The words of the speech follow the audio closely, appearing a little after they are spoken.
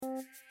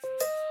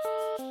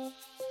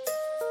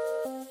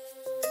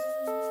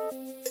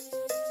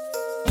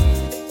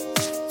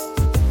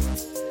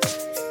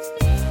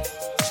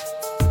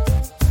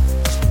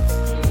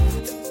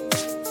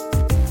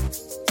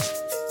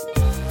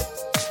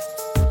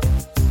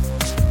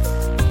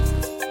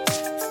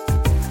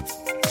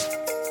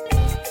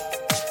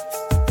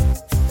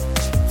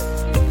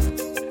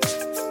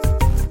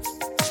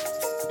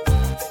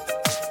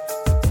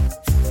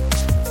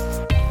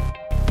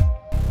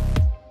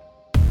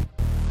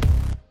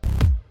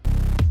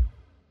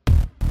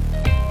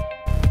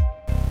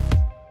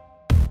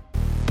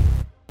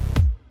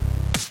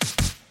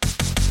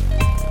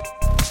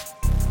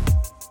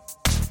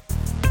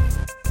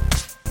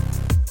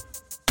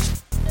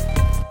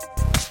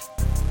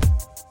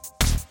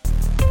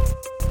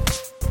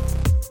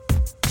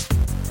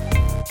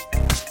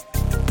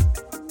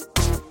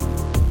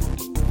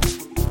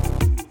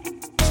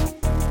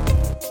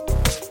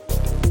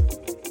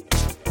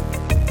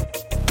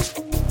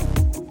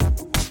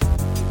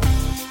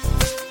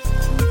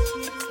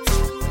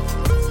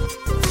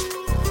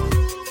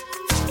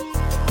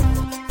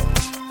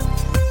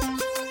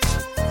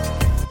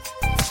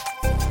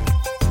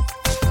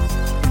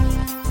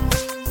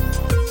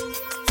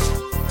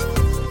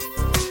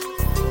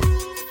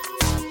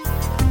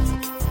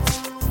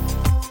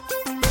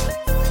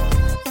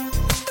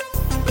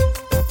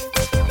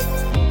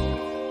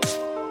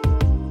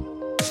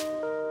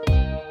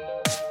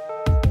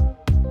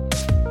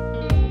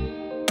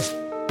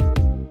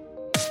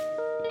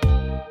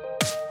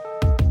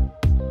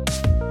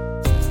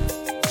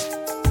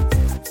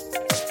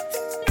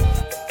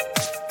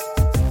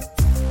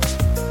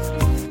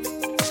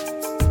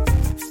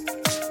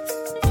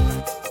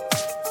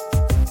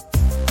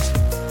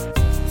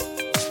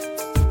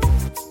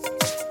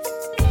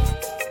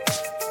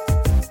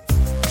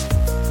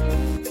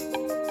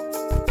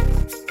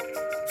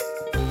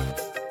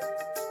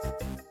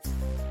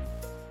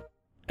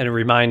And a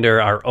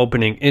reminder, our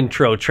opening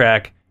intro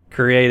track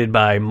created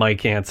by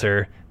Mike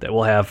Answer that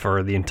we'll have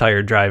for the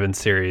entire drive-in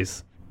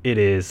series. It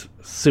is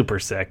super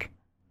sick.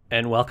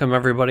 And welcome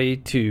everybody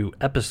to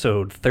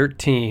episode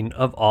 13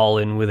 of All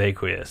In with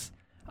Aqueous.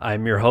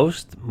 I'm your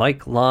host,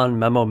 Mike Lon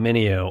Memo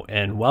Minio,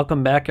 and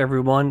welcome back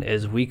everyone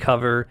as we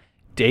cover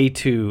day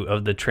 2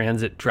 of the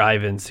Transit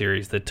Drive-In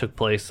series that took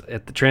place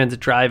at the Transit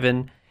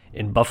Drive-In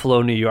in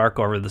Buffalo, New York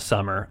over the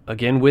summer.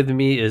 Again with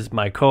me is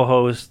my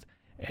co-host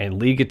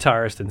and lead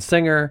guitarist and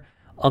singer,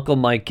 Uncle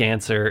Mike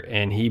Ganser,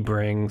 and he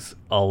brings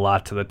a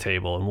lot to the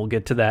table, and we'll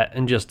get to that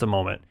in just a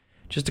moment.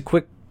 Just a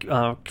quick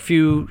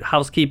few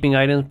housekeeping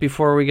items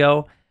before we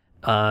go.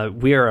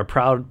 We are a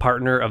proud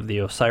partner of the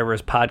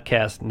Osiris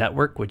Podcast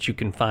Network, which you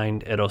can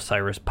find at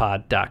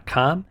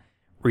osirispod.com.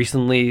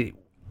 Recently,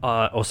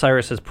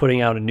 Osiris is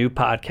putting out a new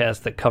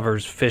podcast that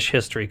covers Phish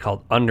history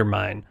called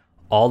Undermine,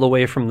 all the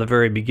way from the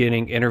very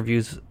beginning,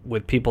 interviews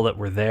with people that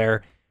were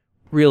there.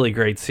 Really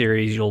great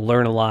series. You'll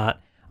learn a lot.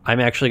 I'm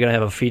actually going to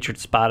have a featured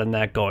spot in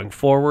that going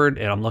forward,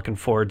 and I'm looking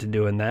forward to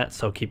doing that,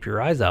 so keep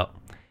your eyes out.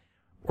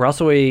 We're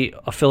also a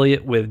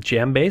affiliate with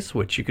Jambase,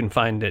 which you can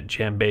find at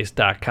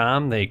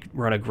jambase.com. They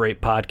run a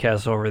great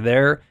podcast over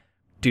there,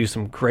 do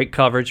some great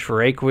coverage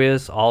for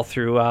Aqueous all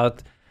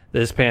throughout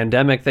this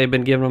pandemic. They've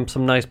been giving them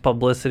some nice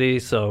publicity,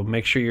 so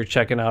make sure you're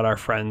checking out our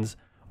friends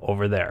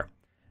over there.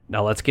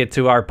 Now let's get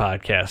to our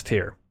podcast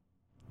here.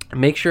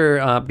 Make sure,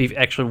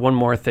 actually one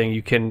more thing,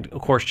 you can,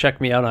 of course,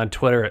 check me out on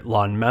Twitter at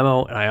Lon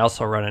Memo, and I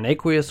also run an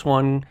Aqueous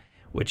one,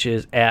 which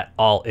is at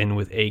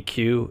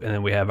AllInWithAQ, and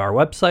then we have our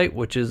website,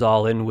 which is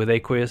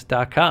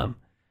allinwithaqueous.com.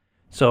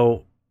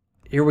 So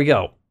here we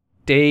go.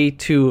 Day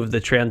 2 of the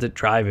Transit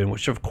Drive-In,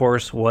 which of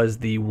course was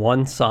the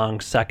one-song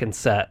second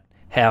set,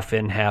 half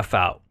in, half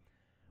out.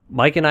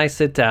 Mike and I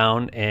sit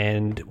down,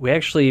 and we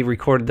actually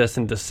recorded this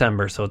in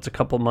December, so it's a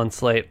couple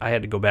months late. I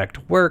had to go back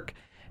to work.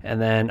 And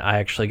then I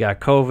actually got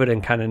COVID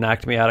and kind of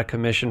knocked me out of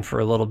commission for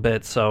a little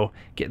bit. So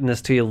getting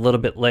this to you a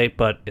little bit late,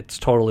 but it's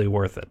totally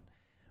worth it.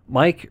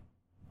 Mike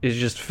is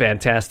just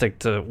fantastic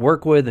to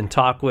work with and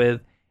talk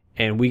with.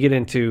 And we get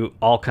into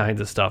all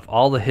kinds of stuff.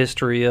 All the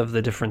history of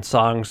the different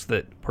songs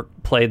that were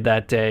played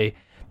that day.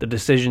 The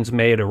decisions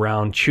made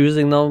around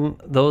choosing them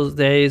those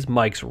days.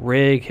 Mike's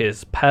rig,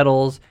 his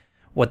pedals,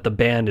 what the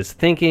band is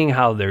thinking,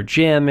 how they're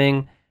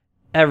jamming.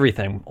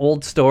 Everything.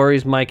 Old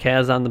stories Mike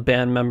has on the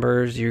band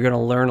members. You're going to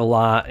learn a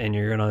lot, and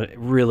you're going to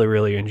really,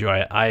 really enjoy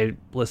it. I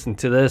listened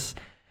to this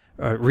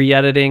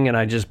re-editing, and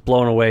I just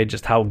blown away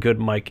just how good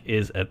Mike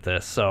is at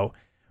this. So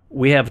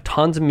we have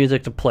tons of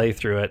music to play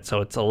through it,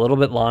 so it's a little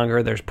bit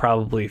longer. There's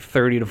probably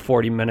 30 to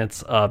 40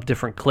 minutes of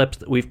different clips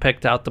that we've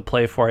picked out to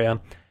play for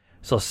you.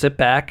 So sit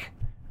back,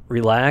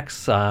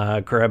 relax,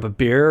 grab a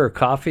beer or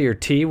coffee or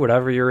tea,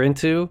 whatever you're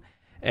into,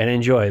 and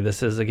enjoy.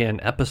 This is, again,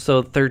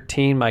 episode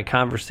 13, my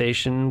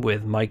conversation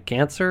with Mike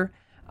Ganser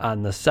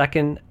on the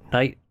second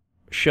night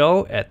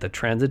show at the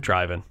Transit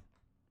Drive-In.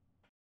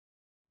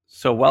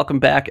 So welcome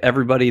back,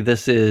 everybody.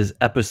 This is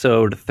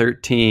episode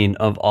 13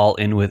 of All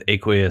In with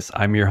Aqueous.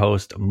 I'm your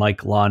host,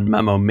 Mike Lon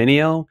Memo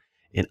Minio,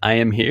 and I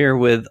am here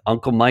with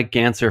Uncle Mike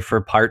Ganser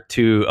for part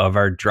 2 of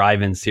our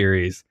Drive-In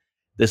series.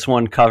 This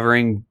one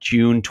covering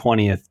June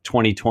 20th,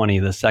 2020,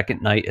 the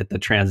second night at the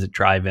Transit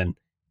Drive-In,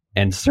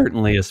 and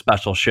certainly a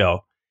special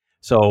show.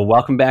 So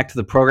welcome back to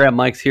the program.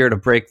 Mike's here to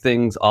break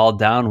things all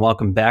down.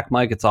 Welcome back,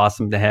 Mike. It's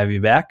awesome to have you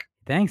back.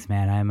 Thanks,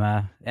 man.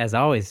 I'm, as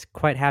always,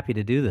 quite happy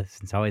to do this.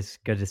 It's always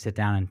good to sit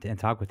down and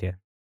talk with you.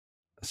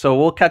 So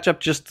we'll catch up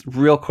just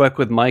real quick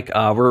with Mike.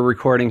 We're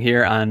recording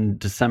here on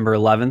December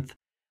 11th,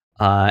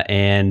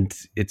 and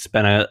it's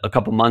been a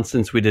couple months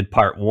since we did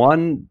part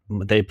 1.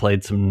 They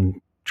played some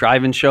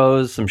drive-in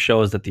shows, some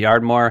shows at the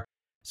Ardmore.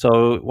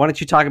 So why don't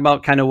you talk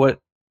about kind of what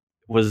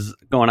was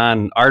going on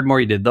in Ardmore?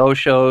 You did those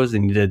shows,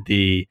 and you did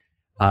the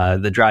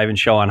drive-in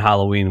show on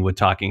Halloween with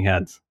Talking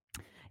Heads.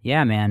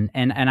 Yeah, man.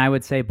 And I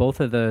would say both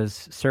of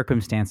those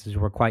circumstances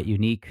were quite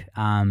unique.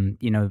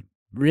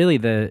 Really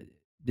the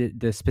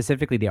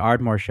specifically the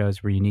Ardmore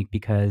shows were unique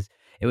because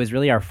it was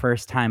really our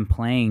first time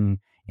playing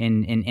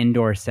in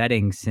indoor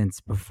settings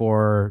since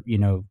before,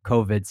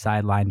 COVID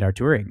sidelined our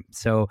touring.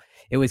 So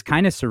it was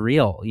kind of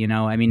surreal,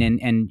 I mean,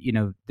 and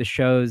the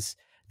shows,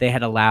 they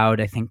had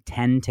allowed, I think,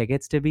 10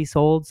 tickets to be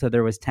sold. So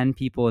there was 10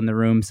 people in the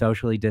room,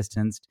 socially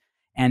distanced.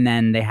 And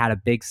then they had a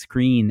big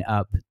screen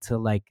up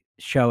to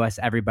show us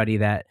everybody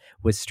that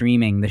was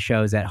streaming the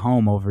shows at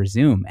home over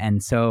Zoom.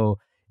 And so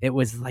it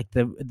was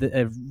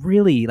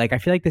really I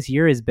feel like this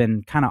year has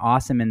been kind of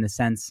awesome in the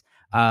sense,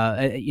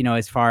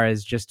 as far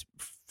as just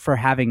for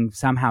having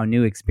somehow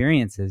new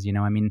experiences.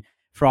 I mean,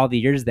 for all the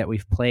years that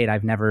we've played,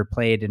 I've never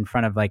played in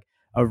front of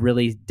a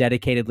really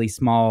dedicatedly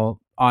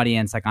small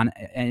audience,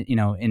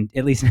 in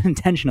at least an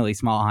intentionally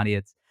small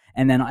audience.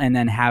 And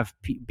then have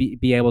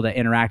be able to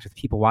interact with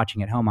people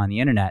watching at home on the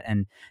internet,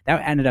 and that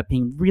ended up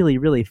being really,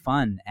 really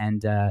fun.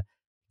 And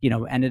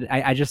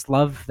I just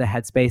love the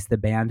headspace the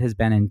band has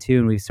been in too,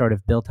 and we've sort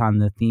of built on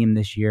the theme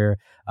this year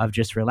of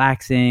just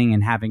relaxing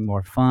and having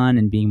more fun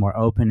and being more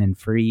open and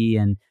free,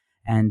 and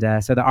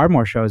And so the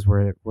Ardmore shows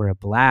were a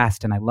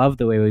blast, and I loved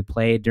the way we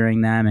played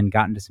during them and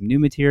got into some new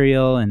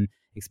material and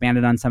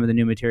expanded on some of the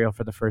new material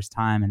for the first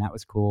time, and that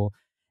was cool.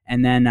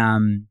 And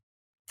then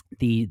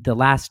the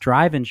last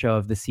drive-in show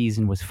of the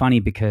season was funny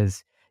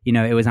because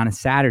it was on a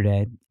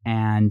Saturday,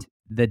 and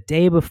the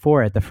day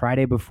before it, the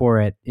Friday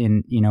before it,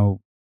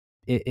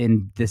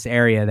 in this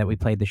area that we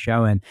played the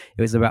show in,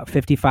 it was about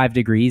 55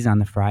 degrees on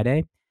the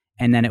Friday,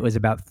 and then it was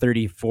about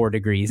 34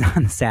 degrees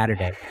on the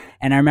Saturday.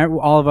 And I remember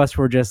all of us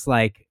were just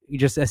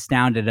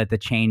astounded at the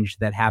change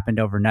that happened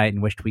overnight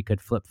and wished we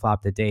could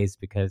flip-flop the days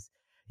because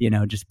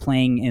just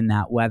playing in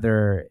that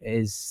weather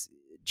is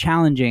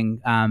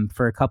challenging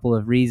for a couple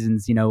of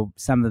reasons,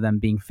 some of them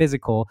being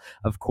physical.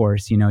 Of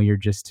course, you're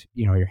just,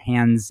 your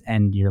hands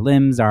and your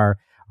limbs are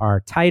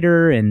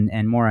tighter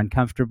and more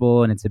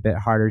uncomfortable, and it's a bit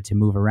harder to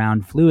move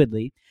around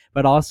fluidly.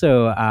 But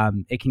also,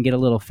 it can get a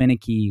little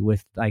finicky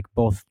with like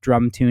both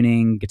drum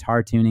tuning,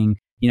 guitar tuning.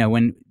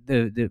 When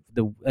the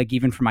like,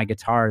 even for my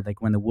guitar,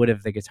 like when the wood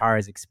of the guitar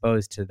is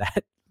exposed to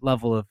that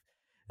level of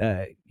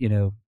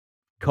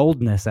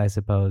coldness, I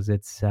suppose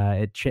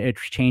it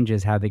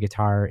changes how the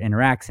guitar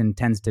interacts and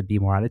tends to be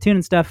more out of tune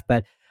and stuff.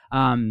 But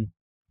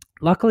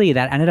luckily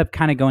that ended up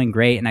kind of going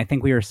great, and I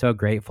think we were so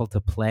grateful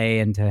to play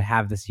and to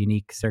have this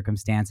unique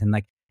circumstance, and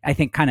like I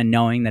think kind of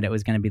knowing that it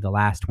was going to be the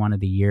last one of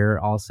the year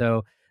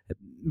also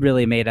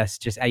really made us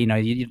just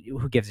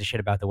who gives a shit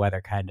about the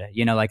weather, kind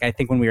of, like I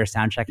think when we were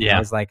sound checking, I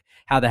was like,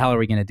 how the hell are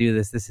we going to do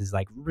this is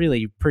like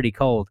really pretty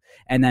cold.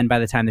 And then by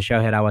the time the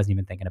show hit, I wasn't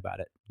even thinking about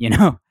it.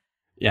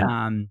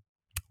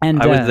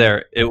 And I was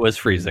there. It was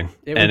freezing,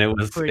 and it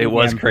was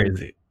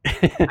crazy.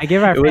 I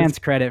give our fans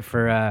credit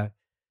for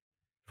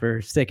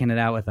sticking it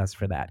out with us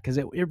for that, because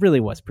it really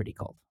was pretty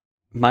cold.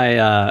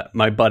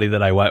 My buddy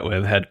that I went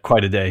with had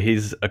quite a day.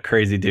 He's a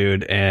crazy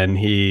dude, and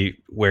he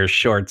wears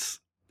shorts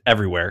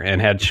everywhere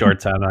and had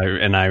shorts on.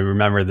 And I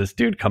remember this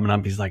dude coming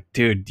up. He's like,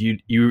 "Dude, you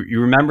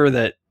remember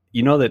that?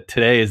 That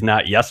today is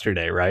not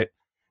yesterday, right?"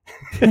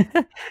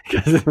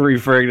 Because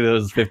referring to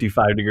those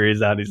 55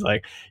 degrees out, he's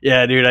like,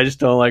 "Yeah, dude, I just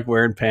don't like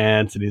wearing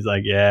pants." And he's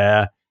like,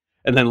 "Yeah."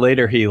 And then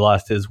later he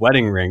lost his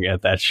wedding ring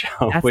at that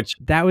show.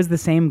 That was the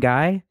same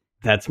guy?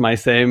 That's my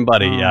same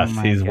buddy. Yes,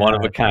 he's one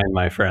of a kind,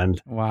 my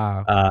friend.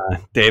 Wow.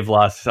 Dave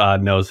Loss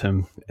knows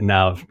him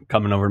now,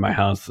 coming over to my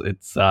house.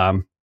 It's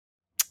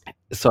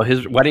so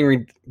his wedding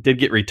ring did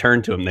get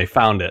returned to him. They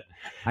found it.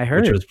 I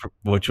heard,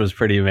 which was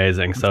pretty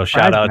amazing. So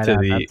shout out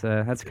to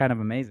that's kind of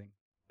amazing.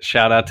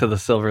 Shout out to the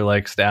Silver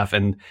Lake staff,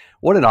 and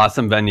what an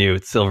awesome venue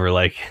Silver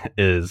Lake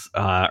is,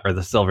 or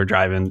the Silver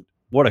Drive-In.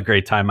 What a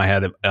great time I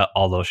had at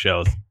all those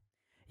shows.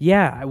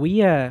 Yeah,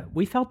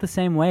 we felt the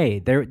same way.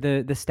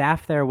 The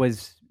staff there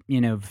was,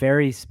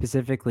 very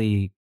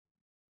specifically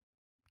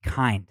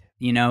kind,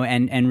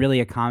 and really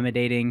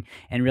accommodating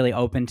and really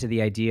open to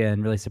the idea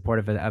and really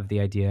supportive of the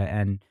idea.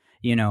 And,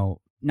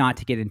 not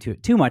to get into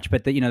it too much,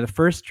 but the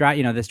first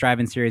this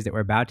drive-in series that we're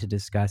about to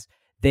discuss,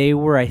 they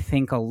were, I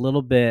think, a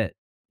little bit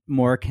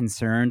more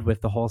concerned with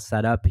the whole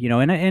setup,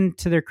 and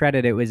to their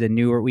credit, it was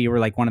we were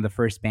like one of the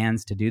first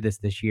bands to do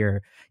this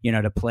year,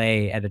 to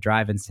play at a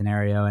drive-in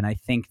scenario. And I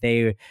think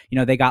they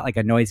got like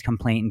a noise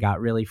complaint and got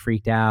really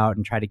freaked out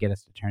and tried to get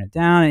us to turn it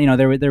down. And,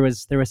 there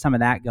was some of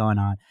that going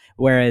on.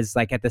 Whereas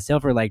like at the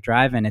Silver Lake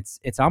Drive-In,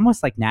 it's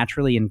almost like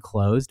naturally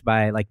enclosed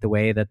by like the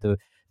way that the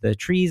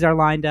trees are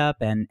lined up,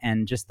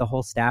 and just the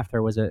whole staff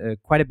there was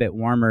quite a bit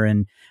warmer.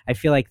 And I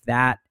feel like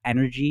that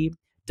energy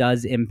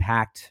does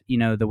impact,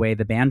 the way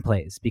the band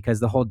plays, because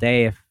the whole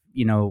day, if,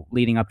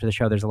 leading up to the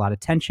show, there's a lot of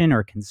tension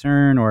or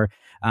concern or,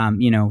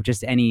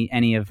 just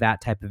any of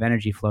that type of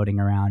energy floating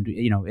around,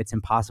 it's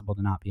impossible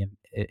to not be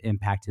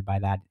impacted by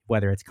that,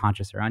 whether it's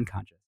conscious or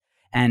unconscious.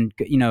 And,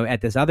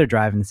 at this other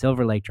drive-in, the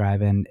Silver Lake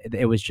Drive-In,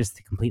 it was just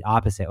the complete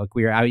opposite. Like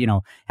we were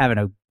out,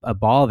 having a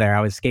ball there.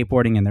 I was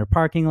skateboarding in their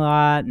parking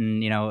lot,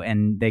 and,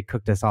 and they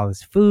cooked us all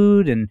this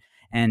food,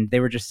 and they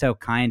were just so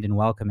kind and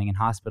welcoming and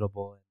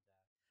hospitable.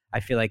 I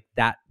feel like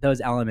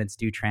those elements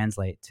do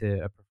translate to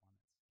a performance.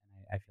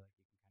 I feel like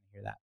you can kind of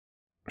hear that.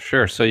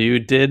 Sure. So you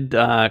did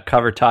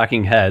cover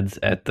Talking Heads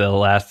at the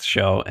last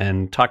show,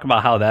 and talk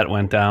about how that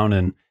went down,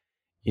 and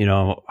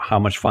how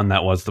much fun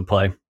that was to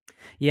play.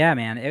 Yeah,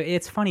 man.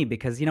 It's funny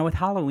because, with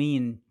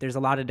Halloween, there's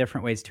a lot of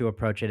different ways to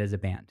approach it as a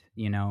band,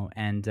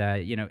 and,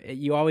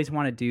 you always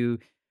want to do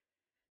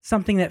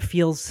something that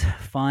feels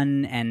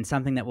fun and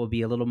something that will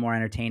be a little more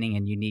entertaining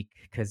and unique,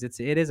 because it's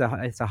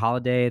a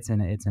holiday, it's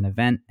an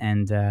event.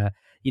 And,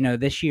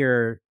 this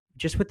year,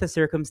 just with the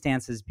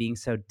circumstances being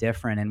so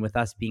different and with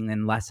us being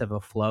in less of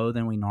a flow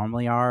than we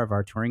normally are of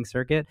our touring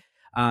circuit,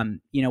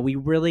 we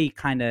really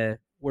kind of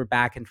were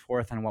back and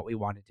forth on what we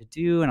wanted to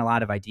do. And a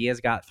lot of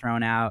ideas got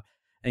thrown out,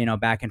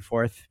 back and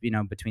forth,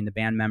 between the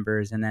band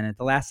members. And then at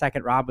the last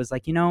second, Rob was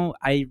like,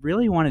 I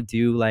really want to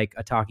do like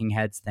a Talking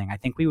Heads thing. I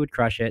think we would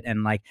crush it.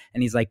 And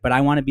he's like, but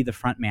I want to be the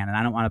front man and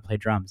I don't want to play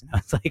drums. And I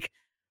was like,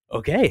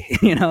 okay,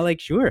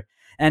 sure.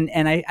 And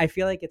I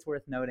feel like it's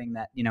worth noting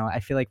that, I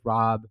feel like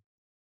Rob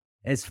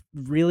has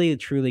really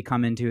truly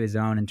come into his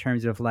own in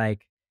terms of I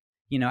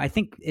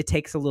think it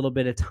takes a little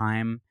bit of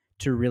time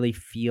to really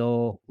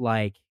feel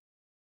like,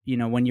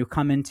 when you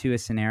come into a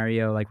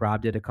scenario like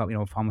Rob did a couple,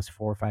 almost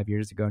 4 or 5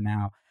 years ago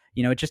now,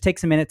 it just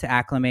takes a minute to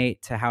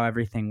acclimate to how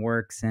everything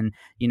works. And,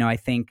 I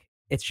think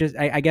it's just,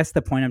 I guess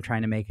the point I'm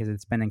trying to make is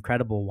it's been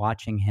incredible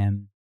watching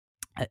him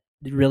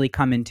really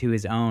come into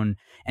his own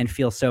and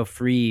feel so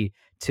free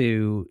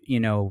to,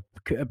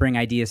 bring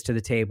ideas to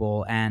the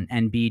table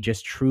and be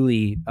just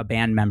truly a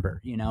band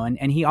member,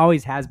 and he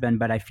always has been.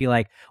 But I feel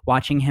like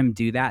watching him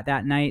do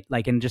that night,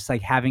 like, and just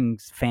like having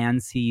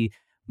fans see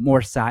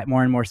more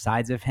and more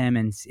sides of him,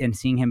 and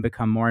seeing him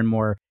become more and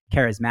more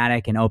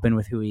charismatic and open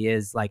with who he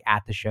is, like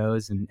at the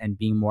shows, and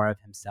being more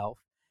of himself,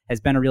 has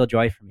been a real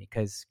joy for me,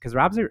 because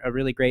Rob's a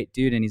really great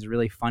dude, and he's a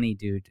really funny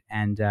dude,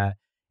 and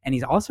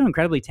he's also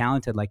incredibly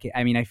talented. Like,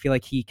 I mean, I feel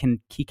like he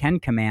can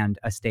command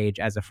a stage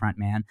as a front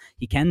man.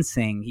 He can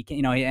sing. He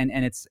can,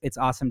 and it's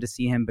awesome to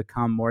see him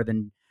become more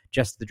than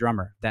just the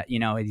drummer. That,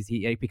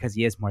 because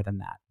he is more than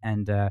that.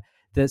 And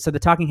so the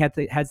Talking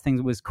Heads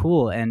thing was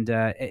cool, and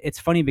it's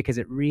funny because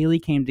it really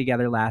came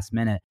together last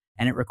minute,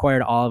 and it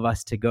required all of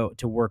us to go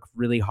to work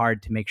really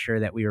hard to make sure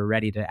that we were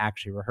ready to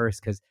actually rehearse.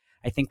 Because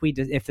I think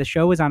if the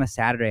show was on a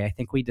Saturday, I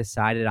think we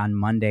decided on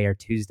Monday or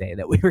Tuesday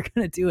that we were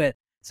going to do it.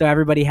 So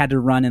everybody had to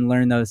run and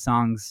learn those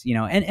songs,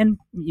 and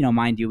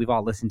mind you, we've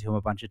all listened to them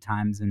a bunch of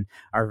times and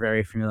are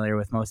very familiar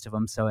with most of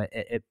them. So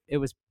it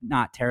was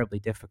not terribly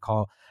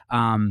difficult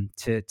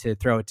to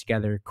throw it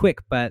together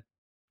quick, but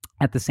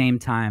at the same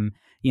time,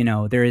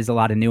 there is a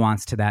lot of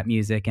nuance to that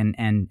music,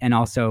 and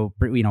also,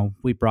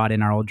 we brought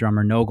in our old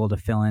drummer Nogel to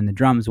fill in the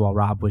drums while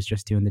Rob was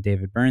just doing the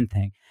David Byrne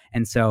thing,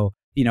 and so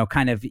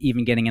kind of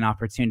even getting an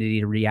opportunity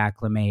to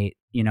reacclimate,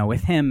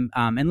 with him,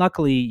 and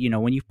luckily,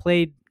 when you've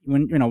played.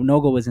 When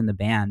Nogel was in the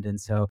band, and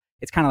so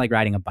it's kind of like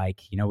riding a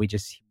bike.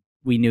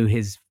 We knew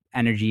his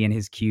energy and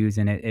his cues,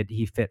 and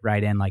he fit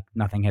right in like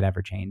nothing had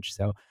ever changed.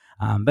 So,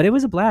 but it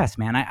was a blast,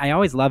 man. I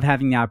always love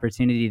having the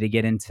opportunity to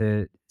get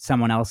into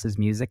someone else's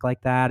music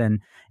like that,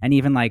 and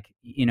even like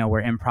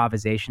where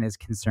improvisation is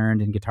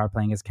concerned and guitar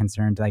playing is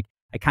concerned. Like,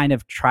 I kind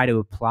of try to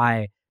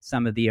apply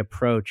some of the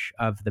approach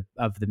of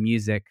the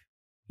music,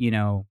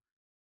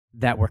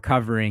 that we're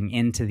covering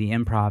into the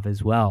improv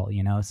as well,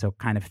 so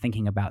kind of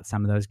thinking about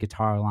some of those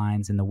guitar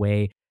lines and the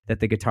way that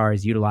the guitar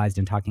is utilized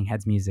in Talking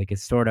Heads music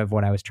is sort of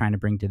what I was trying to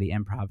bring to the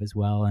improv as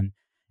well.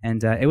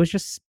 And it was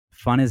just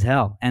fun as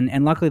hell.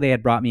 And luckily they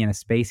had brought me in a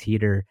space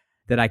heater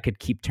that I could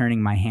keep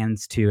turning my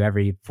hands to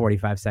every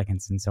 45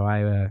 seconds. And so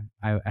I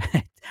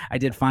I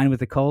did fine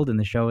with the cold, and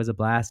the show was a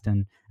blast.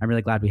 And I'm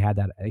really glad we had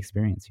that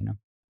experience,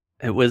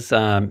 It was,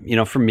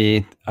 for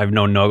me, I've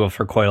known Nogel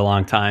for quite a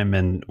long time,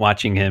 and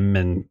watching him,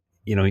 and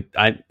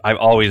I've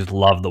always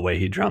loved the way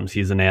he drums.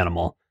 He's an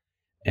animal,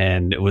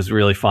 and it was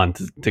really fun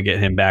to get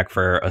him back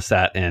for a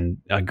set. And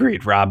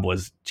agreed, Rob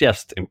was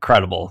just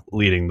incredible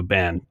leading the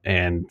band,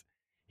 and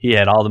he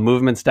had all the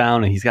movements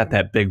down, and he's got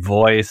that big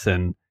voice,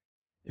 and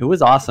it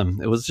was awesome.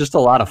 It was just a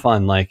lot of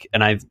fun. Like,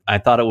 and I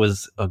thought it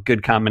was a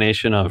good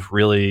combination of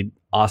really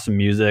awesome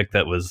music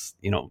that was,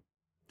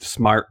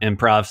 smart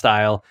improv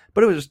style,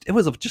 but it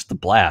was just a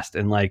blast,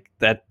 and like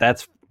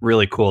that's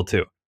really cool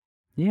too.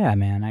 Yeah,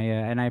 man.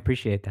 I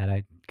appreciate that.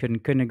 I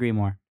couldn't agree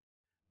more.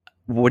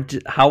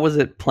 How was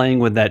it playing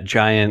with that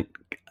giant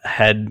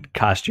head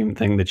costume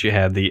thing that you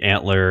had, the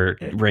antler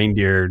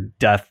reindeer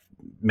death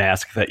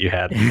mask that you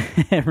had?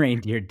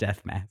 Reindeer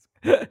death mask.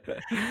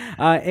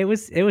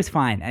 It was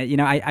fine.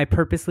 I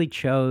purposely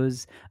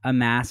chose a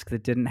mask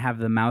that didn't have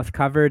the mouth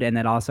covered and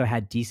that also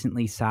had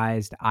decently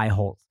sized eye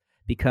holes,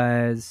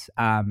 because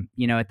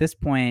at this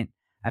point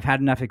I've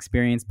had enough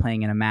experience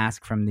playing in a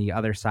mask from the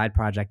other side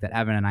project that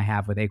Evan and I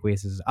have with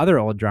Aqueous' other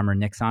old drummer,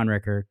 Nick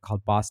Sonricker,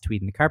 called Boss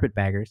Tweed and the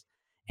Carpetbaggers.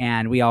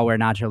 And we all wear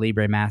Nacho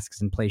Libre masks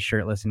and play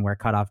shirtless and wear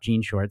cutoff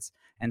jean shorts.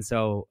 And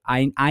so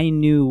I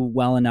knew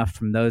well enough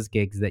from those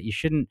gigs that you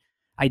shouldn't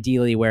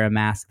ideally wear a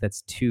mask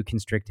that's too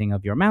constricting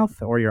of your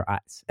mouth or your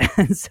eyes.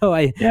 And so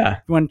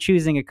when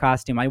choosing a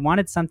costume, I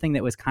wanted something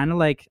that was kind of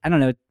like, I don't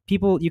know,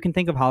 you can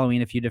think of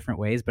Halloween a few different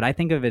ways, but I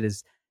think of it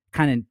as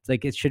kind of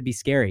like it should be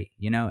scary,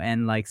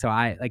 and like, so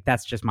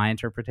that's just my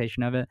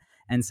interpretation of it.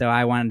 And so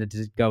I wanted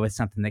to go with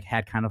something that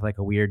had kind of like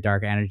a weird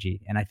dark energy,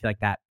 and I feel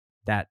like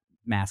that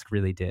mask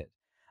really did.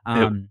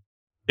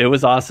 It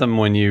was awesome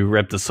when you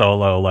ripped a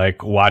solo,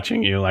 like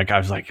watching you, like I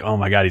was like, oh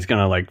my God, he's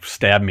gonna like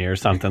stab me or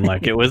something.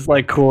 Like, it was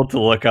like cool to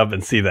look up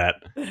and see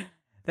that.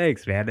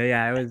 Thanks, man.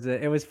 Yeah,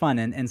 it was fun,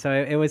 and so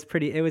it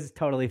was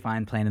totally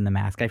fine playing in the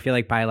mask. I feel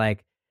like by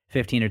like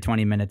 15 or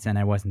 20 minutes in,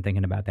 I wasn't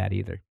thinking about that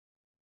either.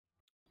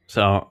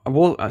 So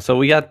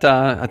we got.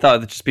 I thought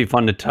it'd just be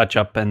fun to touch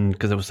up, and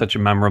because it was such a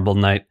memorable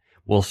night,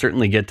 we'll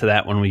certainly get to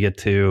that when we get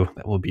to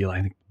that. Will be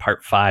like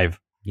part 5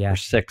 or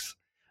 6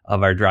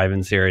 of our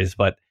drive-in series.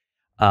 But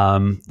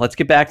let's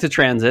get back to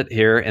Transit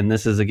here, and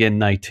this is again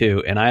night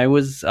 2, and I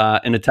was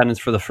in attendance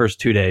for the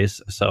first 2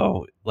 days.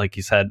 So, like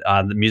you said,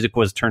 the music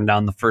was turned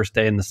down the first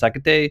day, and the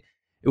second day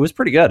it was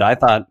pretty good. I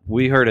thought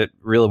we heard it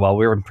really well.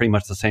 We were in pretty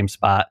much the same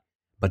spot,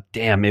 but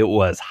damn, it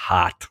was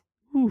hot.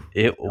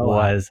 It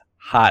was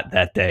hot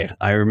that day.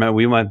 I remember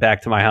we went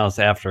back to my house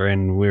after,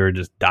 and we were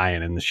just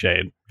dying in the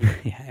shade.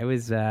 Yeah, it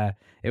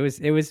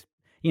was,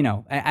 you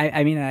know,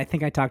 I mean, I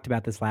think I talked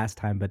about this last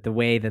time, but the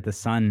way that the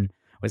sun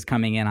was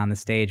coming in on the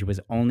stage was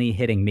only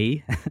hitting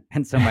me,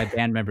 and so my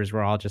band members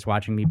were all just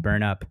watching me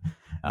burn up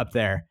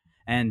there.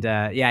 And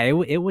yeah,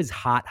 it was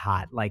hot,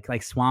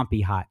 like swampy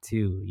hot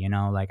too. You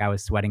know, like I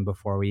was sweating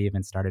before we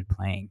even started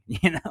playing.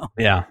 You know.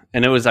 Yeah,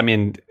 and it was. I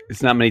mean,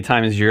 it's not many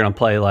times you're gonna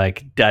play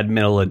like dead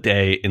middle of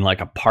day in like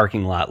a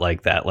parking lot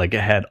like that. Like it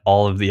had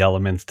all of the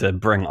elements to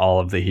bring all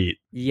of the heat.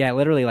 Yeah,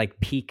 literally like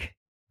peak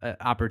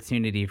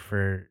opportunity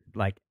for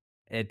like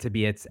it to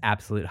be its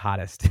absolute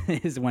hottest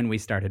is when we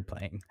started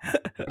playing.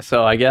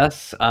 So I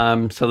guess,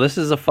 so this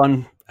is a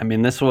fun. I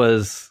mean,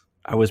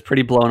 I was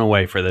pretty blown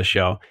away for this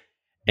show,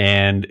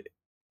 and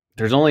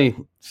there's only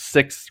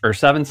 6 or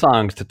 7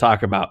 songs to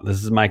talk about.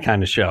 This is my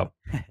kind of show.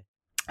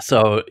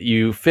 So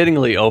you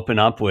fittingly open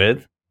up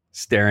with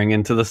 "Staring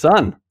into the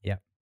Sun." Yeah.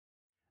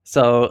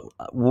 So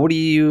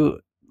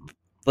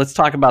let's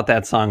talk about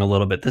that song a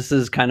little bit. This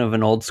is kind of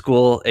an old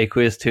school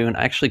Aqueous tune.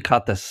 I actually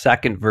caught the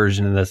second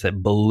version of this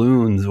at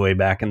Balloons way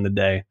back in the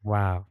day.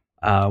 Wow.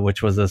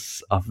 Which was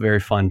a very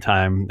fun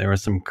time. There were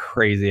some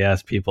crazy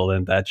ass people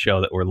in that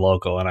show that were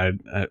local, and I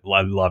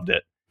loved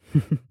it.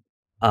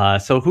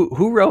 So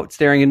who wrote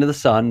 "Staring into the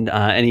Sun"?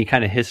 Any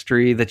kind of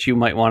history that you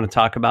might want to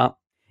talk about?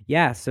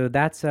 Yeah, so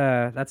that's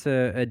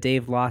a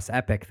Dave Loss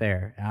epic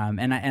there,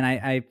 and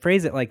I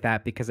phrase it like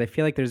that because I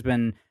feel like there's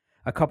been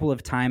a couple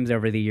of times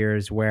over the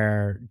years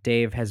where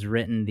Dave has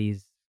written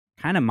these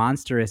kind of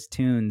monstrous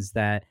tunes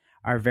that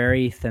are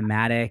very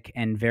thematic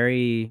and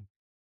very,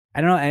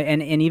 I don't know,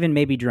 and even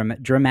maybe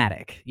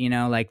dramatic. You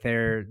know, like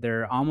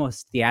they're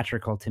almost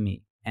theatrical to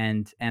me,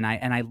 and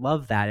I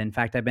love that. In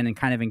fact, I've been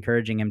kind of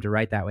encouraging him to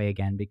write that way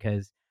again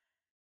because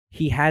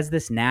he has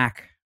this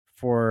knack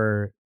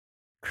for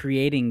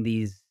creating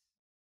these,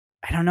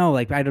 I don't know,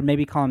 like I'd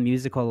maybe call them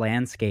musical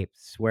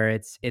landscapes where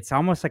it's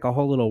almost like a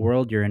whole little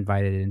world you're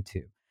invited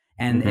into.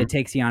 And it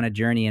takes you on a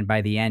journey, and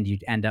by the end you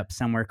end up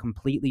somewhere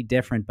completely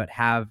different, but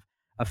have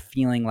a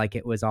feeling like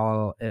it was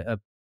all a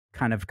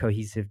kind of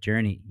cohesive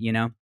journey, you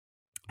know?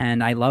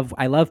 And I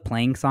love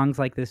playing songs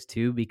like this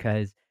too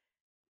because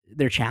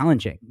they're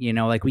challenging, you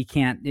know, like we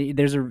can't,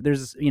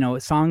 there's you know,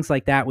 songs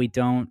like that we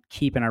don't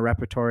keep in our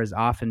repertoire as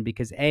often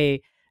because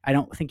A, I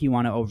don't think you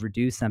want to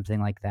overdo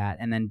something like that,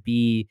 and then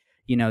B,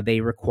 you know,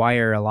 they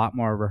require a lot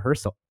more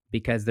rehearsal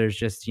because there's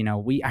just, you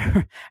know,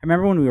 I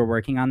remember when we were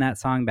working on that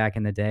song back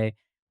in the day,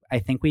 I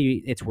think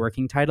its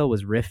working title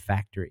was Riff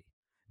Factory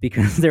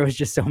because there was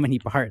just so many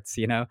parts,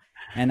 you know.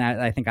 And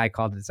I think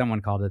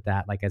someone called it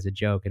that like as a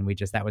joke, and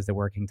that was the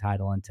working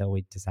title until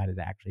we decided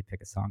to actually pick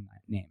a song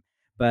name.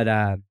 But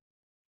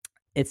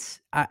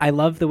I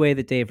love the way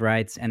that Dave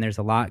writes, and there's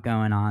a lot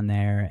going on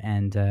there,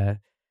 and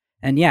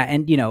yeah,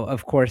 and you know,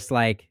 of course,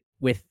 like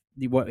with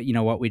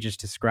what we just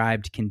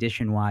described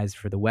condition wise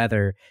for the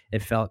weather,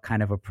 it felt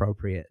kind of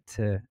appropriate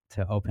to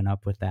open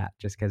up with that,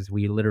 just because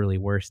we literally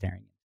were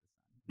staring.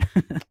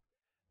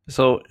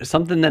 So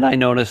something that I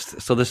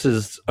noticed. So this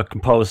is a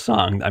composed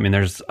song. I mean,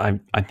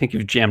 I think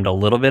you've jammed a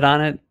little bit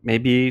on it,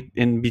 maybe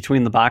in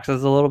between the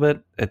boxes a little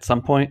bit at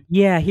some point.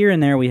 Yeah, here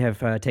and there we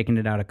have taken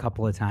it out a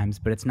couple of times,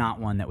 but it's not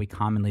one that we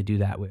commonly do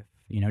that with.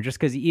 You know, just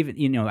because even,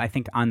 you know, I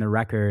think on the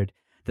record,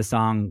 the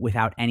song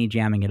without any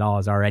jamming at all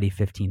is already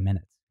 15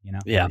 minutes. You know.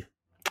 Yeah.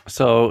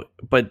 So,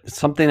 but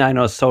something I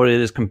know, so it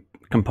is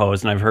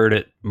composed, and I've heard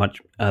it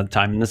much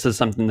time. And this is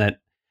something that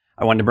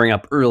I wanted to bring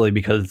up early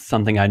because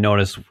something I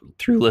noticed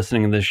through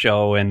listening to this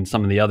show and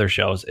some of the other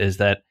shows is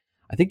that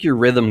I think your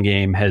rhythm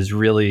game has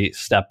really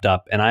stepped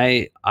up. And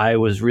I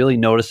was really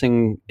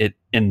noticing it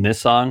in this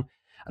song.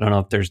 I don't know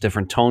if there's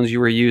different tones you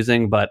were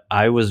using, but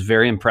I was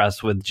very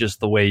impressed with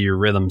just the way your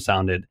rhythm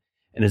sounded.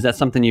 And is that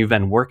something you've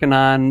been working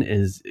on?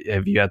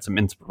 Have you had some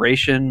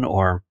inspiration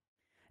or?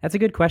 That's a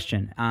good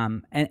question.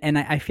 And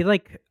I feel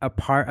like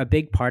a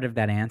big part of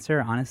that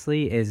answer,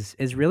 honestly,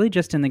 is really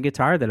just in the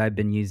guitar that I've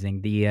been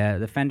using.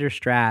 The Fender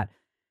Strat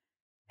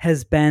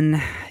has been,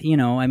 you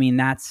know, I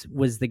mean,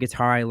 was the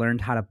guitar I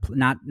learned how to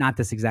not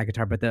this exact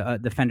guitar, but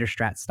the Fender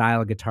Strat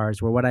style guitars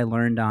were what I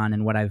learned on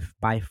and what I've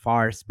by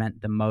far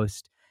spent the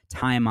most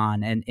time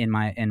on in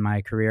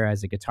my career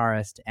as a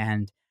guitarist.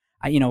 And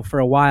you know, for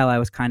a while I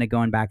was kind of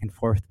going back and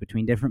forth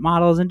between different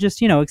models and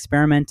just, you know,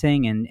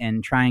 experimenting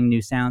and trying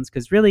new sounds,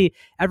 because really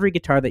every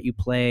guitar that you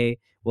play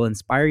will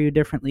inspire you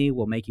differently,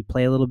 will make you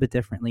play a little bit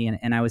differently.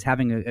 And I was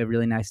having a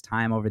really nice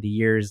time over the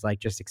years, like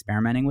just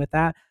experimenting with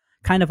that,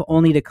 kind of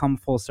only to come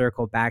full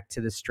circle back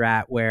to the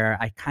Strat, where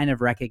I kind of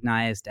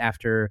recognized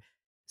after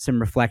some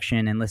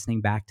reflection and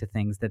listening back to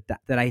things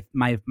that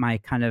my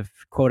kind of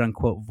quote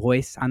unquote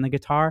voice on the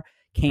guitar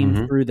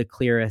came through the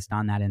clearest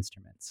on that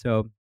instrument.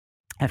 So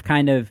I've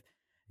kind of,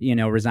 you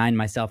know, resigned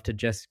myself to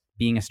just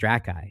being a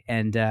Strat guy,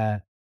 and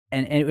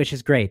which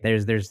is great.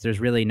 There's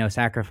really no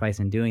sacrifice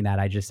in doing that.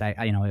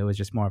 I you know, it was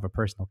just more of a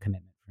personal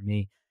commitment for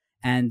me.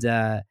 And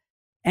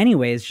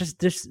anyways, just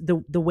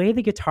the way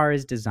the guitar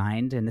is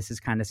designed, and this is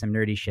kind of some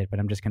nerdy shit, but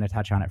I'm just going to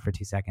touch on it for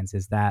 2 seconds,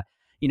 is that,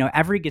 you know,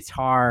 every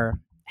guitar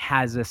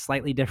has a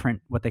slightly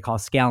different what they call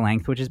scale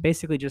length, which is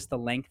basically just the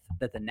length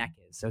that the neck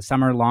is. So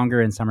some are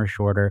longer and some are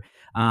shorter.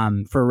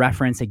 For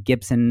reference, a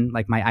Gibson,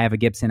 I have a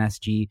Gibson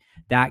SG.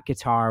 That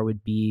guitar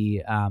would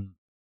be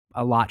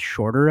a lot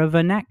shorter of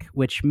a neck,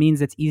 which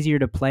means it's easier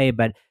to play.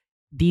 But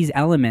these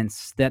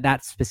elements,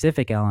 that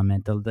specific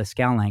element, the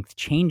scale length,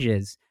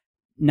 changes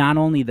not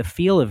only the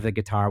feel of the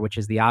guitar, which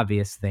is the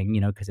obvious thing,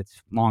 because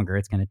it's longer,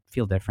 it's going to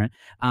feel different.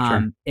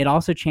 Sure. It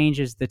also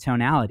changes the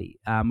tonality,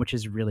 which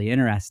is really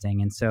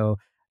interesting. And so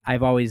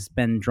I've always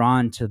been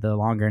drawn to the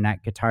longer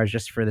neck guitars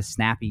just for the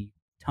snappy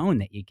tone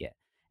that you get.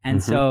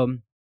 And so,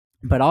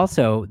 but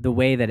also the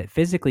way that it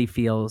physically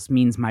feels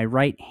means my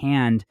right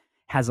hand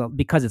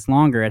because it's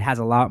longer, it has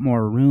a lot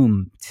more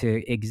room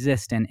to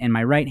exist. And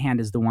my right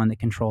hand is the one that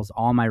controls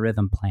all my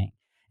rhythm playing.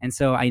 And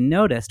so I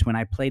noticed when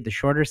I played the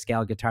shorter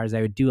scale guitars,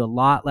 I would do a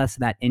lot less of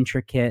that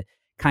intricate,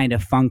 kind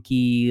of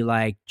funky,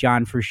 like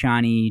John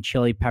Frusciante,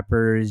 Chili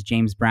Peppers,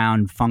 James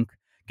Brown funk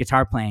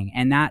guitar playing.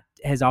 And that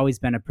has always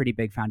been a pretty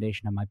big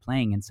foundation of my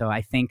playing. And so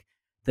I think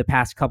the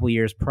past couple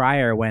years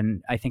prior,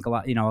 when I think a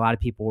lot of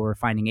people were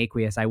finding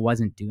Aqueous, I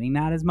wasn't doing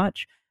that as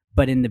much.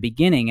 But in the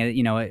beginning,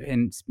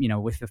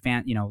 with the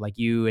fan, like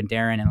you and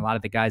Darren and a lot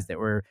of the guys that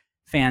were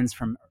fans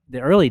from the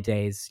early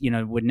days,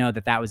 would know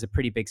that was a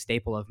pretty big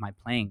staple of my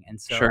playing.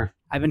 And so Sure.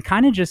 I've been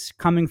kind of just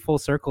coming full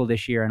circle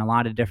this year in a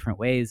lot of different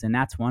ways. And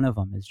that's one of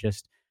them, is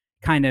just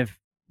kind of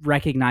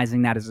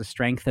recognizing that as a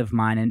strength of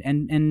mine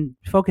and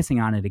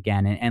focusing on it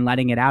again and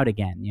letting it out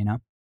again,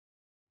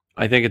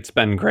 I think it's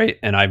been great,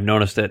 and I've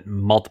noticed it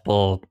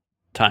multiple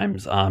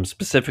times,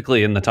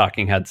 specifically in the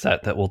Talking Head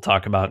set that we'll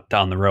talk about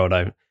down the road.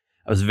 I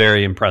was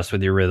very impressed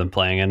with your rhythm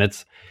playing, and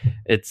it's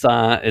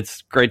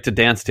great to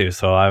dance to.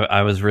 So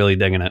I was really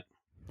digging it.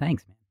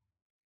 Thanks, man.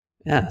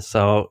 Yeah.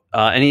 So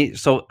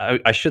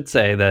I should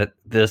say that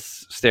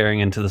this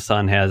Staring Into the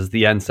Sun has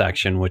the end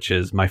section, which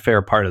is my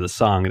favorite part of the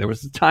song. There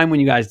was a time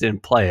when you guys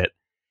didn't play it,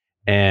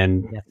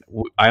 and Yes.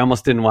 I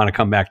almost didn't want to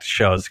come back to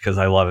shows because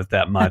I love it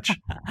that much.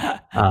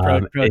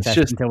 It's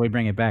just until we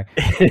bring it back.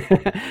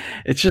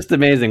 It's just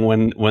amazing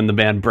when the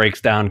band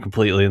breaks down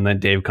completely and then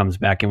Dave comes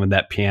back in with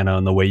that piano,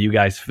 and the way you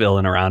guys fill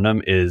in around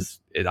him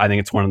I think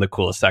it's one of the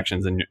coolest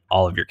sections in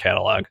all of your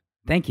catalog.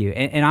 Thank you.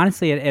 And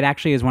honestly, it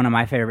actually is one of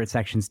my favorite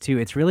sections too.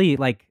 It's really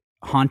like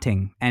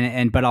haunting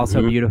but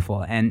also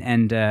beautiful.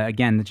 And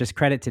again, just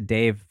credit to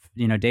Dave,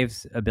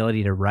 Dave's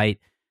ability to write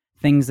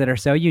things that are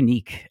so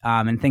unique,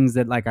 and things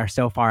that like are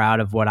so far out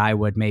of what I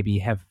would maybe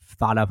have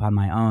thought of on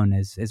my own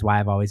is why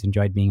I've always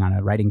enjoyed being on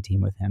a writing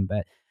team with him.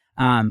 But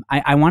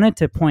I wanted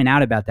to point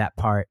out about that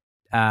part,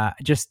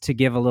 just to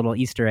give a little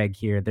Easter egg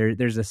here.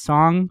 There's a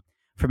song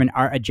from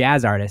a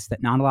jazz artist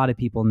that not a lot of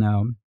people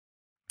know.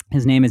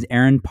 His name is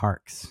Aaron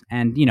Parks,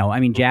 and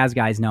jazz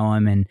guys know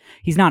him, and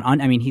he's not.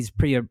 He's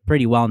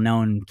pretty well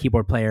known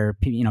keyboard player,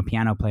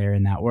 piano player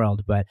in that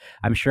world. But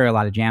I'm sure a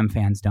lot of jam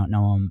fans don't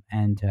know him,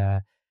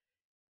 and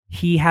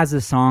he has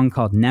a song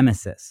called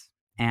Nemesis,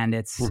 and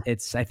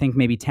it's I think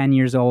maybe 10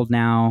 years old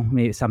now,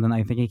 maybe something.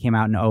 I think he came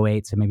out in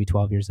 2008, so maybe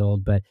 12 years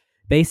old. But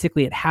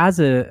basically, it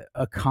has a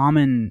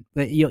common.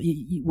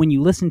 When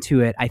you listen to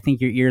it, I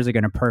think your ears are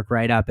going to perk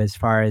right up as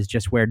far as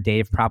just where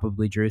Dave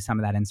probably drew some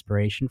of that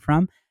inspiration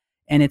from.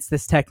 And it's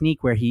this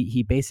technique where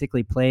he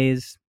basically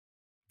plays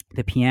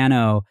the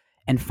piano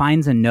and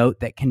finds a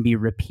note that can be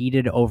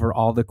repeated over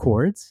all the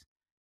chords,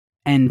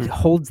 and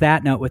holds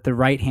that note with the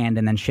right hand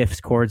and then shifts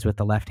chords with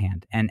the left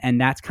hand.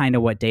 And that's kind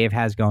of what Dave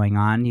has going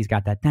on. He's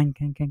got that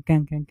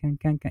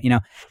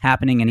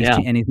happening, and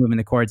he's moving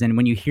the chords. And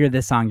when you hear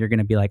this song, you're going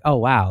to be like, oh,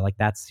 wow, like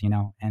that's,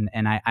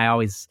 and I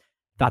always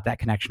thought that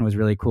connection was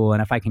really cool.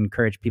 And if I can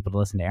encourage people to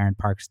listen to Aaron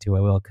Parks too,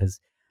 I will, because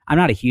I'm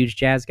not a huge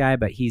jazz guy,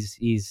 but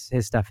his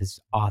stuff is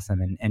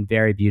awesome and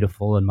very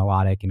beautiful and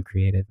melodic and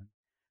creative.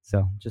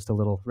 So just a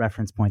little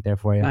reference point there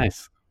for you.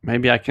 Nice.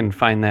 Maybe I can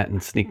find that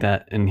and sneak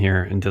that in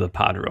here into the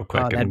pod real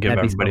quick and give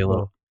everybody a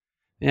little.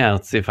 Yeah,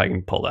 let's see if I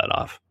can pull that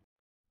off.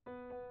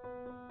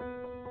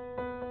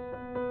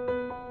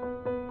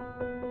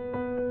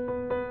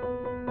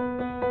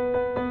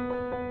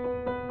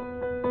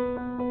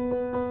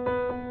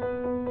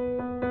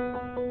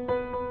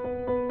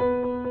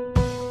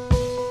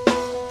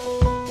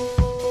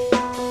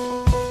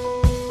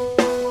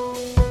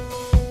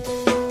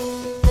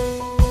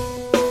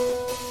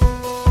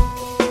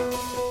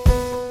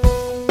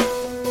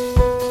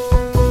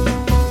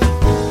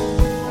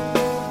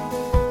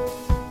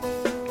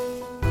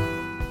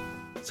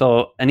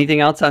 So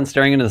anything else on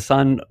Staring Into the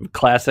Sun?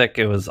 Classic.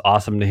 It was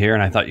awesome to hear,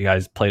 and I thought you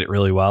guys played it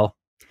really well.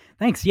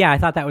 Thanks. Yeah, I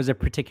thought that was a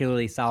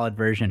particularly solid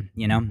version,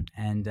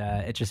 and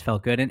it just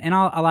felt good. And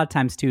a lot of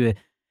times too,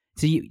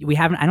 so we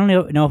haven't, I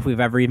don't know if we've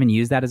ever even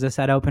used that as a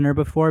set opener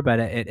before, but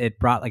it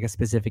brought like a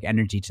specific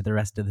energy to the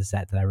rest of the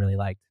set that I really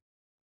liked.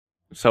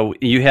 So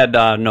you had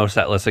no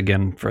set list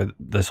again for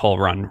this whole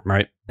run,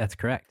 right? That's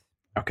correct.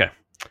 Okay.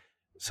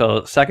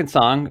 So second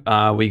song,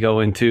 we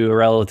go into a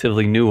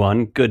relatively new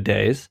one, Good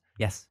Days.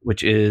 Yes.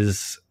 Which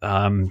is,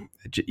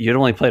 you'd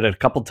only played it a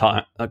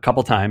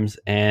couple times,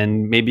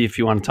 and maybe if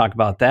you want to talk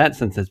about that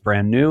since it's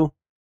brand new.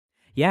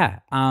 Yeah.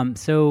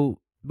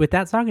 So with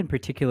that song in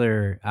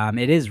particular,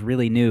 it is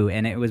really new,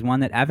 and it was one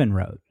that Evan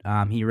wrote.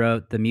 He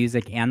wrote the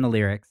music and the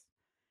lyrics,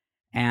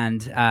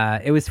 and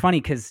it was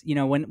funny because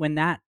when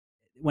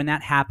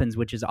that happens,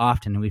 which is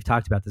often, and we've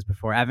talked about this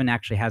before, Evan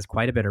actually has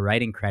quite a bit of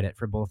writing credit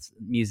for both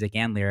music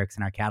and lyrics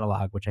in our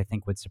catalog, which I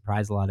think would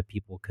surprise a lot of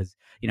people because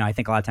I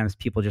think a lot of times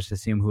people just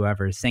assume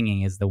whoever is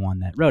singing is the one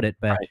that wrote it,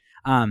 but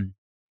Right.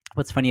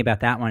 what's funny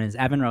about that one is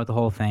Evan wrote the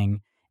whole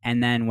thing.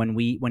 And then when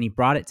he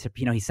brought it to,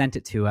 he sent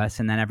it to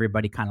us, and then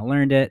everybody kind of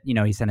learned it.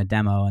 He sent a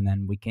demo, and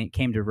then we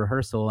came to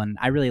rehearsal, and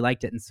I really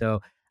liked it. And so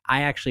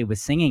I actually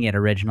was singing it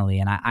originally,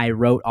 and I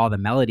wrote all the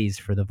melodies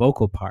for the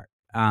vocal part.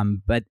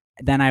 But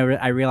then I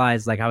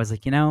realized, like, I was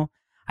like,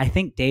 I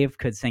think Dave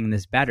could sing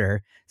this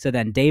better. So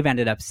then Dave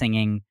ended up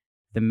singing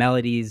the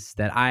melodies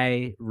that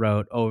I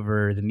wrote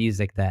over the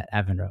music that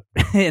Evan wrote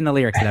and the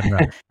lyrics that Evan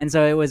wrote. And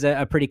so it was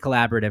a pretty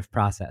collaborative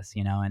process,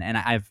 and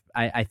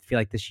I feel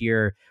like this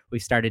year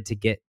we've started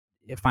to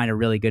find a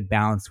really good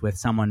balance with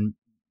someone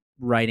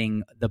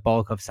writing the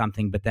bulk of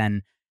something, but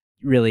then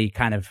really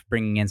kind of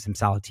bringing in some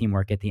solid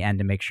teamwork at the end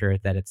to make sure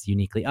that it's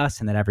uniquely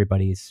us and that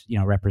everybody's,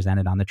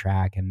 represented on the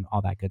track and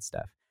all that good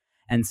stuff.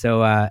 And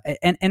so,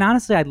 and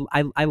honestly,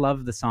 I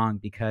love the song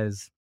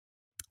because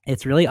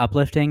it's really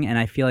uplifting, and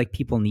I feel like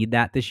people need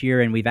that this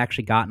year. And we've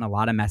actually gotten a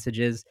lot of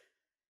messages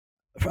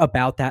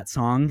about that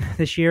song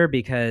this year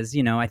because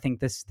I think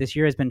this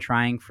year has been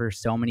trying for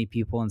so many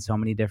people in so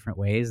many different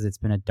ways. It's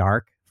been a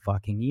dark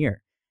fucking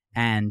year,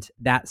 and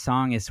that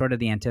song is sort of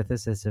the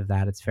antithesis of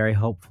that. It's very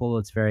hopeful,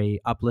 it's very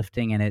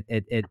uplifting, and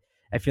it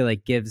I feel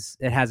like it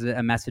has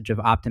a message of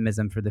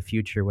optimism for the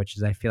future, which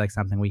is I feel like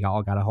something we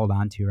all got to hold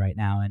on to right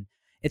now. And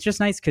it's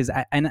just nice because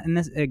and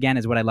this again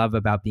is what I love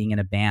about being in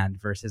a band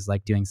versus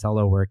like doing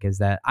solo work, is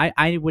that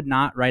I would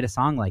not write a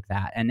song like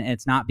that, and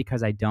it's not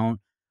because I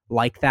don't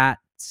like that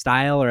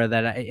style or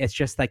that it's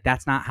just like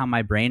that's not how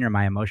my brain or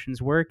my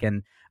emotions work.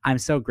 And I'm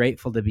so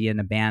grateful to be in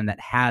a band that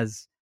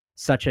has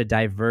such a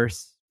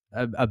diverse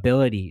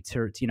ability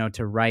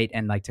to write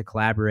and like to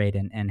collaborate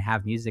and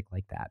have music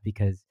like that,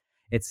 because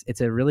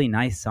it's a really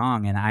nice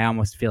song, and I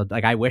almost feel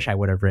like I wish I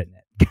would have written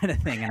it, kind of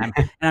thing. And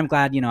I'm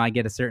glad I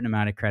get a certain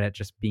amount of credit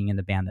just being in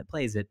the band that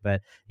plays it,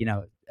 but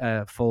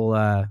with full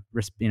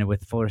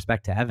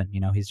respect to Evan,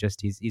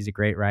 he's a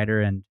great writer,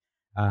 and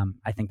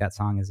I think that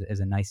song is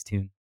a nice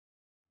tune.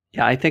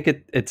 Yeah, I think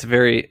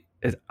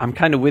I'm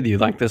kind of with you.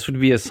 Like, this would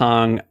be a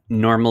song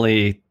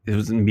normally it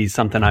wouldn't be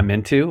something I'm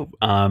into.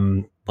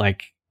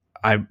 Like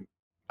I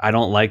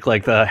don't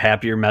like the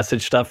happier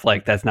message stuff.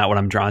 Like, that's not what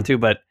I'm drawn to,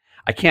 but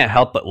I can't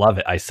help but love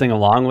it. I sing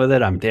along with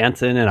it. I'm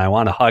dancing and I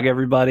want to hug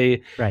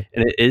everybody. Right.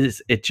 And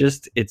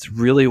it's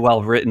really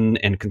well written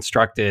and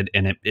constructed,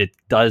 and it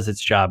does its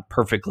job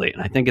perfectly.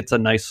 And I think it's a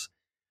nice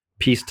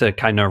piece to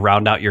kind of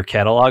round out your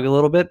catalog a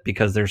little bit,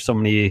 because there's so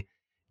many,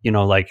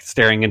 like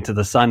Staring Into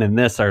the Sun and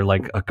this are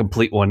like a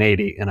complete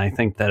 180. And I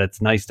think that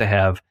it's nice to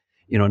have,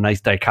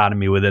 nice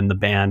dichotomy within the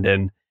band.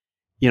 And,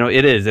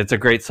 it's a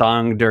great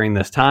song during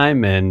this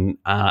time. And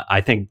I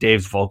think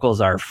Dave's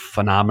vocals are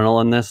phenomenal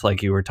in this.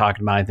 Like you were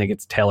talking about, I think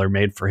it's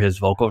tailor-made for his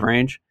vocal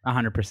range.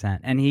 100%.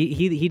 And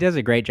he does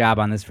a great job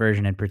on this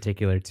version in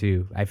particular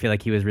too. I feel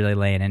like he was really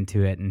laying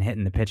into it and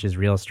hitting the pitches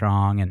real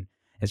strong. And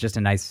it's just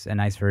a nice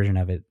version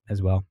of it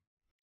as well.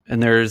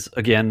 And there's,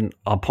 again,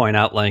 I'll point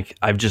out, like,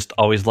 I've just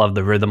always loved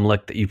the rhythm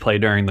lick that you play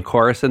during the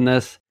chorus in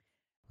this.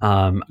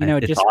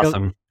 It's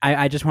awesome.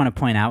 I just want to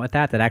point out with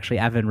that actually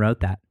Evan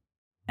wrote that.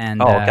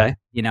 And, okay.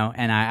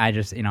 And I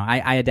just,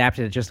 I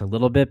adapted it just a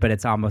little bit, but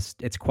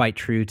it's quite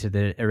true to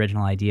the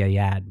original idea he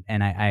had.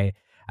 And I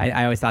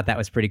always thought that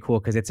was pretty cool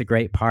because it's a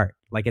great part.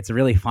 Like, it's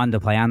really fun to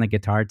play on the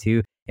guitar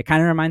too. It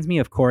kind of reminds me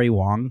of Corey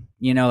Wong,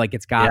 like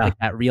it's got like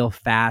that real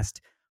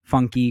fast,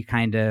 funky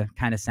kind of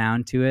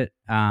sound to it.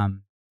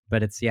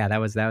 But that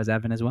was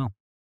Evan as well.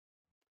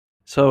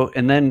 So,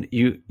 and then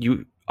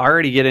you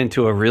already get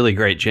into a really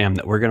great jam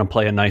that we're going to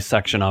play a nice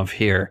section of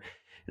here.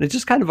 And it's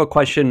just kind of a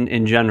question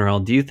in general.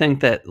 Do you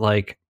think that,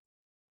 like,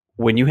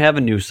 when you have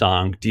a new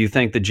song, do you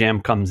think the jam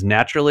comes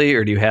naturally,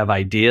 or do you have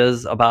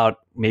ideas about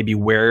maybe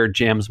where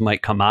jams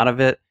might come out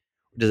of it?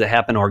 Does it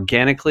happen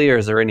organically, or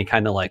is there any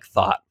kind of like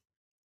thought?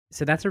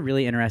 So that's a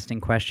really interesting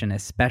question,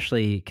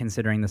 especially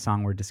considering the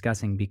song we're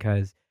discussing,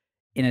 because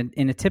in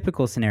a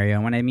typical scenario,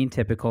 and when I mean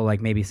typical,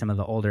 like maybe some of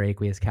the older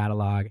Aqueous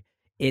catalog,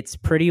 it's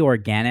pretty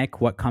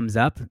organic what comes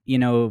up.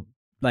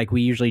 Like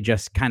we usually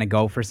just kind of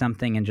go for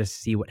something and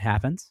just see what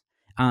happens.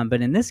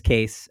 But in this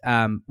case,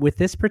 with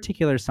this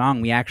particular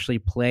song, we actually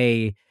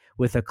play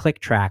with a click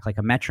track, like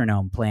a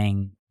metronome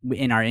playing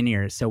in our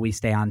in-ears, so we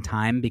stay on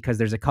time, because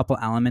there's a couple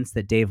elements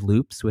that Dave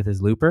loops with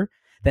his looper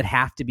that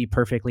have to be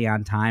perfectly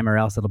on time, or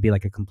else it'll be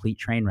like a complete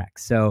train wreck.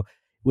 So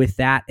with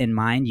that in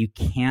mind, you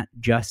can't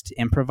just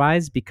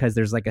improvise, because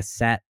there's like a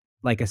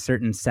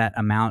certain set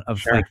amount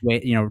of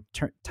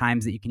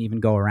times that you can even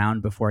go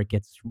around before it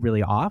gets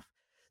really off.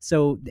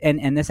 So,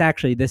 and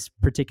this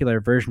particular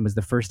version was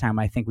the first time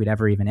I think we'd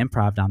ever even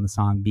improv'd on the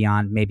song,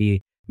 beyond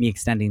maybe me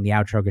extending the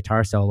outro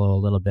guitar solo a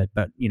little bit,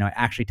 but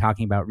actually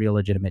talking about real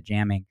legitimate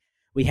jamming.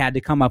 we had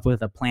to come up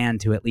with a plan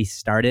to at least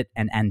start it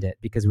and end it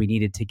because we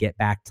needed to get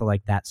back to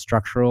like that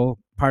structural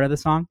part of the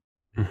song.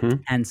 Mm-hmm.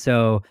 And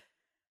so,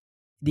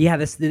 yeah,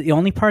 the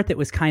only part that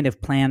was kind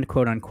of planned,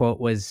 quote unquote,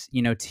 was,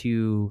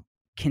 to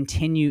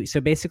continue. So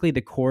basically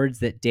the chords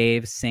that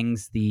Dave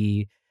sings,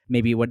 the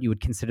maybe what you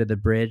would consider the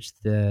bridge,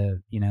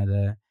 the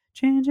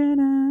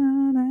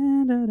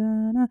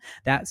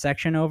that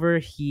section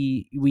over,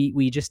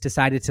 we just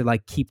decided to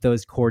like keep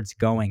those chords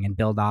going and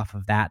build off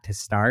of that to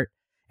start.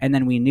 And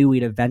then we knew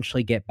we'd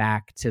eventually get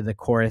back to the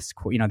chorus,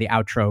 the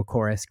outro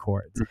chorus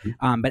chords.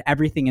 Mm-hmm. But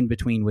everything in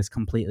between was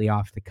completely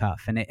off the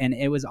cuff. And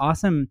it was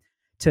awesome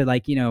to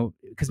like,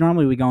 because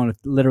normally we go on with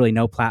literally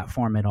no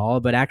platform at all,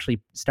 but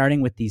actually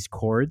starting with these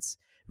chords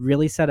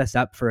really set us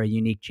up for a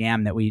unique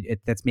jam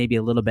that's maybe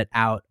a little bit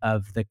out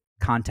of the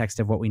context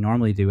of what we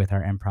normally do with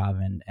our improv.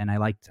 And I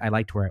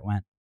liked where it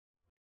went.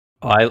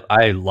 Oh,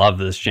 I love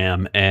this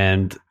jam.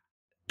 And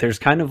there's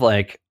kind of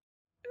like,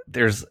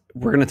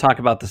 we're going to talk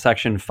about the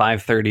section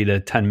 5:30 to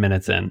 10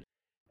 minutes in.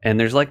 And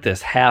there's like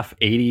this half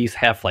 80s,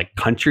 half like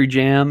country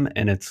jam.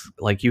 And it's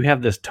like you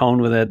have this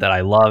tone with it that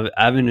I love.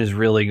 Evan is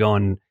really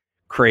going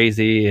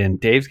crazy. And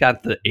Dave's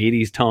got the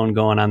 80s tone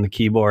going on the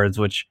keyboards,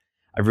 which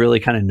I've really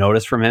kind of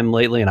noticed from him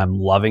lately. And I'm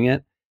loving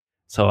it.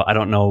 So I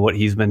don't know what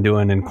he's been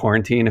doing in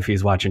quarantine, if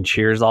he's watching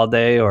Cheers all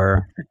day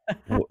or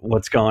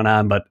what's going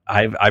on. But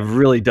I've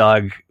really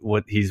dug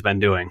what he's been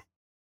doing.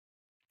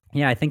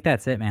 Yeah, I think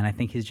that's it, man. I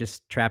think he's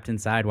just trapped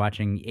inside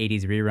watching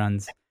 80s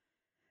reruns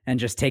and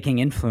just taking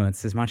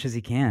influence as much as he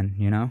can,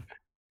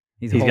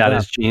 He's got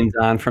his jeans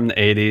on from the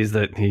 80s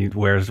that he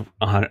wears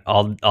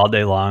all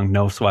day long,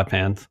 no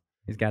sweatpants.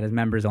 He's got his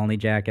members only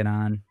jacket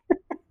on.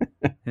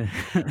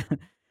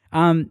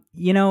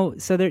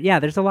 So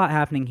there's a lot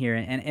happening here,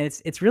 and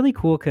it's really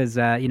cool because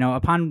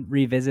upon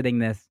revisiting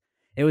this,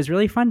 it was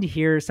really fun to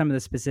hear some of the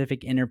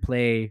specific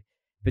interplay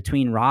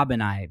between Rob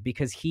and I,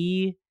 because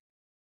he's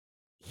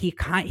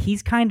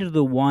kind of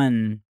the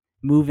one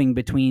moving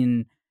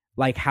between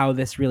like how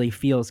this really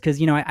feels.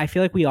 Because, I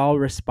feel like we all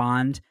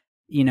respond,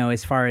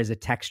 as far as a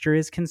texture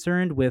is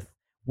concerned with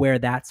where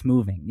that's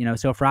moving,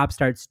 so if Rob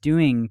starts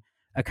doing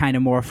a kind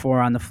of more 4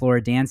 on the floor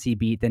dancey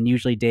beat, then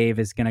usually Dave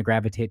is going to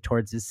gravitate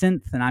towards his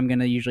synth, and I'm going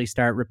to usually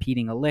start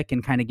repeating a lick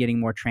and kind of getting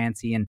more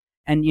trancy and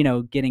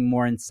getting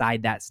more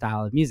inside that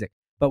style of music.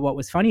 But what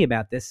was funny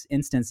about this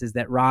instance is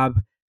that Rob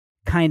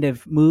kind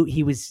of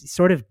he was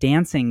sort of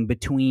dancing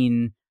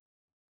between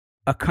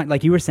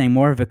like you were saying,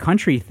 more of a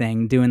country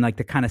thing, doing like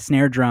the kind of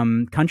snare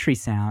drum country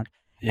sound,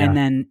 and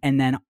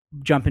then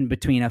jumping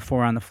between a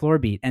 4 on the floor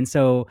beat. And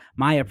so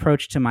my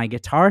approach to my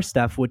guitar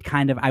stuff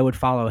I would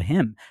follow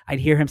him. I'd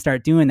hear him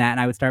start doing that, and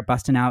I would start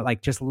busting out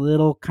like just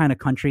little kind of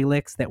country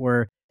licks that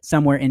were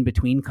somewhere in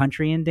between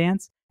country and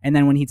dance. And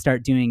then when he'd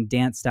start doing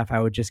dance stuff, I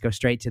would just go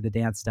straight to the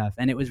dance stuff.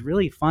 And it was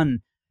really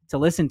fun to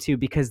listen to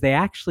because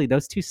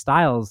those two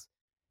styles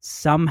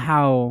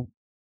somehow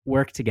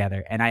work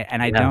together. And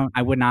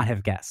I would not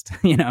have guessed,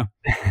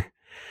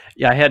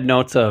 Yeah, I had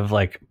notes of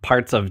like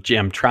parts of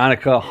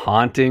Jamtronica,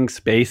 haunting,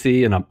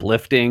 spacey, and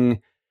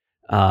uplifting.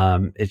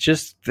 It's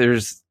just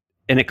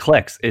it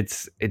clicks. It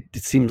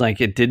seems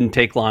like it didn't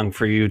take long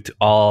for you to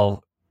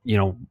all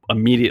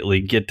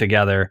immediately get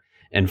together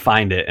and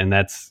find it, and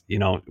that's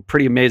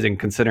pretty amazing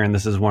considering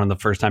this is one of the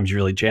first times you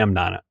really jammed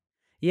on it.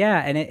 Yeah,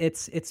 and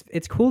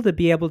it's cool to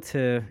be able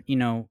to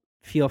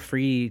feel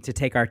free to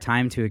take our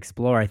time to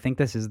explore. I think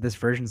this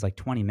version's like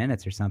 20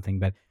 minutes or something,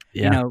 but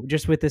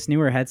just with this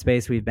newer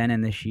headspace we've been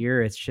in this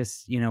year, it's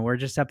just, we're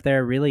just up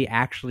there really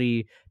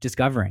actually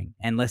discovering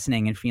and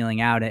listening and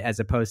feeling out, as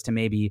opposed to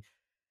maybe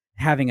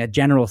having a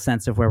general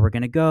sense of where we're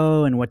going to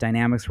go and what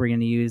dynamics we're going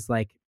to use.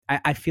 Like,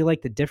 I feel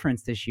like the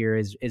difference this year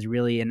is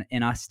really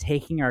in us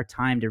taking our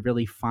time to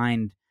really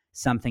find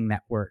something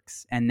that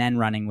works and then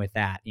running with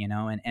that,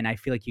 and I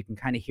feel like you can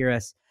kind of hear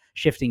us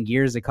shifting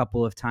gears a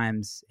couple of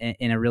times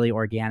in a really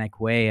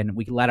organic way. And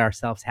we let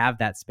ourselves have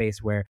that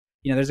space where,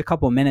 there's a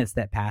couple of minutes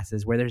that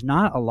passes where there's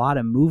not a lot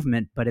of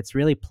movement, but it's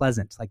really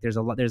pleasant. Like there's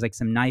like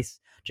some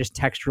nice, just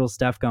textural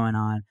stuff going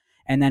on.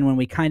 And then when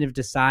we kind of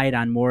decide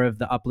on more of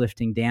the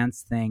uplifting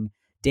dance thing,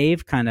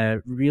 Dave kind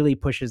of really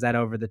pushes that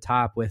over the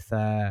top with,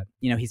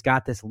 he's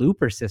got this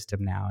looper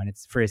system now, and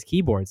it's for his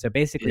keyboard. So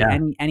basically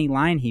any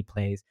line he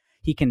plays,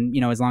 he can,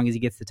 as long as he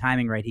gets the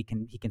timing right, he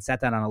can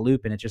set that on a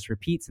loop and it just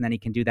repeats. And then he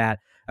can do that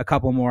a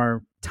couple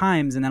more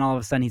times. And then all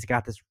of a sudden he's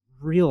got this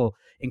real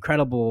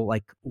incredible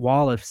like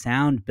wall of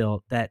sound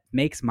built that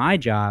makes my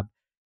job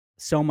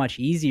so much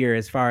easier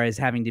as far as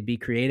having to be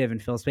creative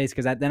and fill space.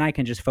 Cause then I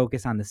can just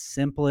focus on the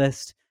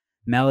simplest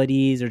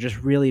melodies or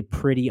just really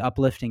pretty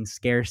uplifting,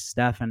 scarce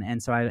stuff.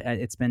 And so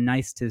it's been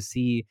nice to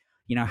see,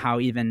 how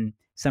even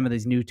some of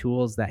these new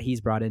tools that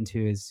he's brought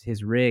into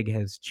his rig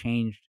has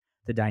changed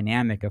the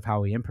dynamic of how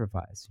we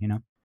improvise,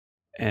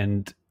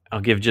 And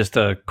I'll give just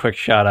a quick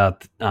shout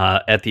out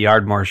at the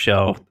Ardmore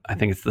show. I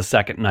think it's the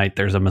second night.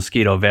 There's a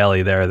Mosquito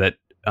Valley there that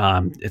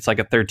it's like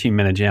a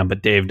 13-minute jam,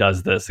 but Dave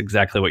does this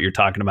exactly what you're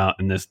talking about,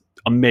 and this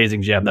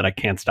amazing jam that I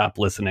can't stop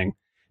listening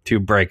to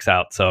breaks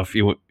out. So if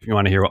you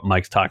want to hear what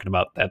Mike's talking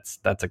about, that's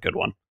a good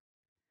one.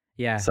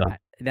 Yeah, So,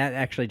 that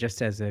actually,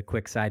 just as a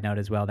quick side note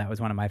as well, that was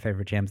one of my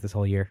favorite jams this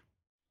whole year.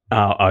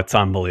 it's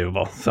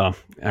unbelievable. So, all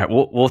right,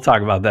 we'll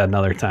talk about that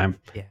another time.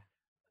 Yeah.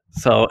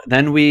 So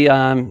then we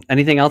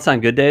anything else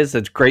on Good Days?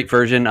 It's a great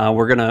version.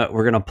 We're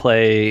gonna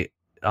play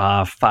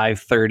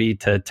 5:30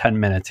 to 10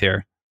 minutes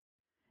here.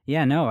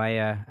 Yeah, no,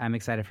 I'm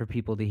excited for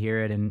people to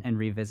hear it and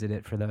revisit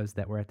it for those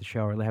that were at the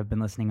show or have been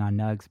listening on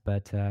Nugs.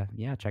 But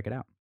yeah, check it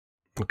out.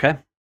 Okay.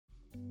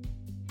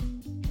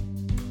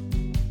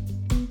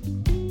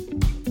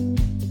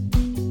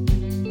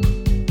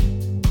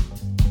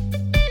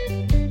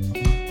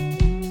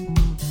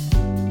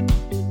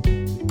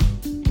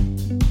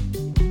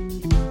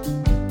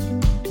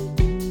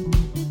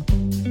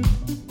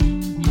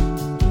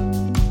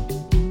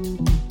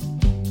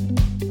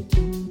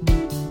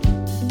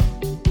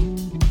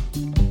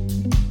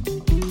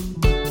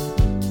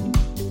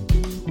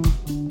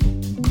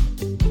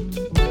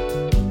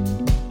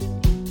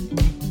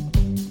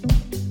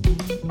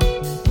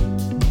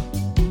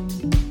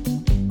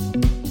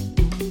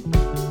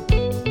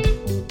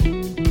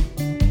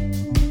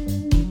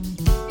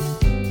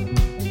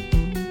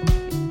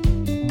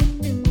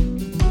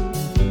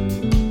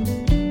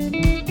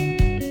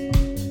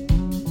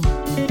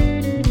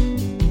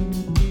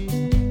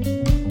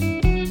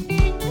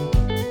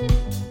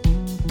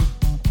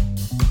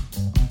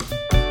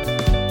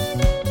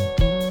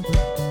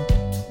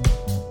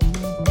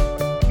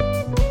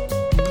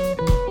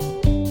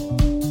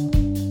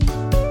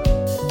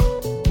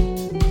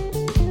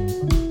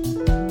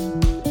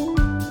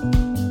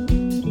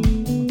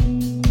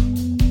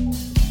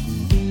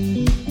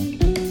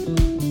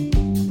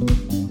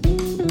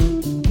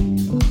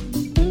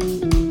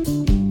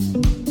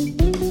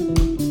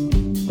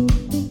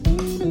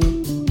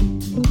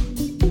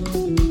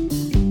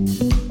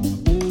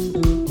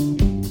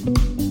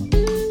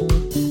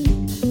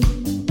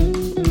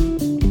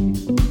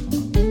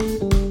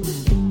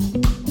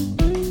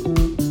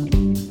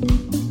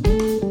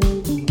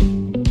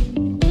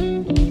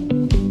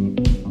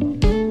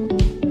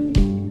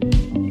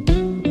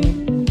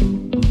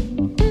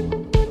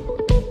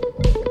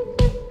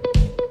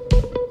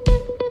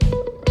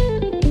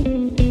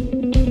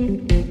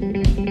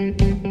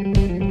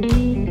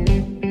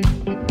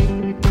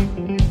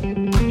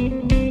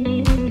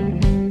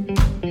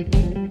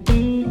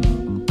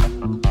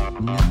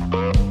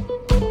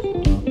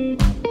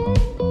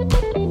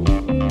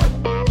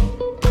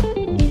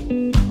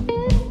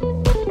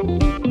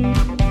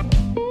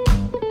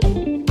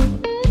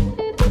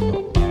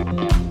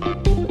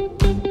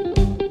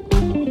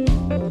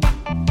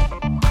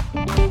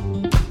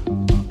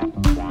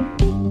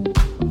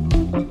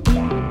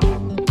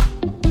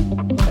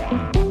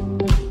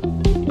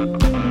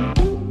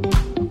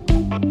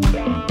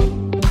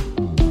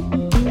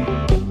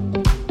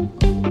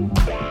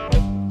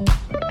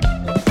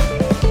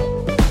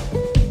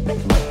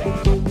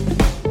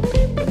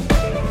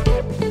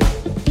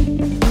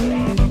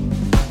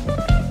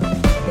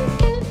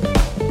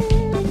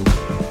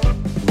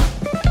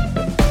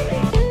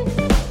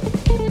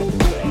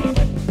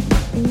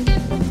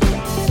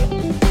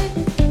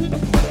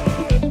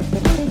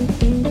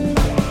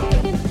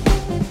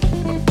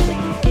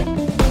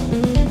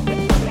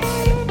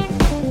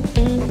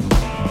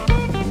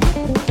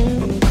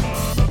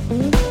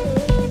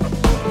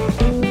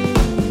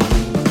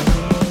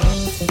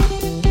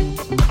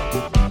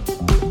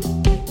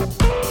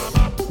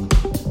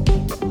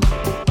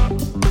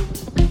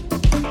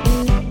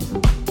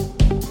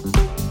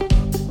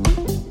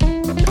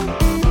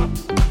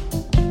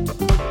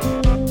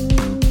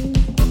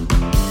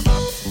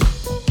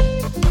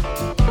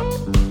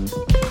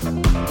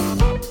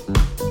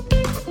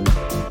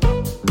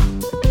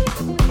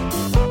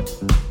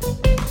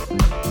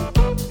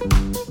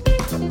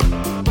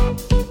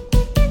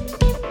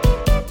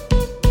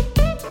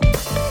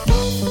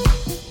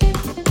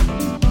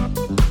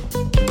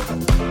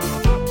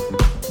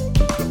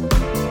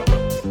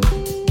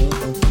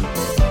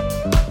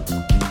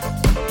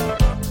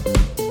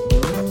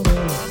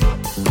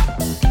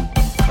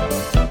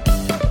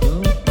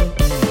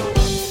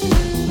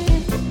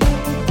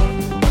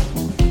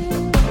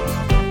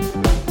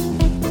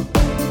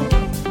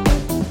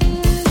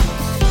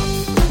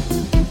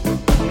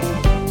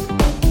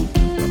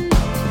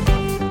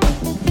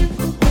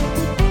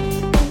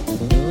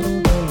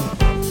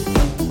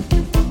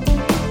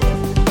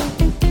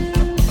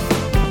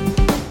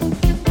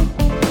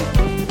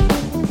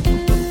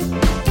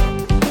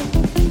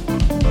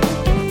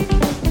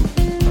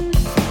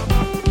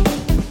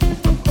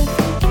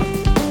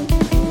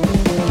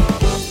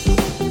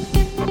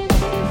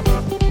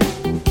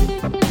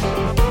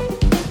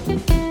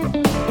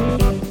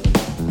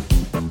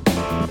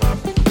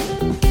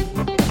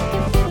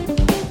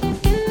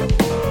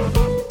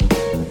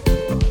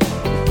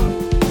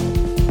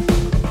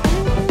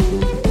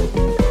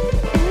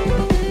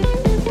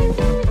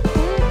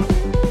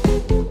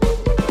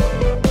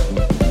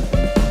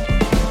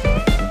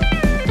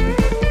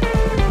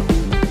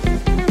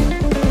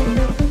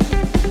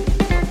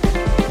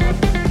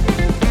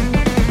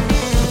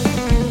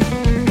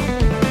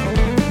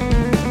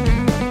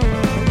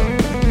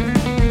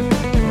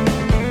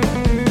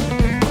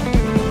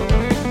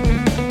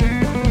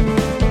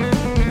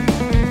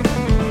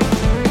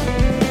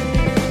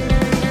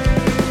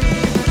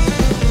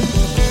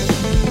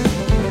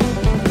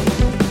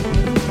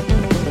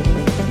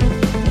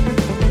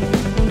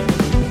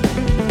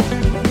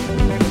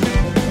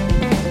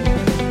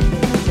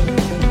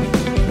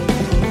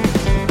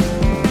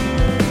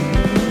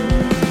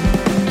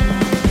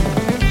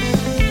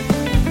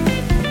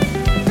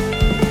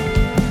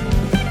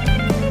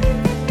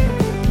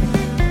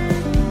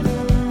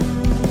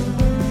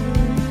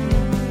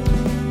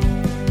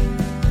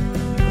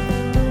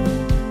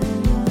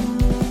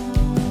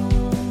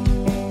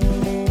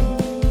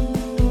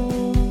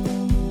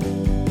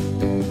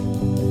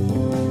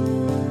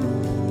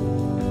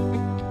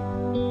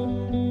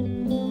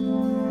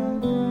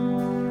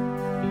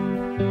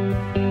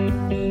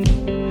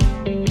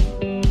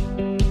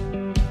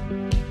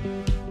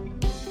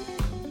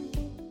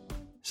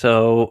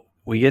 So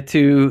we get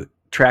to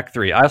track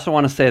 3. I also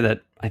want to say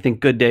that I think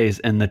Good Days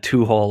and the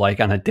 2-hole, like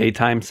on a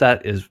daytime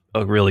set, is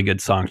a really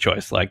good song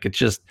choice. Like it's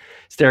just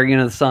staring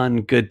into the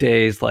sun, Good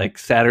Days, like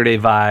Saturday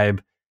vibe.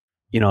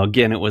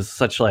 Again, it was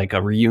such like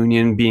a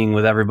reunion being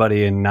with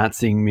everybody and not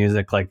seeing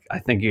music. Like I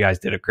think you guys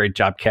did a great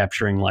job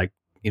capturing like,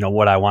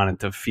 what I wanted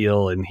to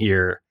feel and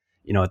hear,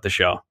 at the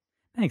show.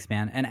 Thanks,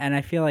 man. And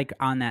I feel like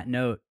on that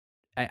note,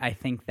 I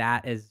think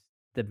that is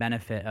the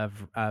benefit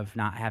of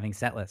not having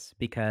set lists,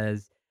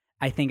 because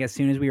I think as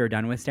soon as we were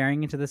done with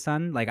Staring Into the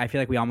Sun, like I feel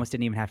like we almost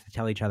didn't even have to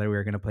tell each other we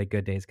were going to play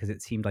Good Days, because it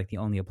seemed like the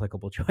only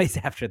applicable choice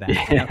after that.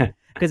 Yeah.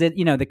 Because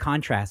the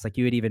contrast, like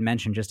you had even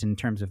mentioned, just in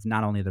terms of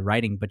not only the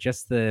writing but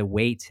just the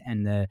weight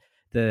and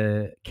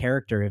the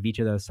character of each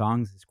of those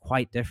songs is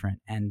quite different.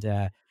 And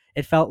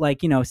it felt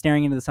like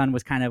Staring Into the Sun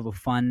was kind of a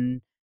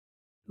fun,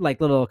 like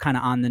little kind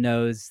of on the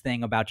nose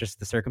thing about just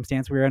the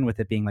circumstance we were in,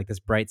 with it being like this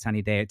bright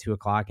sunny day at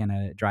 2:00 in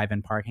a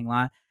drive-in parking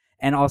lot.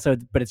 And also,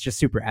 but it's just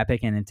super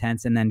epic and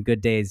intense. And then Good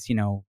Days,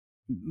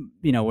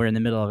 we're in the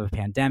middle of a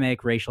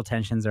pandemic, racial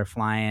tensions are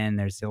flying,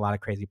 there's a lot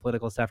of crazy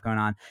political stuff going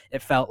on.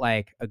 It felt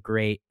like a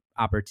great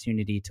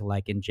opportunity to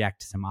like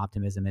inject some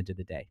optimism into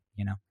the day.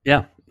 Yeah,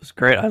 it was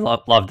great. I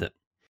loved it.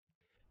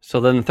 So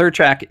then the third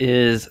track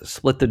is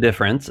Split the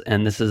Difference,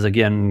 and this is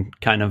again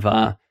kind of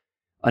a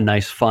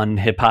nice, fun,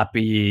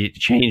 hip-hop-y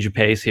change of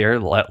pace here. A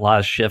lot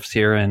of shifts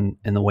here in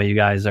the way you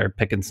guys are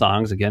picking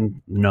songs.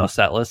 Again, no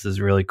set list is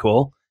really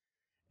cool.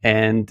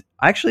 And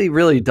I actually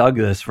really dug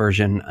this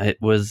version. It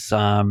was,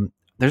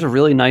 there's a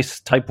really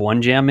nice Type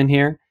 1 jam in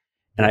here.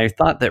 And I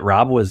thought that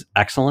Rob was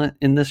excellent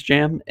in this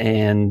jam.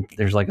 And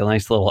there's like a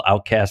nice little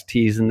Outkast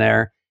tease in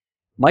there.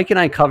 Mike and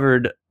I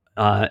covered,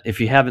 if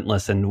you haven't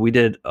listened, we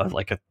did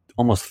like a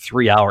almost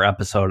 3-hour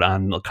episode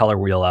on the Color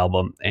Wheel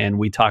album. And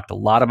we talked a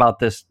lot about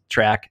this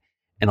track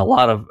and a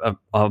lot of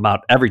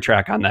about every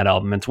track on that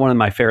album. It's one of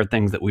my favorite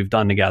things that we've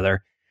done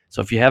together.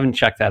 So if you haven't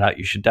checked that out,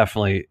 you should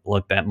definitely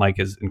look. That Mike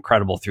is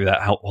incredible through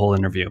that whole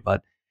interview.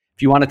 But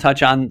if you want to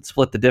touch on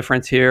Split the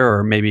Difference here,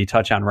 or maybe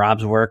touch on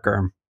Rob's work,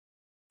 or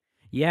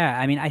yeah,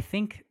 I mean, I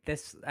think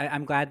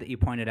I'm glad that you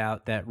pointed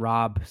out that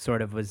Rob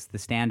sort of was the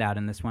standout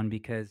in this one,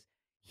 because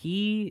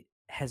he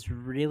has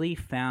really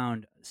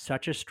found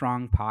such a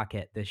strong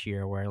pocket this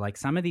year where like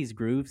some of these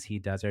grooves he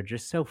does are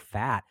just so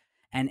fat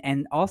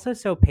and also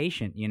so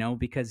patient,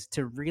 because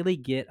to really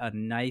get a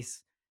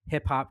nice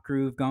hip hop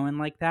groove going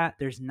like that,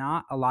 there's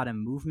not a lot of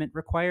movement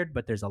required,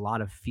 but there's a lot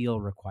of feel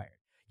required.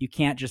 You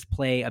can't just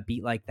play a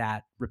beat like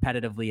that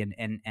repetitively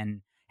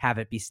and have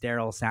it be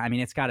sterile sound. I mean,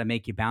 it's got to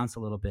make you bounce a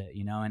little bit,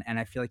 and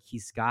I feel like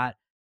he's got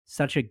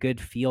such a good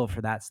feel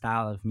for that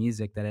style of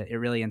music that it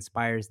really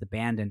inspires the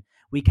band. And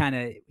we kind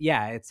of,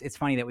 it's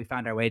funny that we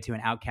found our way to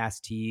an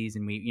Outkast tease,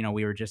 and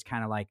we were just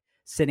kind of like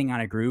sitting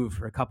on a groove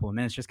for a couple of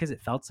minutes just because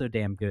it felt so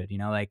damn good.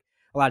 Like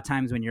a lot of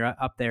times when you're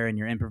up there and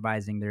you're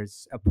improvising,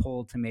 there's a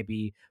pull to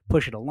maybe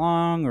push it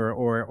along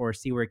or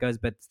see where it goes.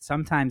 But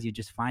sometimes you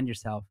just find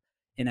yourself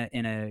in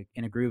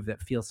a groove that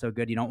feels so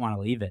good you don't want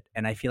to leave it.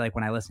 And I feel like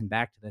when I listened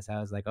back to this,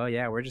 I was like, oh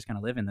yeah, we're just gonna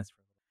live in this.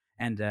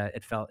 And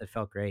it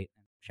felt great.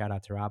 Shout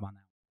out to Rob on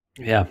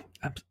that.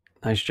 Yeah,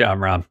 nice job,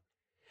 Rob.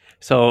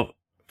 So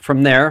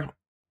from there,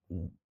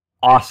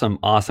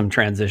 awesome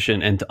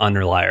transition into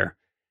Underlier.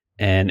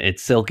 And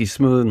it's silky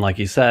smooth. And like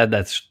you said,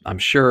 that's, I'm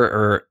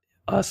sure,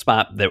 a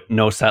spot that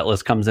no set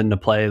list comes into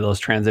play. Those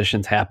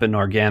transitions happen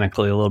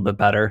organically a little bit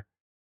better.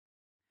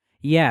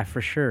 Yeah,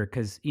 for sure.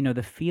 Because,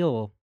 the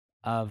feel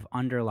of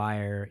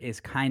Underlier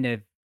is kind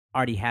of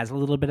already has a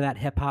little bit of that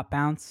hip hop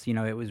bounce.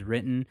 It was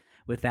written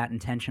with that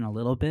intention a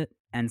little bit.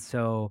 And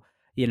so,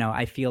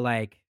 I feel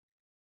like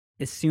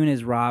as soon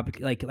as Rob,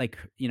 like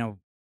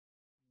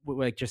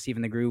just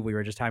even the groove we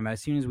were just talking about,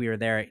 as soon as we were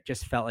there, it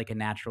just felt like a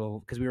natural,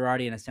 because we were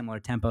already in a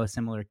similar tempo,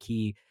 similar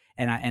key,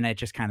 and it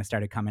just kind of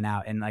started coming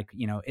out. And like,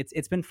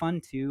 it's been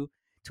fun too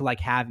to like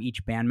have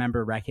each band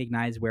member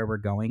recognize where we're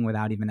going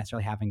without even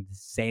necessarily having to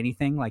say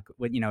anything, like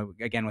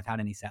again, without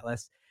any set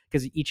list,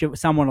 because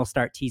someone will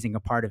start teasing a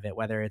part of it,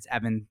 whether it's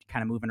Evan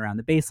kind of moving around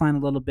the bass line a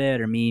little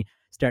bit or me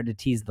starting to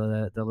tease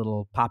the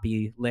little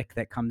poppy lick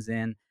that comes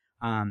in.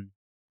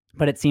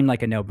 But it seemed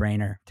like a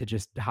no-brainer to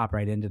just hop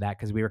right into that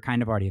because we were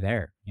kind of already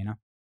there,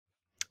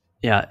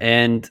 Yeah,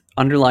 and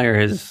Underlier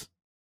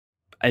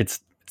it's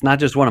not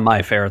just one of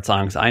my favorite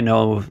songs. I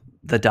know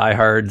the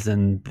diehards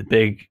and the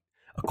big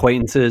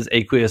acquaintances,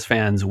 Aqueous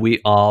fans, we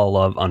all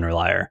love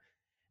Underlier.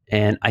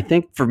 And I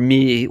think for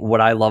me, what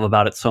I love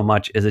about it so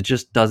much is it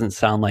just doesn't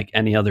sound like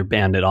any other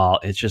band at all.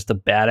 It's just a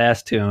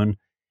badass tune,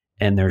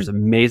 and there's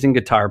amazing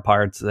guitar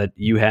parts that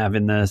you have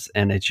in this,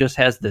 and it just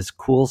has this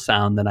cool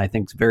sound that I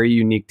think is very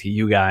unique to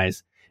you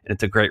guys. And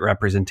it's a great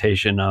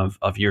representation of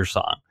your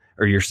song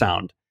or your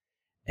sound.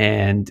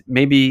 And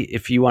maybe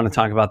if you want to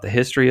talk about the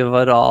history of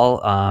it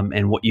all,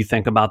 and what you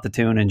think about the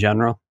tune in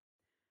general.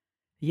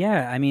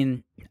 Yeah, I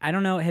mean, I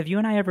don't know. Have you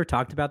and I ever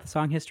talked about the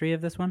song history of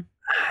this one?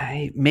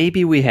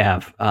 Maybe we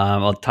have.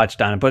 I'll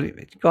touch on it,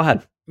 but go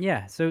ahead.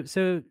 Yeah.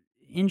 So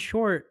in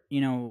short,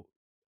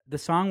 The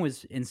song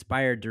was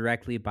inspired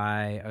directly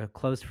by a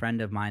close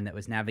friend of mine that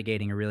was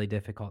navigating a really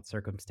difficult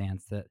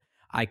circumstance that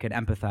I could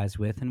empathize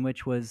with, and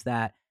which was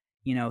that,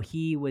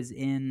 he was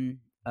in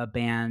a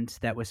band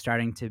that was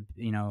starting to,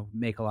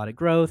 make a lot of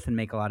growth and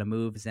make a lot of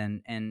moves,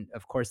 and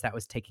of course that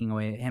was taking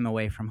him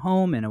away from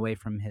home and away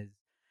from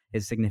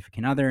his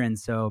significant other. And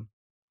so,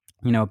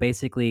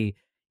 basically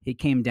it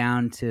came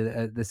down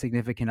to the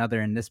significant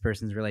other in this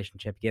person's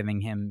relationship giving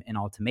him an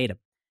ultimatum.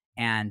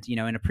 And,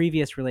 in a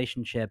previous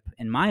relationship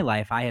in my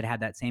life, I had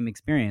had that same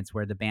experience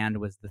where the band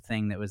was the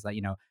thing that was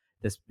like,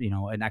 this,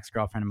 an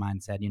ex-girlfriend of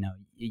mine said,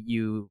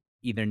 you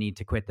either need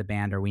to quit the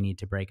band or we need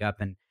to break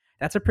up. And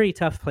that's a pretty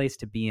tough place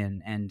to be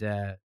in. And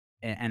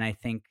I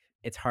think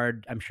it's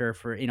hard, I'm sure,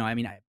 for,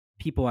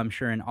 people I'm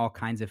sure in all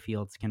kinds of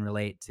fields can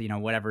relate to,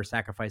 whatever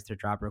sacrifice their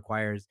job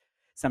requires,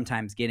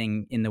 sometimes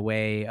getting in the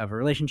way of a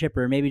relationship,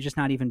 or maybe just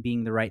not even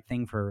being the right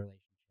thing for a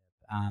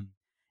relationship.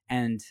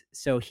 And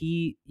so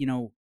he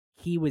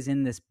was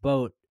in this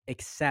boat,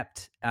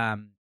 except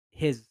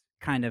his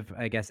kind of,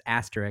 I guess,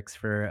 asterisk,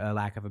 for a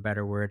lack of a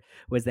better word,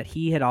 was that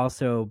he had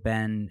also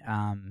been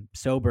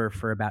sober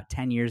for about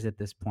 10 years at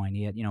this point.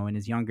 He had, in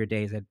his younger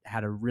days,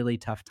 had a really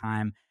tough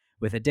time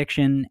with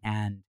addiction,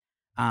 and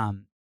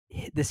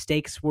the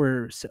stakes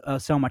were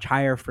so much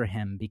higher for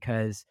him,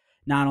 because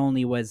not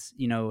only was,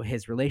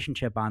 his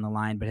relationship on the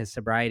line, but his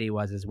sobriety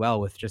was as well,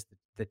 with just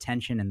the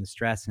tension and the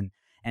stress.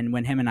 And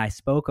when him and I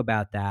spoke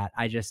about that,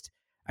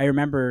 I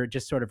remember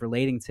just sort of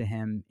relating to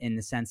him in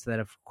the sense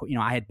that,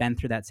 I had been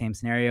through that same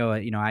scenario.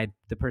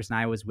 The person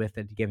I was with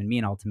that had given me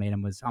an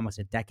ultimatum was almost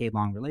a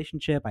decade-long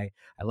relationship. I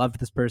loved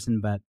this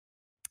person, but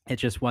it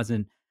just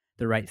wasn't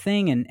the right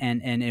thing,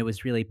 and it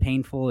was really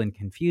painful and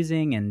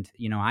confusing. And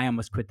I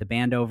almost quit the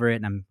band over it,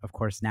 and I'm of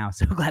course now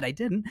so glad I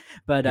didn't.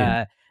 But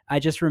Yeah. I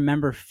just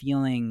remember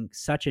feeling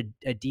such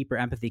a deeper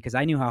empathy, because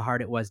I knew how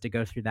hard it was to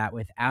go through that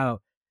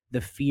without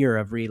the fear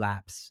of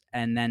relapse,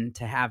 and then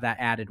to have that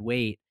added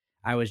weight.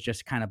 I was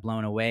just kind of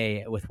blown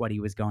away with what he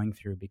was going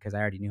through, because I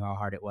already knew how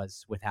hard it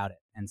was without it.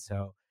 And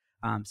so,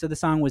 so the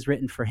song was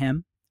written for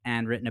him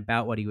and written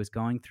about what he was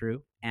going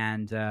through.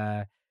 And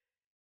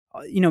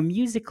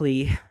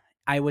musically,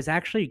 I was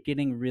actually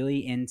getting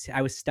really into,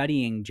 I was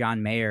studying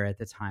John Mayer at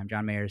the time.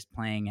 John Mayer's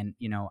playing, and,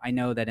 I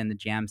know that in the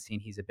jam scene,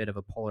 he's a bit of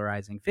a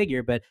polarizing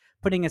figure, but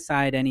putting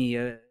aside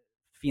any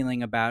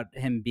feeling about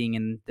him being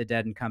in the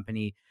Dead and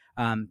Company,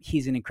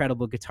 he's an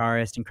incredible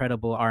guitarist,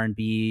 incredible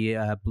R&B,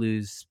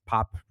 blues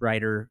pop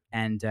writer.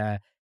 And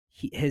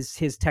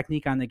his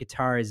technique on the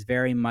guitar is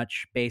very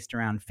much based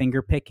around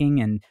finger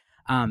picking, and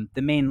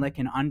the main lick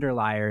and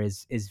underlier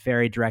is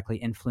very directly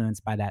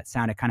influenced by that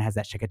sound. It kind of has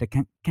that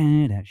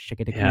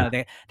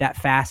that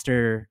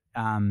faster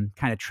kind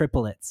of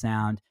triplet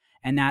sound,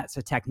 and that's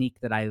a technique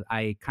that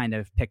I kind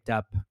of picked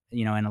up,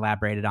 and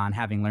elaborated on,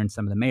 having learned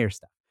some of the Mayer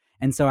stuff.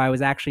 And so I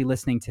was actually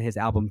listening to his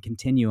album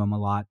Continuum a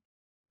lot,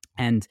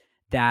 and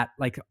that,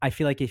 like, I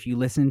feel like if you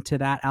listen to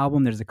that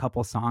album, there's a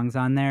couple songs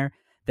on there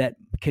that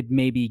could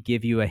maybe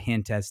give you a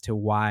hint as to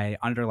why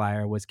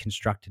Underlier was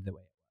constructed the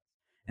way.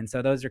 And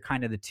so those are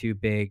kind of the two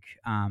big,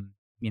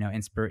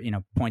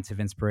 points of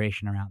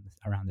inspiration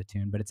around the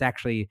tune. But it's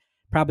actually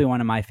probably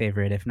one of my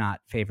favorite, if not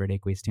favorite,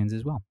 Aqueous tunes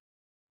as well.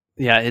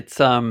 Yeah, it's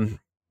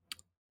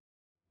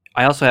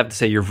I also have to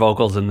say your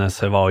vocals in this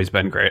have always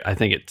been great. I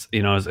think it's,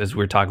 as we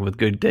were talking with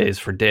Good Days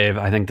for Dave,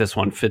 I think this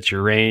one fits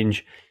your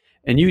range,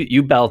 and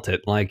you belt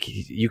it. Like,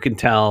 you can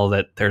tell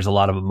that there's a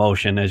lot of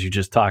emotion, as you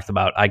just talked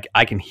about.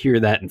 I can hear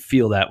that and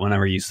feel that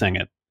whenever you sing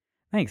it.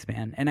 Thanks,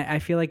 man. And I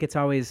feel like it's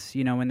always,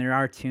 when there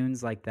are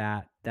tunes like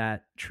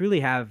that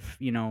truly have,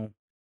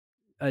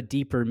 a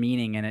deeper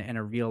meaning and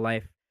a real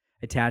life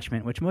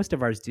attachment, which most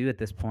of ours do at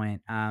this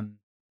point.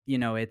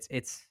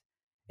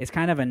 It's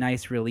kind of a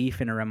nice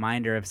relief and a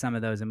reminder of some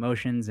of those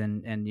emotions.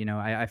 And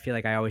I feel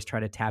like I always try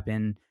to tap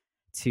in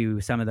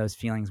to some of those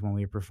feelings when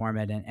we perform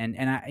it.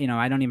 And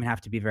I don't even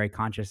have to be very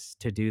conscious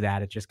to do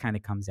that. It just kind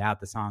of comes out.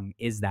 The song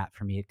is that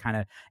for me. It kind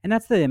of, and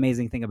that's the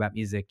amazing thing about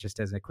music, just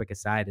as a quick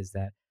aside, is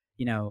that,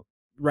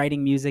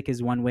 writing music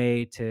is one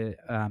way to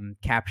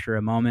capture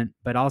a moment,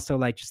 but also,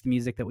 like, just the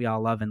music that we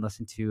all love and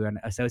listen to and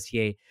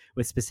associate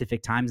with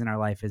specific times in our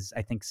life is,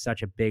 I think,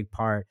 such a big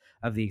part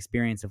of the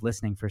experience of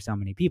listening for so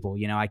many people.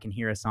 I can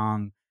hear a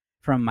song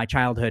from my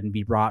childhood and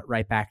be brought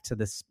right back to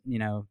this,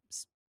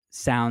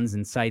 sounds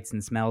and sights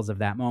and smells of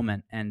that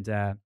moment. And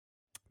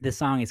this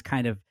song is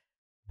kind of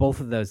both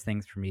of those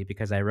things for me,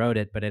 because I wrote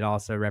it, but it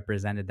also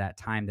represented that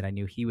time that I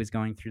knew he was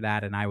going through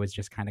that, and I was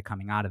just kind of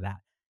coming out of that.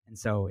 And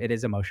so it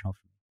is emotional for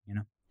me.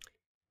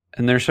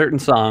 And there's certain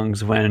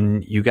songs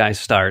when you guys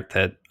start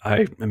that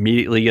I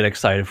immediately get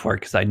excited for,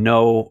 because I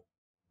know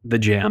the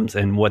jams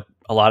and what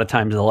a lot of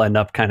times they'll end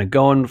up kind of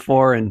going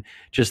for, and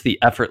just the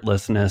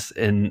effortlessness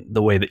in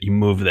the way that you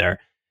move there.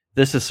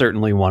 This is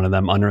certainly one of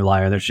them.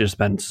 Underlier, there's just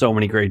been so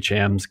many great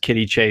jams.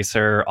 Kitty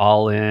Chaser,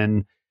 All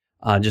In,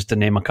 just to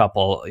name a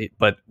couple.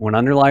 But when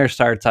Underlier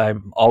starts,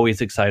 I'm always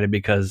excited,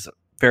 because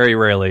very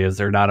rarely is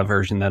there not a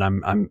version that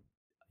I'm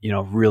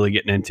really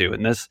getting into.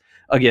 And this,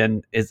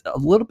 again, is a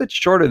little bit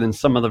shorter than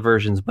some of the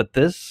versions, but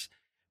this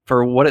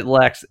for what it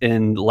lacks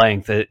in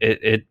length,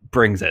 it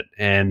brings it.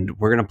 And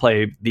we're going to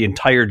play the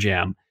entire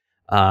jam.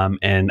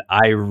 And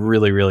I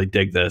really, really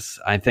dig this.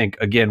 I think,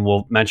 again,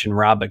 we'll mention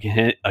Rob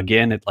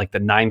again at like the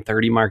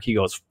 9:30 mark. He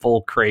goes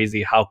full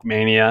crazy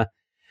Hulkmania.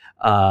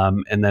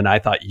 And then I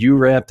thought you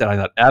ripped, and I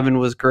thought Evan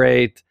was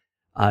great.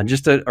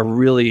 Just a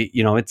really,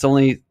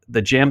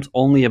 the jam's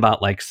only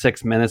about like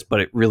 6 minutes, but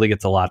it really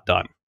gets a lot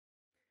done.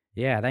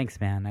 Yeah, thanks,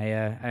 man.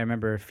 I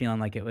remember feeling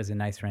like it was a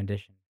nice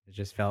rendition.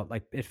 It felt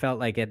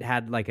like it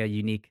had like a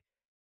unique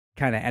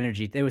kind of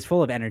energy. It was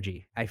full of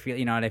energy. I feel,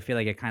 and I feel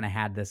like it kind of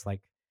had this like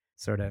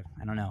sort of,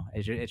 I don't know,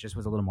 it just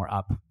was a little more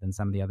up than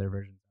some of the other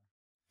versions.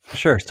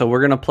 Sure. So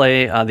we're going to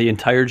play the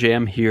entire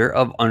jam here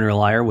of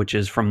Underlier, which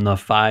is from the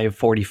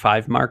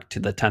 5:45 mark to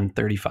the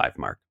 10:35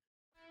 mark.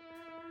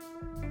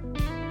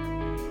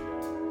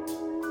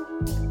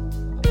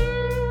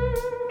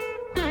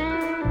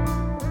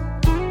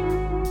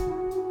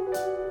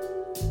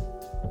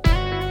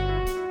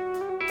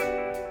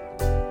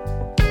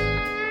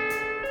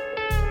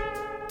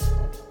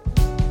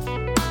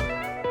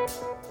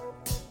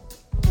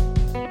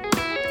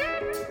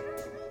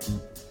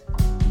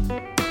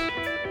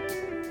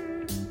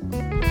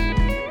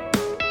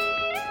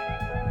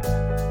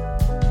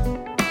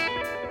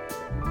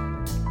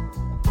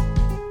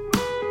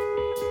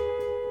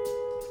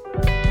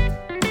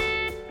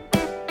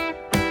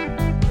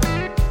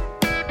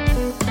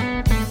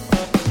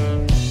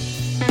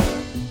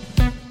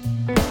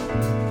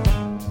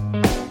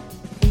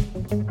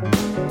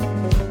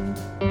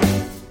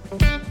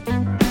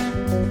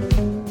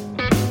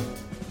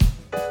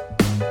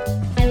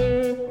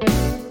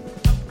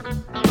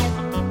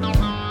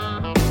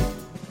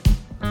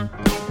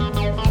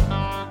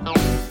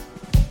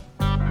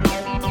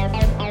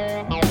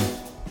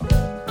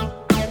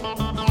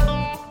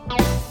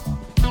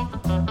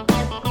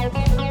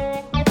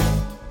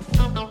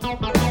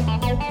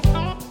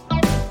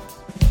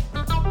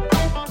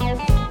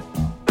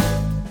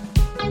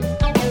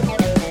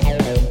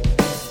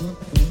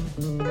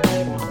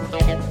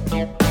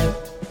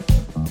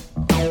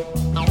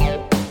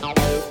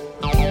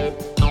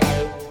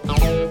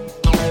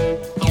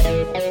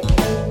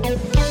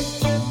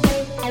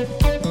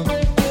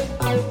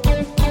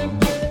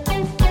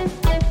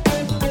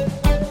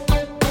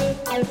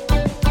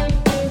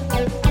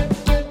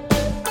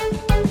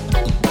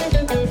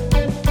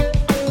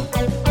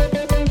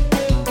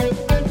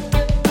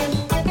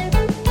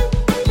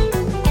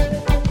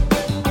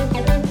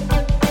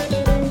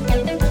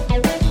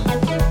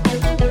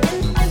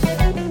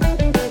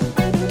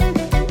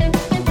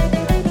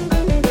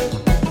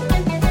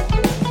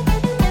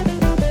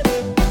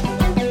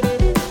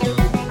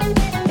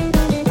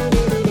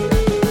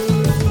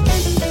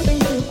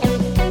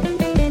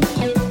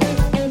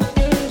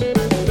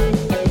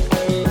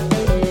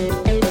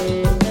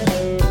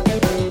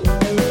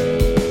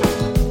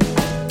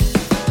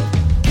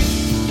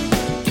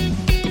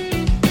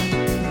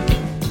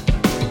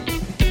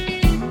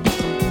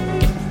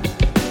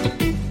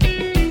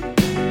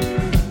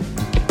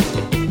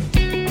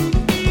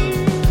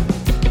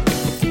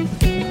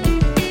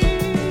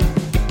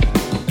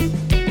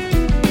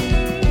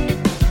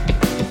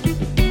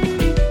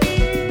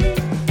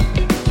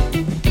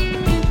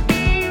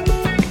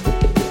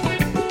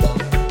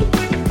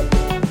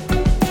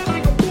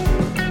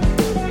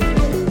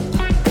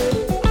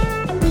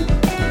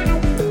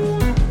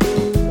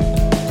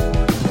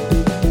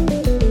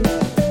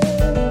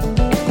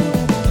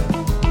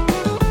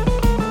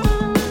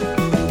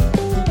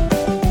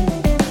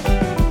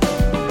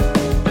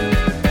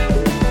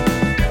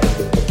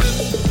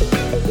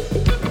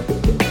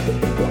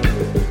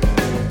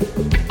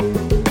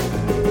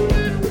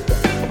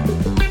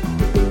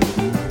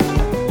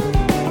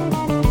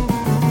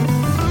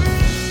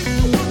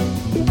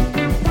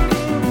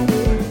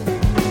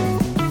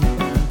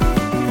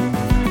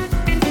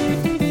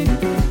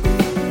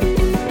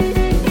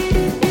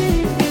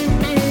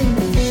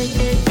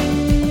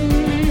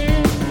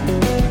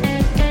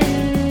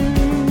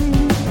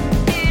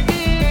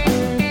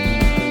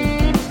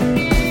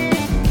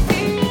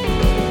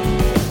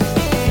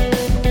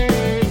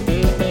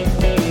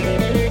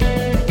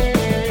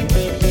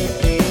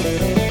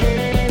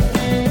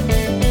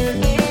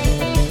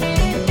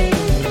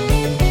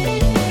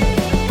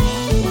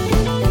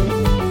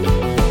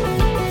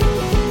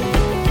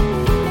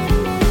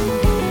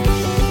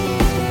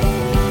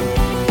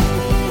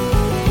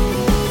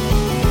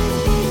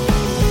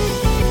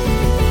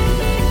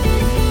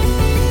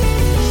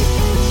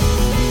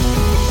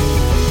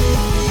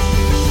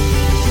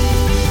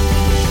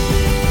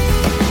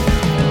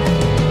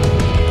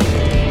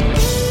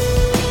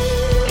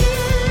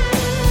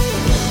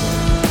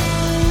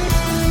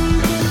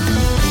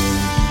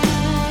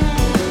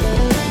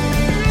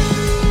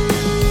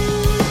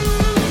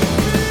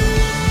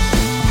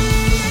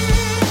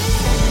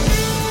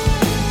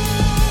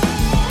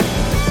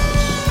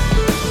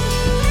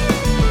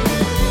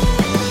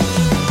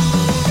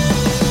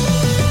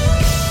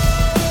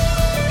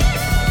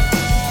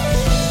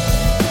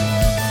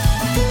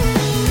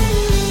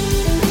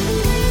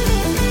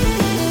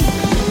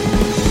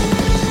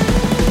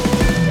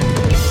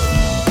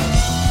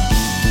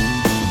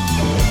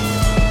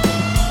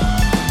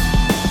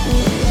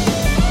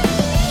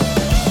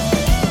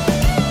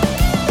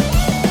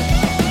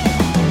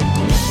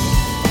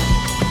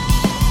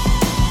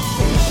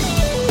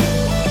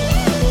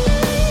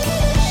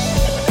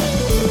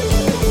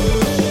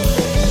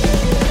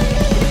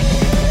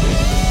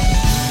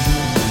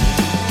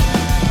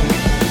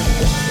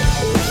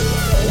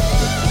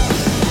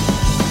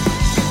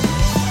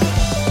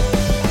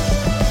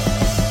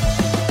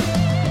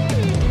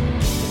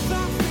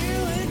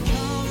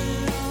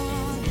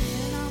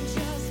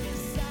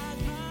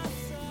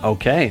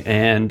 Okay,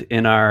 and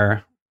in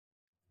our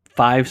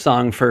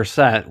 5-song first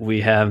set, we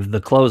have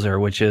the closer,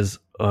 which is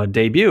a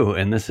debut,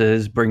 and this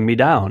is "Bring Me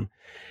Down."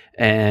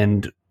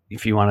 And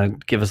if you want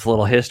to give us a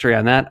little history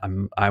on that,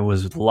 I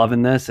was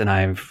loving this, and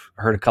I've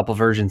heard a couple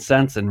versions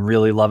since, and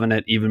really loving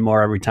it even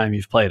more every time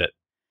you've played it.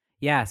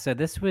 Yeah, so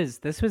this was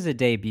a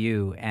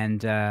debut,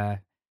 and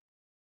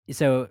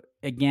so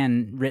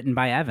again, written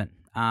by Evan.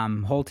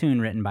 Whole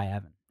tune written by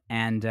Evan,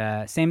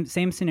 and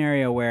same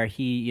scenario where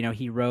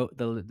he wrote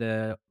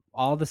the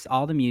all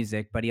the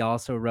music, but he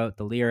also wrote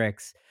the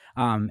lyrics.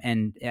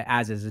 And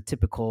as is a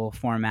typical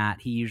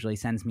format, he usually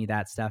sends me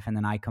that stuff, and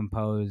then I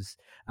compose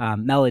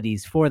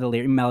melodies for the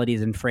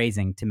melodies and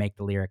phrasing to make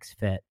the lyrics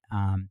fit.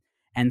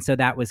 And so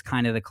that was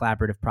kind of the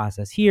collaborative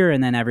process here,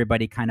 and then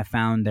everybody kind of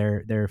found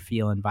their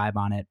feel and vibe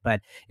on it. But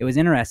it was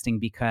interesting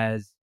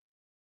because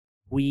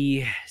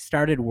we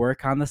started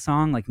work on the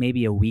song like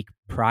maybe a week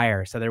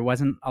prior, so there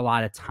wasn't a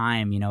lot of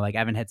time. Like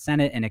Evan had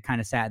sent it, and it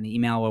kind of sat in the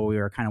email while we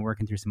were kind of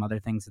working through some other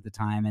things at the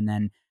time. And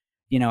then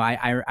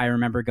I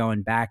remember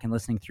going back and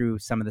listening through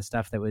some of the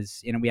stuff that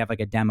was, we have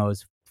like a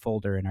demos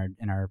folder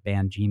in our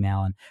band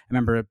Gmail, and I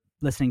remember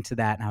listening to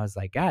that, and I was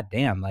like, God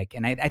damn, like,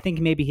 and I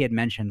think maybe he had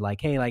mentioned like,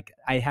 hey, like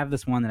I have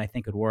this one that I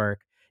think would work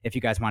if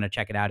you guys want to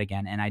check it out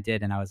again. And I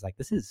did, and I was like,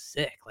 this is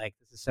sick, like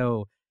this is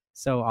so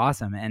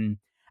awesome. And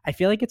I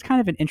feel like it's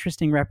kind of an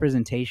interesting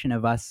representation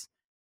of us.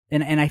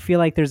 And I feel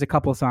like there's a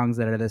couple songs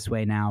that are this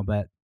way now,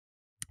 but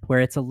where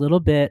it's a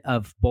little bit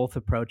of both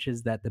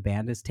approaches that the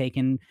band has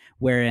taken,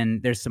 wherein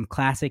there's some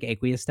classic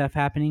Aqueous stuff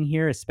happening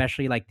here,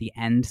 especially like the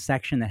end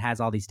section that has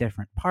all these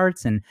different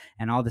parts and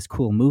all this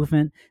cool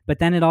movement. But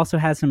then it also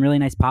has some really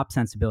nice pop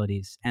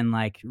sensibilities and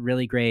like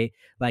really great,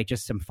 like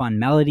just some fun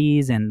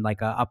melodies and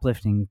like a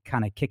uplifting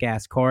kind of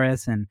kick-ass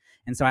chorus. And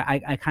so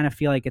I kind of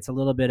feel like it's a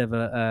little bit of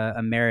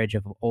a marriage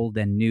of old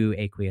and new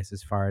Aqueous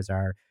as far as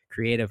our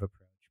creative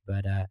approach.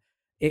 But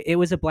it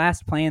was a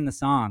blast playing the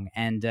song,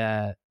 and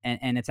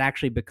it's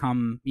actually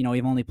become,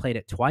 we've only played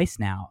it twice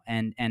now,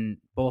 and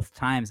both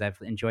times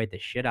I've enjoyed the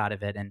shit out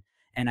of it,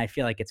 and I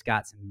feel like it's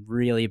got some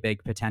really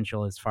big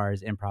potential as far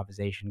as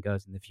improvisation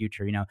goes in the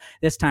future.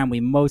 This time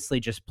we mostly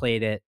just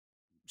played it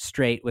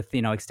straight with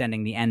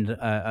extending the end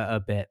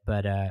a bit,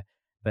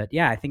 but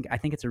yeah, I think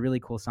it's a really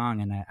cool song,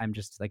 and I'm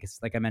just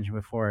like I mentioned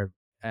before,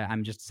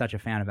 I'm just such a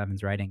fan of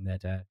Evan's writing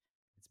that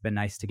it's been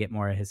nice to get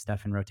more of his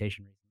stuff in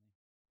rotation recently.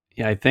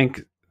 Yeah, I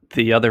think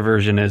the other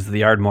version is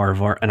the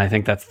Ardmore, and I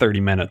think that's 30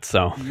 minutes.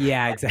 So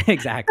yeah,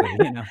 exactly.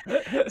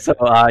 So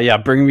yeah,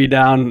 Bring Me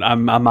Down.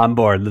 I'm on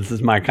board. This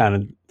is my kind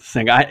of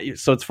thing.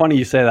 So it's funny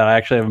you say that. I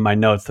actually have in my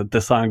notes that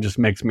this song just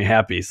makes me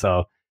happy.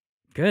 So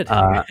good,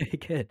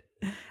 good.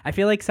 I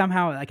feel like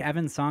somehow like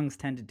Evan's songs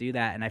tend to do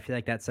that, and I feel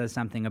like that says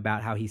something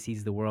about how he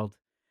sees the world.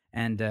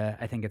 And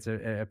I think it's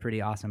a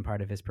pretty awesome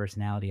part of his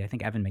personality. I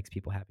think Evan makes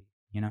people happy.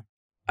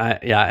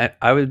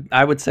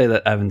 I would say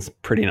that Evan's a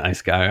pretty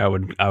nice guy. I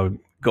would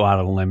go out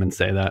on a limb and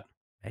say that.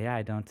 Yeah,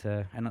 I don't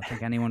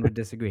think anyone would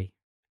disagree.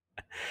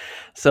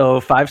 So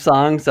 5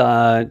 songs.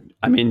 I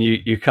mean,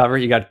 you cover.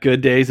 You got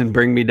Good Days and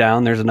Bring Me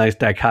Down. There's a nice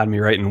dichotomy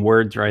right in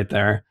words right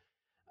there.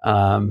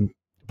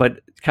 But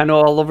kind of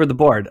all over the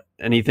board.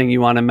 Anything you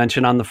want to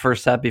mention on the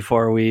first set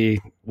before we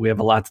have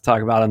a lot to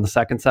talk about on the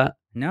second set?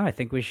 No, I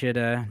think we should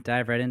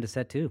dive right into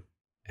set 2.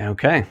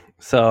 Okay,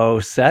 so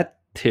set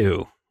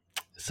 2.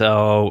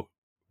 So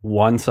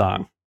 1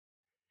 song,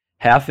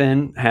 half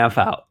in, half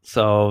out.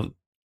 So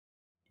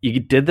you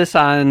did this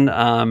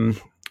on,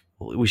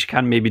 we should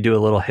kind of maybe do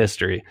a little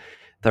history.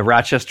 The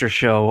Rochester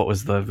show, what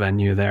was the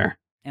venue there?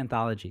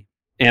 Anthology,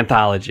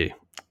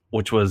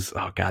 which was,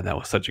 oh God, that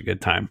was such a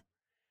good time.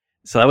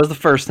 So that was the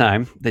first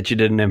time that you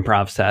did an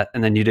improv set.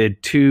 And then you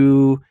did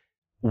 2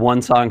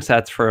 1-song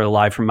sets for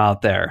Live from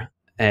Out There.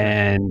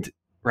 And,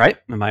 right?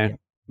 Am I?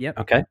 Yep.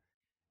 Okay.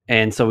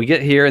 And so we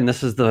get here, and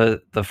this is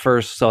the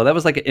first. So that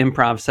was like an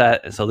improv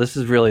set. So this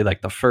is really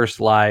like the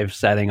first live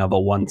setting of a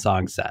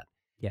 1-song set.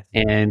 Yes.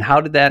 And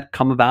how did that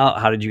come about?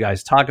 How did you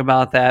guys talk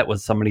about that?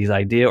 Was somebody's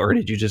idea, or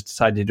did you just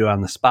decide to do it on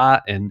the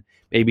spot? And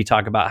maybe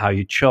talk about how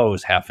you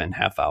chose half in,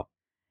 half out.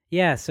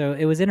 Yeah. So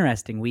it was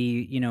interesting.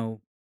 We,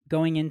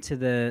 going into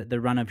the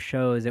run of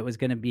shows, it was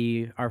going to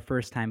be our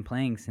first time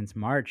playing since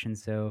March, and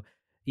so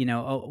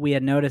we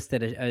had noticed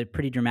that a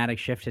pretty dramatic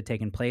shift had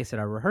taken place at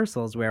our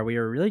rehearsals, where we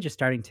were really just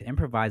starting to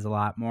improvise a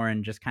lot more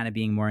and just kind of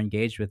being more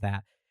engaged with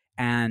that.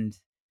 And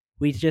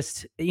we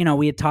just,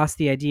 we had tossed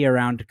the idea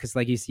around because,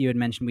 like you had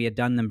mentioned, we had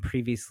done them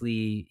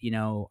previously,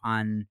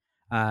 on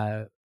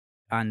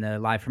the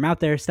Live from Out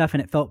There stuff,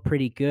 and it felt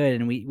pretty good.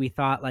 And we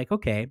thought like,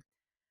 okay,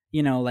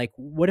 like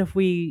what if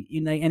we,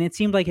 and it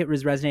seemed like it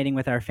was resonating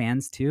with our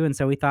fans too. And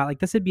so we thought like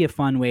this would be a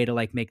fun way to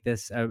like make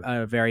this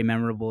a very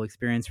memorable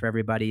experience for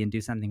everybody and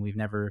do something we've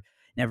never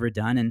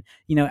done. And,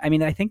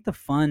 I think the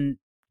fun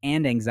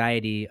and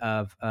anxiety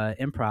of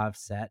improv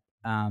set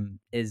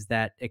is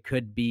that it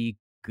could be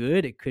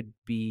good, it could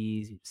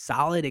be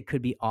solid, it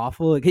could be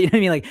awful. You know what I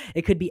mean? Like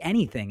it could be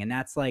anything. And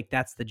that's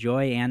the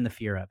joy and the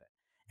fear of it.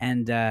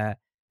 And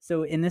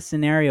So in this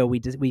scenario, we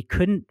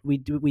couldn't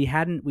we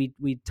hadn't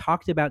we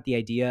talked about the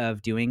idea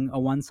of doing a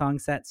one song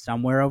set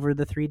somewhere over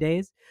the 3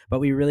 days, but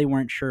we really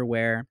weren't sure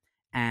where,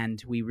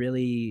 and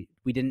we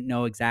didn't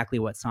know exactly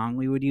what song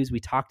we would use.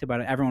 We talked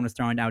about it. Everyone was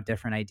throwing out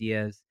different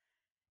ideas,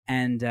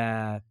 and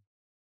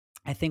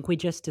I think we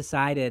just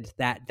decided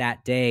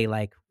that day,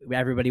 like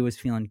everybody was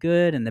feeling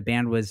good, and the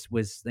band was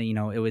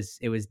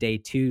it was day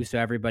 2, so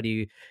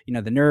everybody,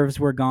 the nerves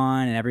were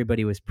gone, and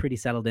everybody was pretty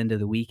settled into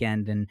the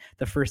weekend, and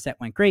the first set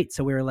went great.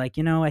 So we were like,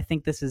 I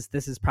think this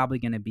is probably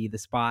going to be the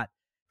spot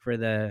for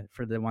the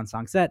one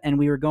song set, and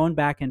we were going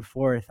back and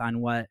forth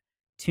on what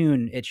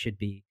tune it should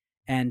be.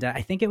 And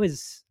I think it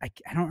was I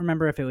don't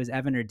remember if it was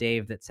Evan or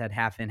Dave that said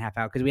half in, half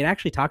out, because we had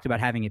actually talked about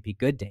having it be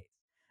Good Day,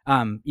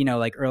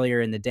 like earlier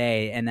in the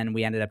day, and then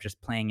we ended up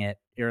just playing it,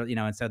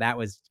 and so that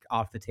was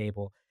off the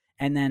table.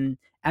 And then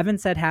Evan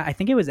said, I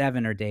think it was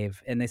Evan or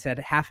Dave, and they said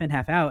half in,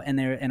 half out,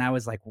 and I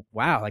was like,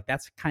 wow, like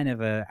that's kind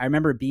of I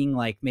remember being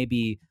like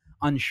maybe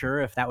unsure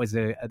if that was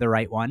the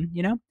right one.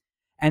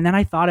 And then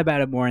I thought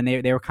about it more, and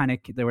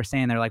they were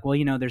saying, they're like,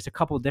 well, there's a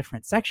couple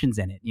different sections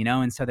in it,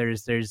 and so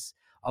there's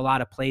a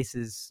lot of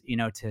places,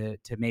 to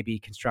maybe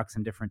construct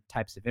some different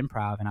types of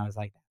improv. And I was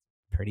like,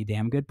 pretty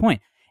damn good point.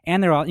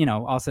 And they're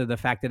all, also the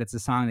fact that it's a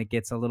song that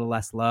gets a little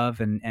less love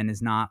and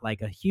is not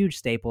like a huge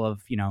staple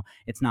of,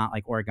 it's not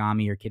like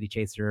Origami or Kitty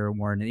Chaser or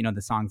more,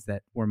 the songs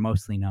that we're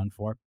mostly known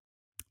for.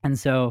 And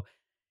so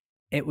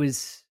it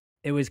was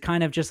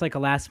kind of just like a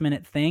last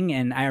minute thing.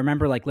 And I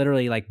remember like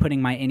literally like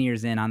putting my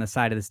in-ears in on the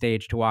side of the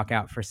stage to walk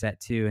out for set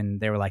 2. And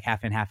they were like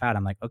half in, half out.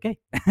 I'm like, okay.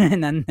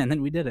 and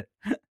then we did it.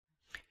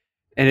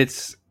 And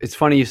it's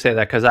funny you say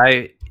that, because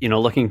I,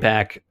 looking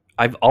back,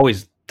 I've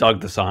always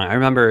dug the song. I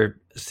remember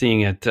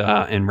seeing it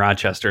in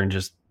Rochester and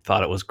just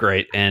thought it was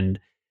great. And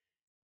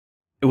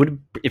it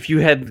would, if you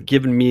had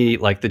given me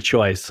like the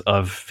choice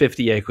of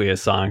 50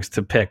 Aqueous songs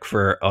to pick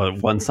for a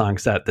one song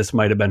set, this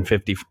might have been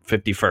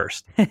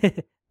 51st.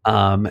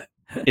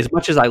 As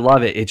much as I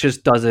love it, it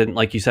just doesn't,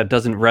 like you said,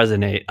 doesn't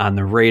resonate on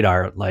the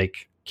radar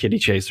like Kitty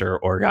Chaser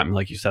or Origami.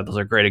 Like you said, those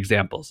are great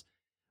examples.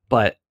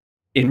 But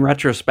in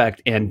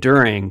retrospect and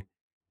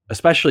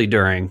especially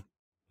during,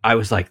 I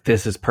was like,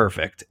 this is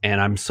perfect.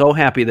 And I'm so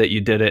happy that you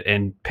did it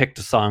and picked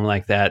a song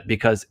like that,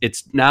 because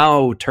it's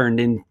now turned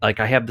in, like,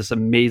 I have this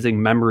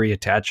amazing memory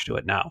attached to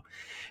it now.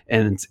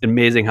 And it's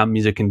amazing how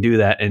music can do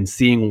that. And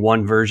seeing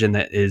one version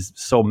that is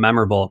so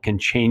memorable can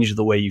change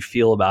the way you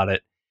feel about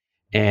it.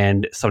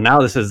 And so now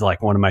this is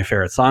like one of my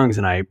favorite songs,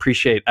 and I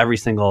appreciate every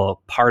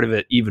single part of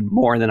it even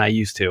more than I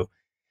used to.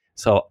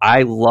 So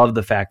I love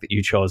the fact that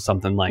you chose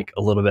something like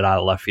a little bit out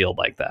of left field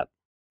like that.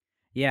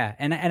 Yeah,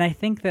 and I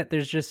think that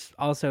there's just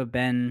also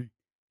been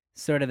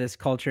sort of this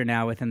culture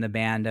now within the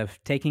band of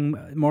taking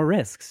more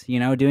risks,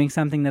 doing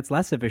something that's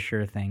less of a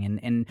sure thing.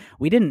 And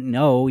we didn't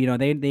know,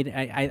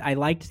 I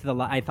liked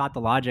I thought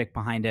the logic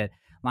behind it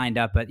lined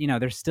up, but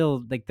there's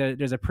still like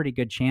there's a pretty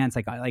good chance,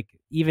 like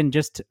even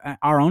just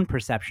our own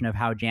perception of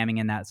how jamming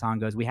in that song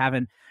goes, we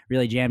haven't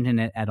really jammed in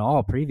it at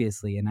all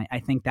previously, and I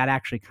think that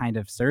actually kind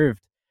of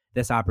served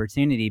this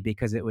opportunity,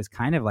 because it was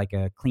kind of like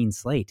a clean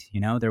slate.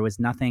 There was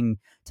nothing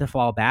to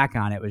fall back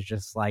on. It was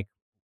just like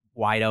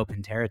wide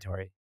open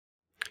territory.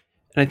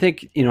 And I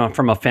think,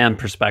 from a fan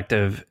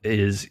perspective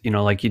is,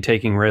 like you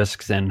taking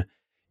risks. And,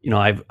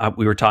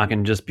 we were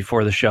talking just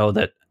before the show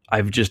that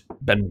I've just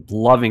been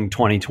loving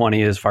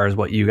 2020 as far as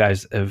what you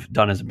guys have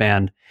done as a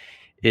band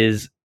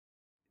is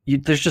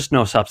there's just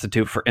no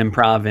substitute for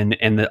improv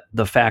and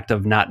the fact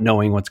of not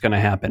knowing what's going to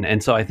happen.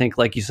 And so I think,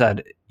 like you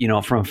said,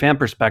 from a fan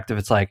perspective,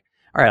 it's like,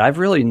 all right, I've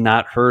really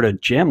not heard a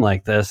jam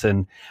like this.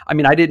 And I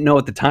mean, I didn't know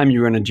at the time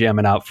you were going to jam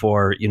it out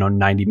for,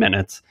 90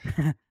 minutes.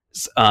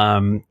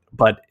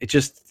 But it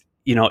just,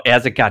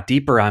 as it got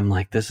deeper, I'm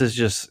like, it's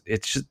just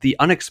the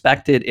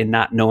unexpected in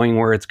not knowing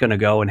where it's going to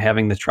go and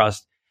having the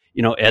trust,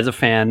 as a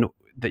fan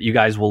that you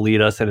guys will lead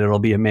us and it'll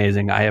be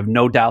amazing. I have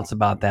no doubts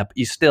about that, but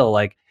you still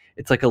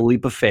it's like a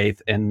leap of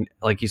faith. And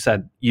like you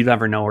said, you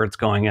never know where it's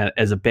going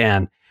as a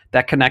band.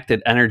 That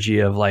connected energy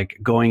of like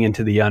going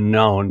into the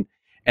unknown.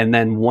 And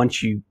then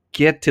once you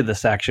get to the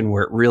section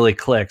where it really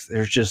clicks,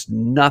 there's just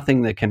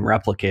nothing that can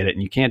replicate it,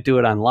 and you can't do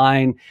it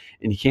online,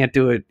 and you can't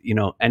do it,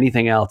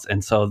 anything else.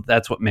 And so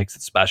that's what makes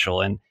it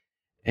special.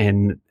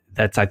 And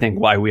that's, I think,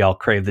 why we all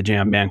crave the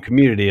jam band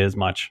community as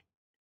much.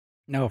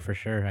 No, for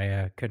sure.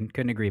 I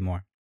couldn't agree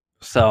more.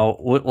 So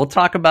we'll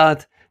talk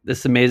about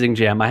this amazing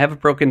jam. I have it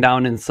broken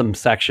down in some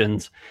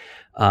sections,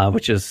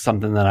 which is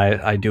something that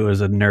I do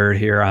as a nerd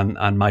here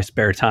on my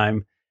spare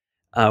time.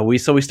 We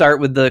start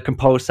with the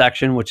compose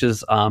section, which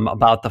is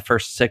about the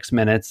first 6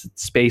 minutes.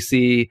 It's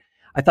spacey.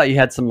 I thought you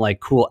had some like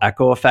cool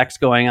echo effects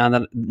going on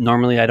that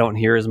normally I don't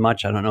hear as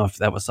much. I don't know if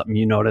that was something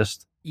you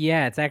noticed.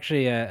 Yeah, it's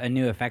actually a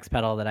new effects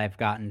pedal that I've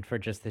gotten for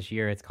just this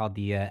year. It's called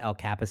the El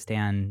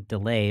Capistan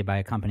Delay by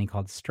a company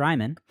called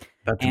Strymon.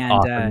 That's an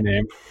awesome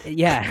name.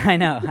 Yeah, I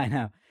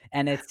know.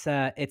 And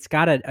it's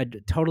got a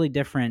totally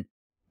different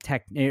a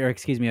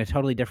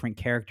totally different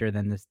character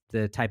than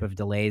the type of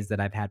delays that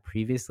I've had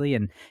previously,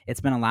 and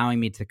it's been allowing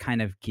me to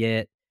kind of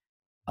get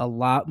a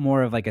lot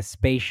more of like a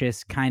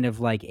spacious kind of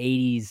like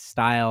 80s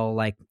style.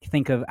 Like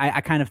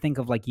I kind of think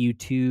of like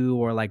U2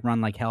 or like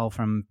Run Like Hell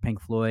from Pink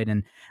Floyd,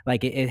 and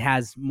like it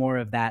has more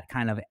of that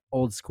kind of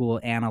old school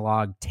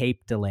analog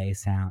tape delay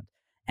sound.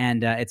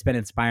 And it's been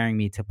inspiring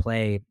me to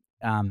play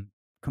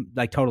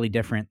like totally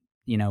different,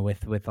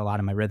 with a lot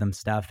of my rhythm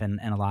stuff and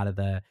a lot of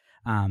the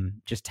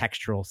just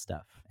textural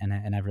stuff.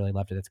 And I've really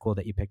loved it. It's cool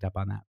that you picked up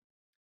on that.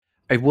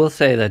 I will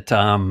say that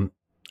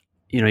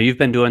you've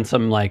been doing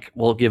some, like,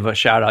 we'll give a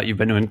shout out. You've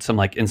been doing some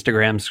like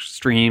Instagram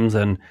streams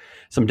and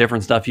some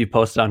different stuff you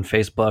posted on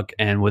Facebook,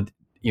 and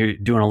you're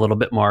doing a little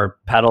bit more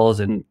pedals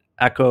and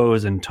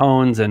echoes and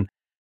tones. And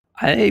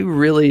I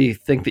really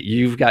think that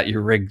you've got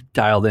your rig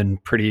dialed in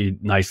pretty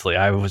nicely.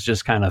 I was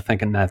just kind of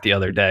thinking that the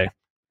other day.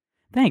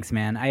 Thanks,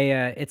 man.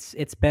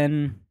 It's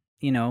been,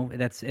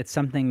 it's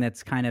something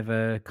that's kind of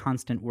a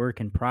constant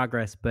work in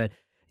progress, but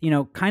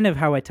kind of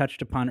how I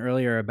touched upon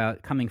earlier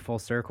about coming full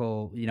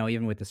circle,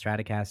 even with the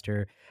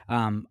Stratocaster,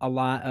 a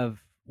lot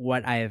of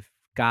what I've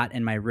got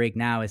in my rig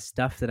now is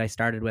stuff that I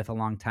started with a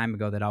long time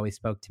ago that always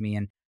spoke to me.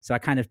 And so I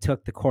kind of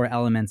took the core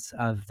elements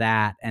of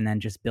that and then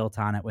just built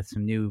on it with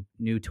some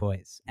new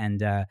toys.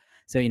 And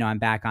so I'm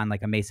back on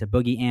like a Mesa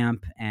Boogie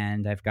amp,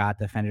 and I've got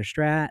the Fender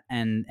Strat,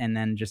 and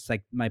then just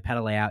like my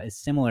pedal layout is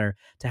similar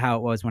to how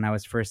it was when I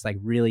was first like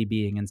really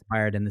being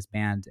inspired in this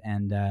band,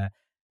 and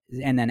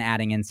then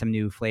adding in some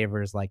new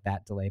flavors like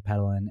that delay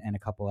pedal and a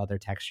couple other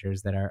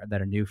textures that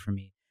are new for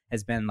me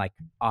has been like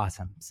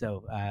awesome.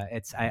 So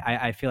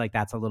I feel like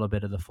that's a little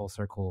bit of the full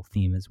circle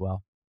theme as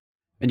well.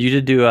 And you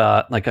did do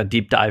like a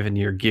deep dive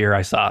into your gear.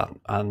 I saw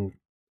on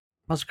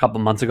was a couple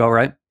months ago,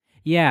 right?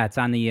 Yeah, it's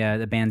on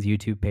the band's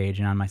YouTube page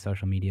and on my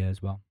social media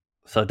as well.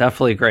 So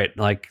definitely great.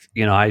 Like,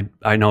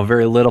 I know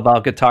very little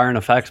about guitar and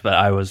effects, but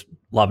I was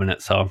loving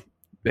it. So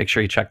make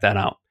sure you check that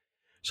out.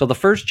 So the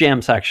first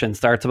jam section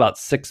starts about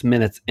 6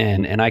 minutes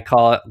in, and I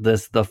call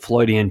this the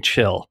Floydian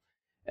chill.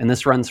 And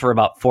this runs for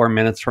about 4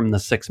 minutes from the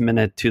 6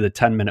 minute to the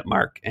 10-minute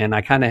mark. And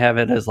I kind of have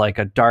it as like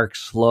a dark,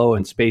 slow,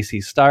 and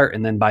spacey start.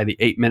 And then by the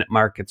 8-minute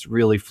mark, it's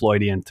really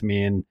Floydian to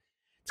me. And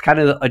it's kind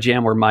of a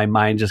jam where my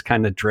mind just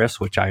kind of drifts,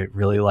 which I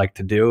really like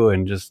to do,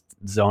 and just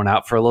zone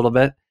out for a little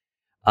bit.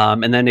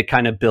 And then it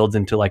kind of builds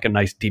into like a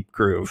nice deep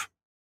groove.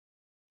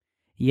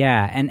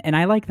 Yeah, and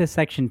I like this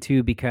section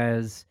too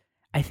because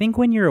I think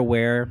when you're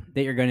aware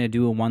that you're going to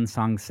do a one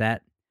song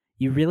set,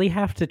 you really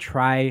have to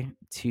try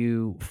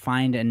to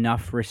find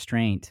enough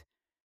restraint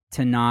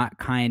to not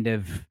kind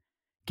of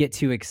get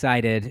too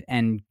excited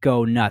and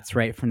go nuts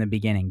right from the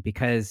beginning,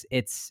 because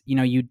it's,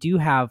 you do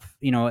have,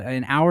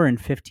 an hour and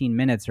 15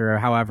 minutes or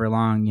however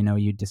long,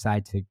 you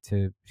decide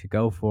to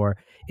go for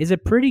is a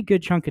pretty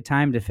good chunk of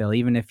time to fill,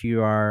 even if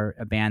you are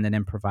a band that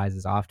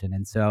improvises often.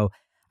 And so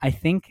I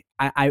think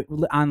I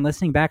on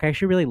listening back, I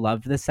actually really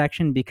loved this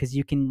section because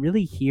you can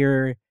really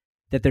hear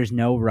that there's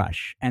no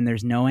rush and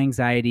there's no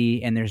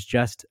anxiety, and there's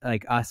just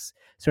like us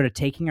sort of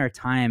taking our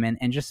time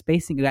and just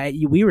spacing.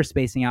 We were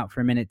spacing out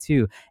for a minute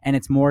too, and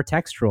it's more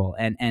textural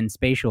and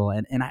spatial.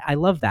 And I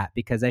love that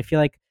because I feel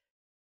like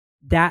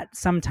that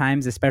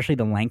sometimes, especially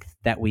the length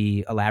that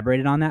we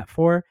elaborated on that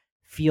for,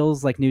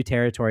 feels like new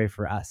territory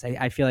for us.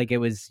 I feel like it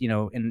was,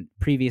 in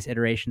previous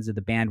iterations of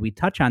the band, we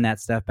touch on that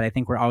stuff, but I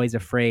think we're always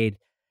afraid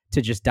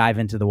to just dive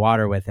into the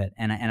water with it.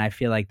 And I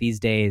feel like these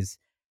days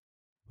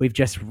we've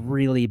just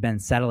really been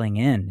settling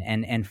in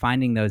and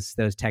finding those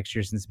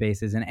textures and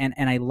spaces.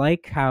 And I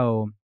like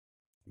how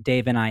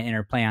Dave and I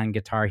interplay on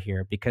guitar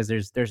here, because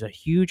there's a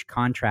huge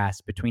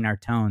contrast between our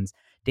tones.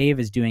 Dave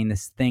is doing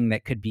this thing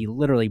that could be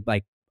literally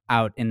like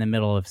out in the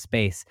middle of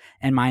space,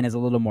 and mine is a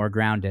little more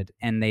grounded,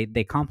 and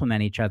they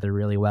complement each other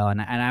really well.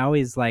 And I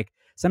always like,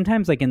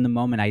 sometimes like in the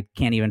moment I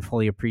can't even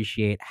fully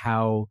appreciate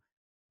how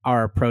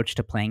our approach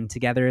to playing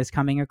together is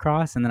coming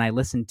across, and then I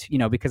listen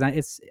to, because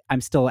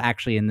I'm still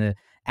actually in the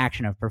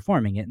action of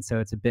performing it, and so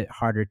it's a bit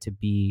harder to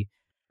be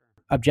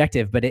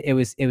objective, but it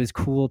was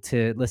cool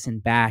to listen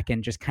back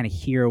and just kind of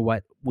hear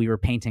what we were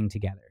painting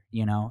together,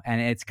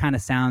 and it's kind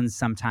of sounds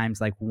sometimes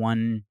like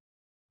one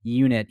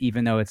unit,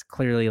 even though it's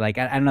clearly like,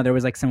 I don't know, there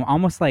was like some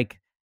almost like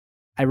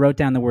I wrote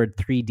down the word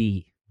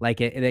 3D,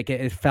 like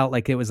it felt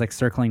like it was like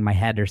circling my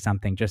head or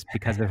something, just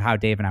because of how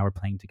Dave and I were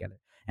playing together,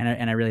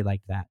 and I really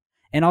liked that.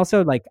 And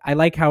also, like, I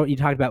like how you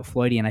talked about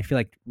Floydian. I feel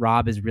like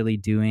Rob is really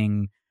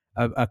doing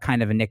a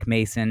kind of a Nick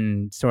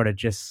Mason sort of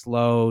just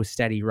slow,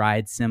 steady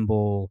ride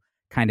cymbal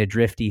kind of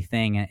drifty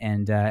thing,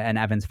 and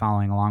Evan's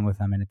following along with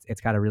him, and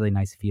it's got a really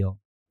nice feel.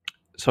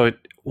 So,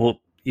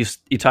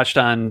 you touched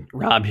on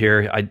Rob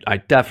here. I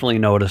definitely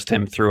noticed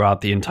him throughout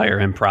the entire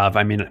improv.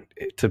 I mean,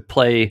 to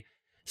play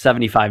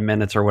 75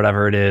 minutes or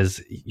whatever it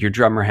is, your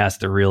drummer has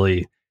to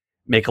really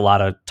make a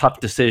lot of tough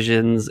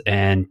decisions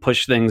and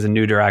push things in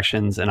new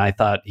directions. And I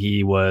thought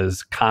he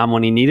was calm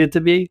when he needed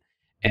to be,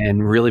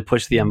 and really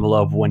push the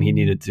envelope when he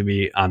needed to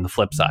be on the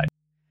flip side.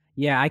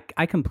 Yeah,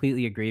 I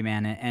completely agree,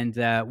 man.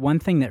 And one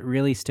thing that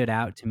really stood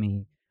out to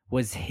me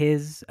was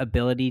his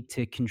ability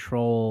to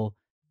control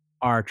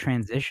our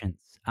transitions.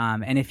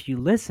 And if you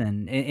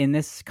listen in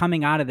this,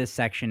 coming out of this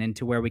section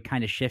into where we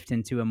kind of shift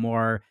into a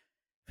more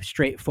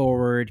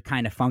straightforward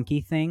kind of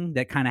funky thing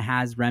that kind of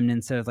has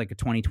remnants of like a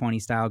 2020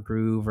 style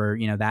groove, or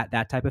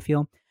that type of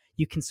feel.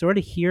 You can sort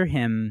of hear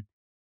him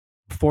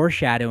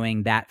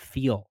foreshadowing that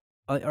feel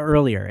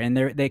earlier, and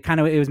they kind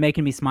of, it was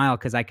making me smile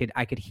because I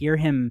could hear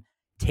him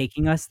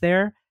taking us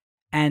there.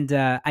 And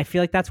I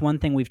feel like that's one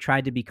thing we've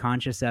tried to be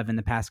conscious of in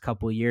the past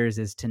couple of years,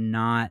 is to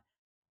not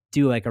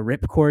do like a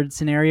ripcord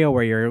scenario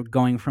where you're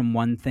going from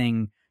one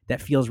thing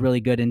that feels really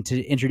good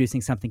into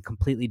introducing something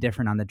completely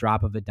different on the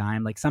drop of a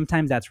dime. Like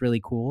sometimes that's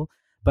really cool,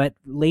 but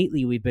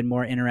lately we've been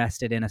more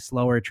interested in a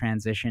slower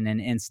transition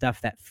and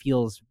stuff that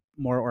feels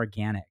more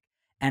organic.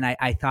 And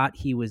I thought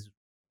he was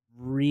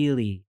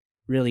really,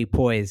 really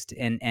poised,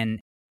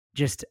 and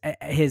just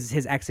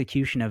his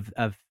execution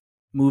of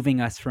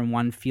moving us from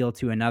one feel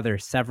to another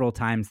several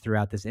times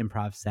throughout this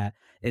improv set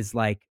is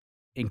like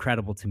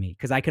incredible to me,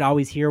 because I could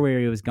always hear where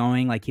he was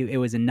going. Like it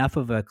was enough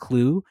of a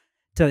clue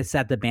to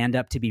set the band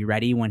up to be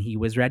ready when he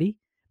was ready,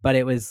 but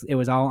it was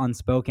all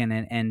unspoken,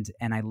 and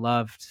I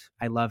loved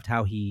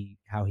how he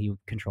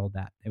controlled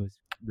that. It was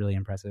really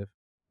impressive.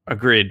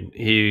 Agreed.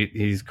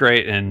 He's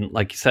great, and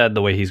like you said,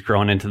 the way he's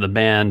grown into the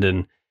band,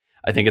 and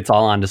I think it's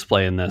all on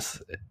display in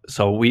this.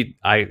 So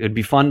it'd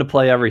be fun to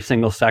play every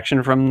single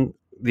section from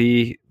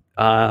the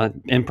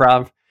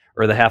improv,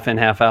 or the half in,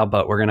 half out,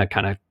 but we're going to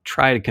kind of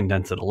try to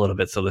condense it a little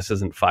bit so this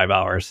isn't 5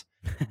 hours.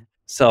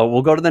 So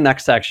we'll go to the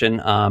next section,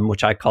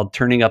 which I called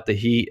Turning Up the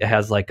Heat. It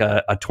has like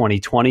a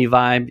 2020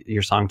 vibe,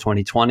 your song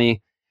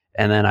 2020.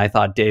 And then I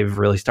thought Dave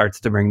really starts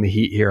to bring the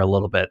heat here a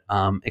little bit.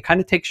 It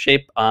kind of takes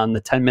shape on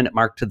the 10-minute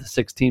mark to the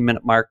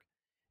 16-minute mark.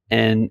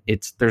 And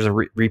there's a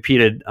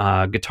repeated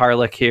guitar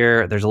lick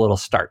here. There's a little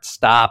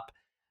start-stop.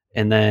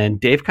 And then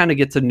Dave kind of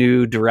gets a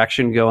new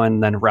direction going.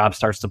 And then Rob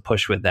starts to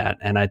push with that.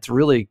 And it's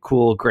really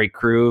cool, great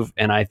groove.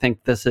 And I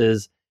think this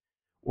is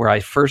where I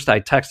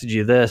texted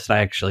you this, and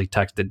I actually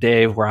texted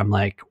Dave, where I'm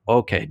like,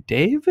 okay,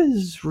 Dave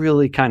is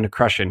really kind of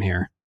crushing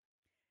here.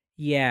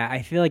 Yeah,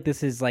 I feel like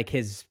this is like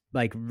his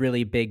like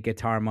really big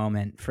guitar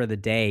moment for the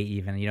day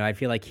even. I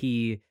feel like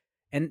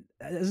and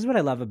this is what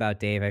I love about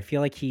Dave. I feel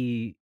like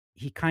he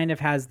kind of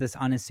has this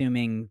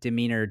unassuming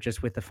demeanor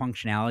just with the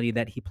functionality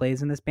that he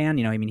plays in this band.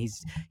 I mean,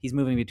 he's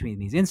moving between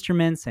these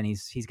instruments, and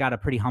he's got a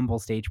pretty humble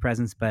stage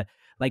presence, but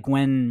like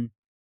when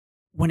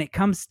it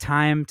comes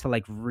time to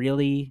like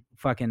really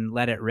fucking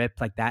let it rip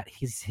like that,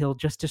 he'll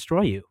just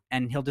destroy you,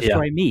 and he'll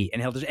destroy me,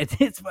 and he'll just,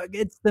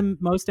 it's the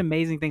most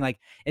amazing thing. Like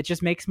it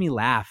just makes me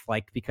laugh,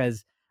 like,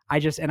 because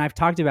and I've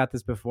talked about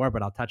this before,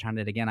 but I'll touch on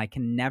it again. I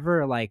can't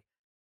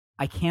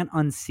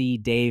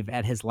unsee Dave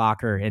at his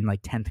locker in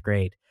like 10th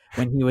grade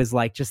when he was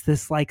like just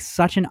this like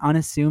such an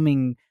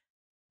unassuming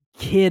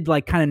kid,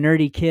 like kind of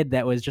nerdy kid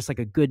that was just like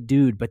a good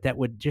dude, but that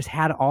would just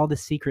had all the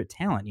secret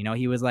talent.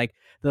 He was like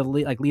the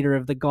leader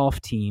of the golf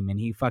team, and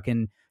he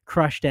fucking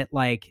crushed at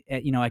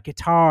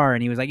guitar,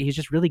 and he's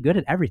just really good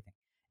at everything.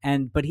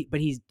 And but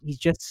he's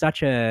just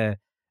such a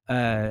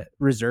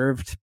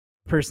reserved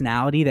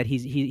personality that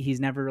he's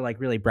never like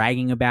really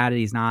bragging about it.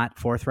 He's not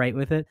forthright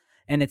with it,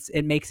 and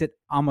it makes it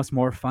almost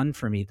more fun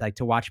for me, like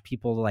to watch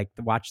people like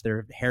to watch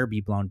their hair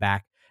be blown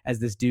back as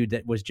this dude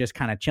that was just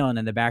kind of chilling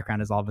in the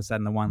background is all of a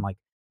sudden the one like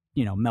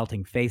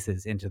melting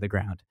faces into the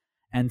ground.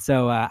 And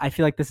so I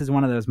feel like this is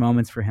one of those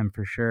moments for him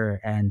for sure.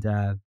 And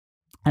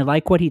I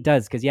like what he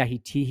does, because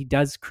he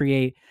does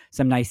create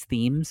some nice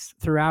themes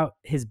throughout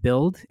his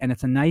build, and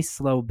it's a nice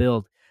slow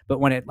build, but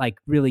when it like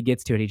really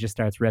gets to it, he just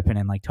starts ripping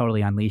and like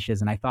totally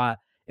unleashes. And I thought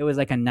it was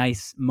like a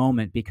nice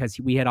moment, because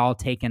we had all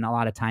taken a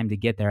lot of time to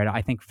get there.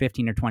 I think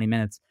 15 or 20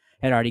 minutes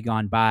had already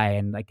gone by,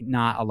 and like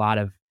not a lot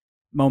of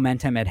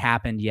momentum had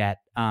happened yet.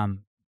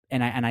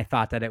 And I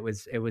thought that it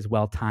was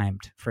well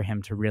timed for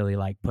him to really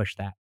like push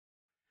that.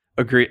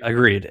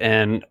 Agreed.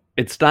 And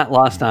it's not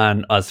lost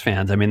on us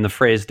fans. I mean, the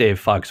phrase Dave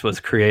fucks was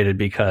created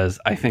because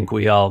I think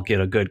we all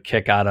get a good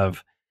kick out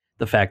of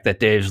the fact that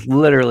Dave's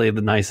literally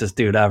the nicest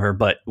dude ever,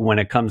 but when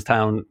it comes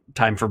time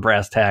for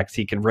brass tacks,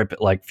 he can rip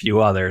it like few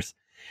others.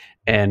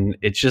 And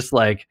it's just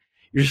like,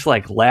 you're just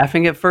like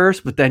laughing at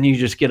first, but then you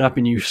just get up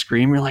and you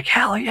scream. You're like,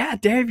 hell yeah,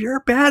 Dave, you're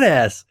a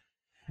badass.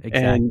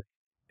 Exactly.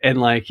 And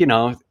like,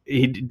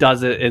 he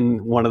does it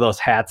in one of those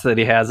hats that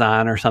he has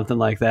on or something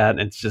like that.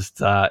 It's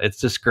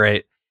just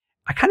great.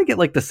 I kind of get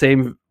like the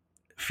same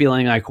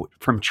feeling like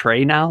from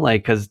Trey now,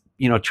 like, cause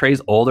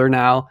Trey's older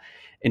now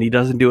and he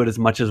doesn't do it as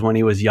much as when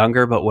he was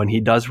younger, but when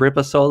he does rip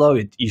a solo,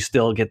 you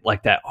still get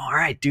like that. All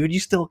right, dude, you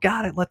still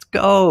got it. Let's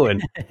go.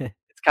 And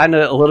it's kind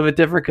of a little bit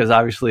different because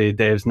obviously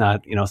Dave's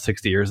not,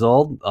 60 years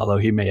old, although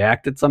he may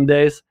act it some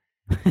days.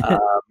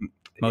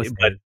 Most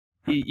but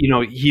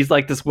he's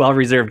like this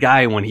well-reserved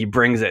guy. When he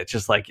brings it,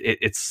 just like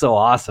it's so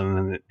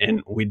awesome,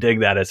 and we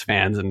dig that as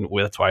fans, and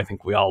that's why I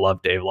think we all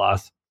love Dave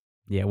Loss.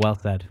 Yeah, well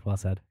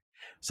said.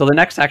 So the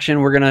next section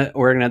we're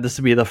gonna this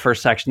will be the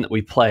first section that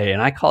we play,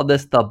 and I call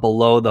this the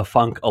Below the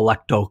Funk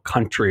Electro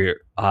Country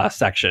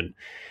section.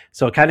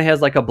 So it kind of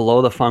has like a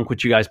Below the Funk,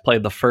 which you guys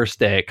played the first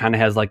day. It kind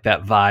of has like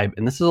that vibe,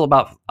 and this is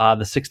about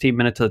the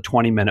 16-minute to the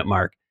 20-minute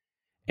mark.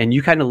 and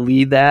you kind of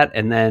lead that,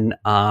 and then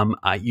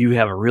you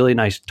have a really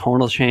nice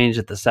tonal change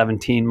at the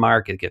 17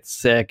 mark. It gets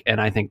sick, and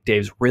I think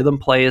Dave's rhythm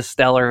play is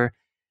stellar.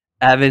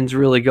 Evan's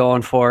really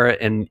going for it,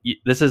 and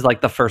this is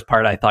like the first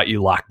part I thought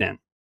you locked in.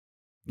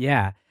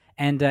 Yeah.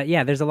 And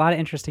there's a lot of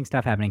interesting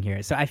stuff happening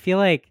here. So I feel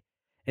like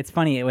it's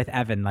funny with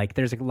Evan, like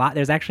there's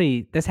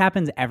actually, this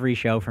happens every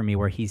show for me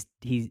where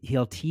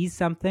he'll tease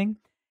something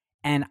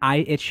and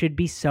it should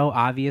be so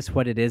obvious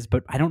what it is,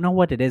 but I don't know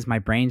what it is. My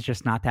brain's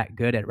just not that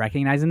good at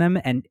recognizing them.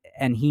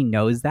 And he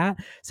knows that.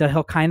 So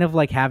he'll kind of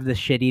like have this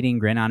shit eating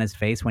grin on his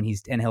face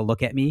and he'll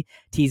look at me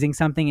teasing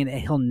something and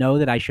he'll know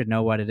that I should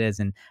know what it is.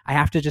 And I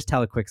have to just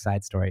tell a quick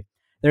side story.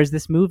 There's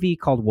this movie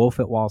called Wolf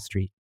at Wall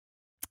Street.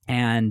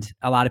 And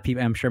a lot of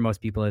people, I'm sure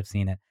most people have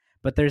seen it,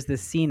 but there's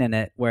this scene in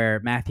it where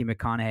Matthew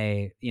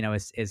McConaughey,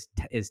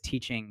 is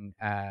teaching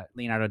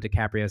Leonardo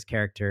DiCaprio's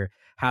character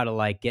how to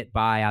like get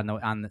by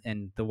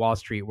in the Wall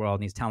Street world,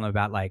 and he's telling him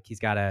about like he's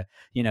got to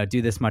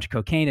do this much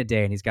cocaine a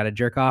day, and he's got to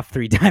jerk off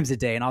 3 times a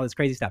day, and all this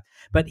crazy stuff.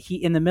 But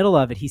in the middle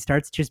of it, he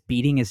starts just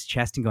beating his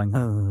chest and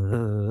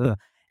going,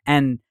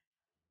 and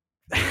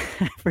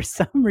for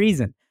some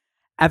reason,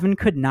 Evan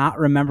could not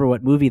remember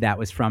what movie that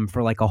was from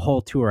for like a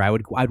whole tour.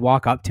 I'd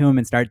walk up to him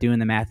and start doing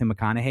the Matthew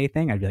McConaughey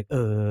thing. I'd be like,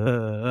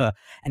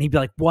 and he'd be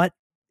like, what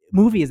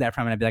movie is that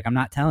from? And I'd be like, I'm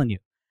not telling you.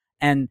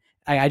 And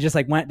I just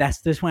like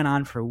this went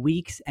on for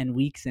weeks and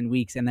weeks and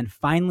weeks. And then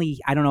finally,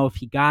 I don't know if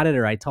he got it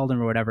or I told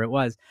him or whatever it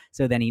was.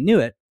 So then he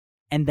knew it.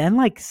 And then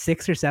like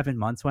 6 or 7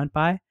 months went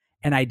by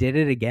and I did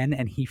it again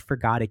and he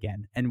forgot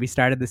again. And we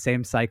started the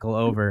same cycle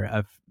over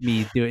of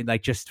me doing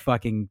like just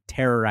fucking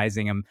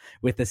terrorizing him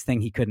with this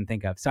thing he couldn't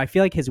think of. So I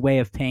feel like his way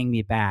of paying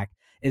me back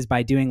is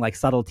by doing like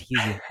subtle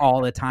teasing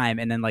all the time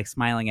and then like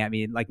smiling at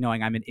me, like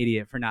knowing I'm an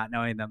idiot for not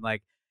knowing them.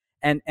 Like,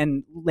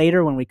 and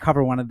later when we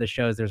cover one of the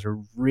shows, there's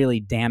a really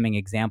damning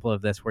example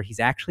of this where he's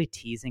actually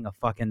teasing a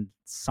fucking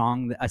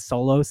song, a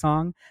solo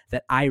song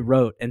that I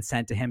wrote and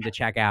sent to him to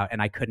check out.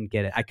 And I couldn't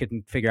get it. I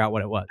couldn't figure out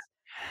what it was.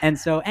 And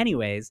so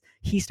anyways,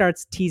 he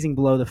starts teasing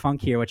Below the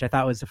Funk here, which I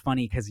thought was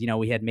funny because,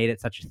 we had made it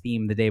such a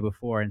theme the day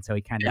before. And so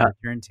he kind of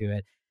returned to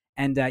it.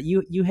 And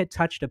you had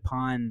touched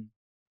upon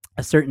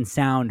a certain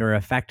sound or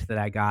effect that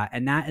I got.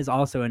 And that is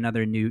also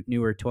another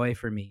newer toy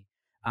for me.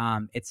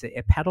 It's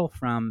a pedal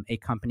from a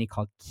company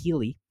called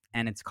Keeley,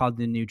 and it's called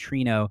the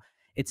Neutrino.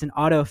 It's an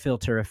auto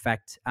filter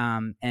effect,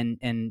 and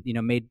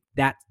made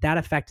that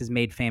effect is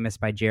made famous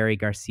by Jerry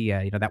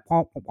Garcia. That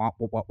wah, wah,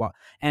 wah, wah, wah.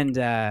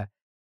 And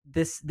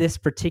this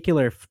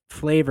particular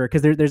flavor,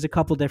 because there's a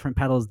couple different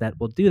pedals that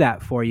will do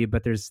that for you,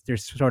 but there's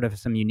sort of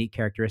some unique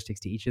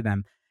characteristics to each of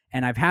them.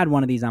 And I've had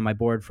one of these on my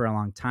board for a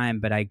long time,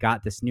 but I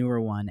got this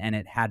newer one, and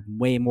it had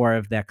way more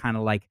of that kind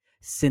of like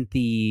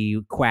synthy,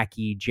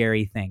 quacky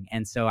Jerry thing.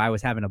 And so I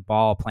was having a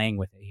ball playing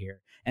with it here.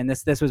 And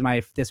this was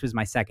my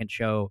second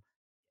show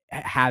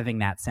having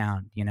that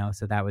sound,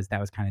 so that was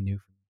kind of new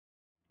for me.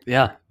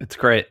 Yeah, it's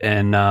great.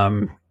 And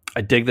I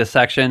dig this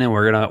section, and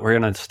we're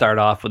gonna start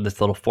off with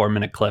this little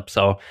 4-minute clip.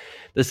 So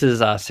this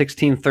is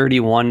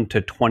 1631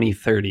 to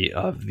 2030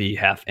 of the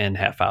Half In,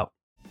 Half Out.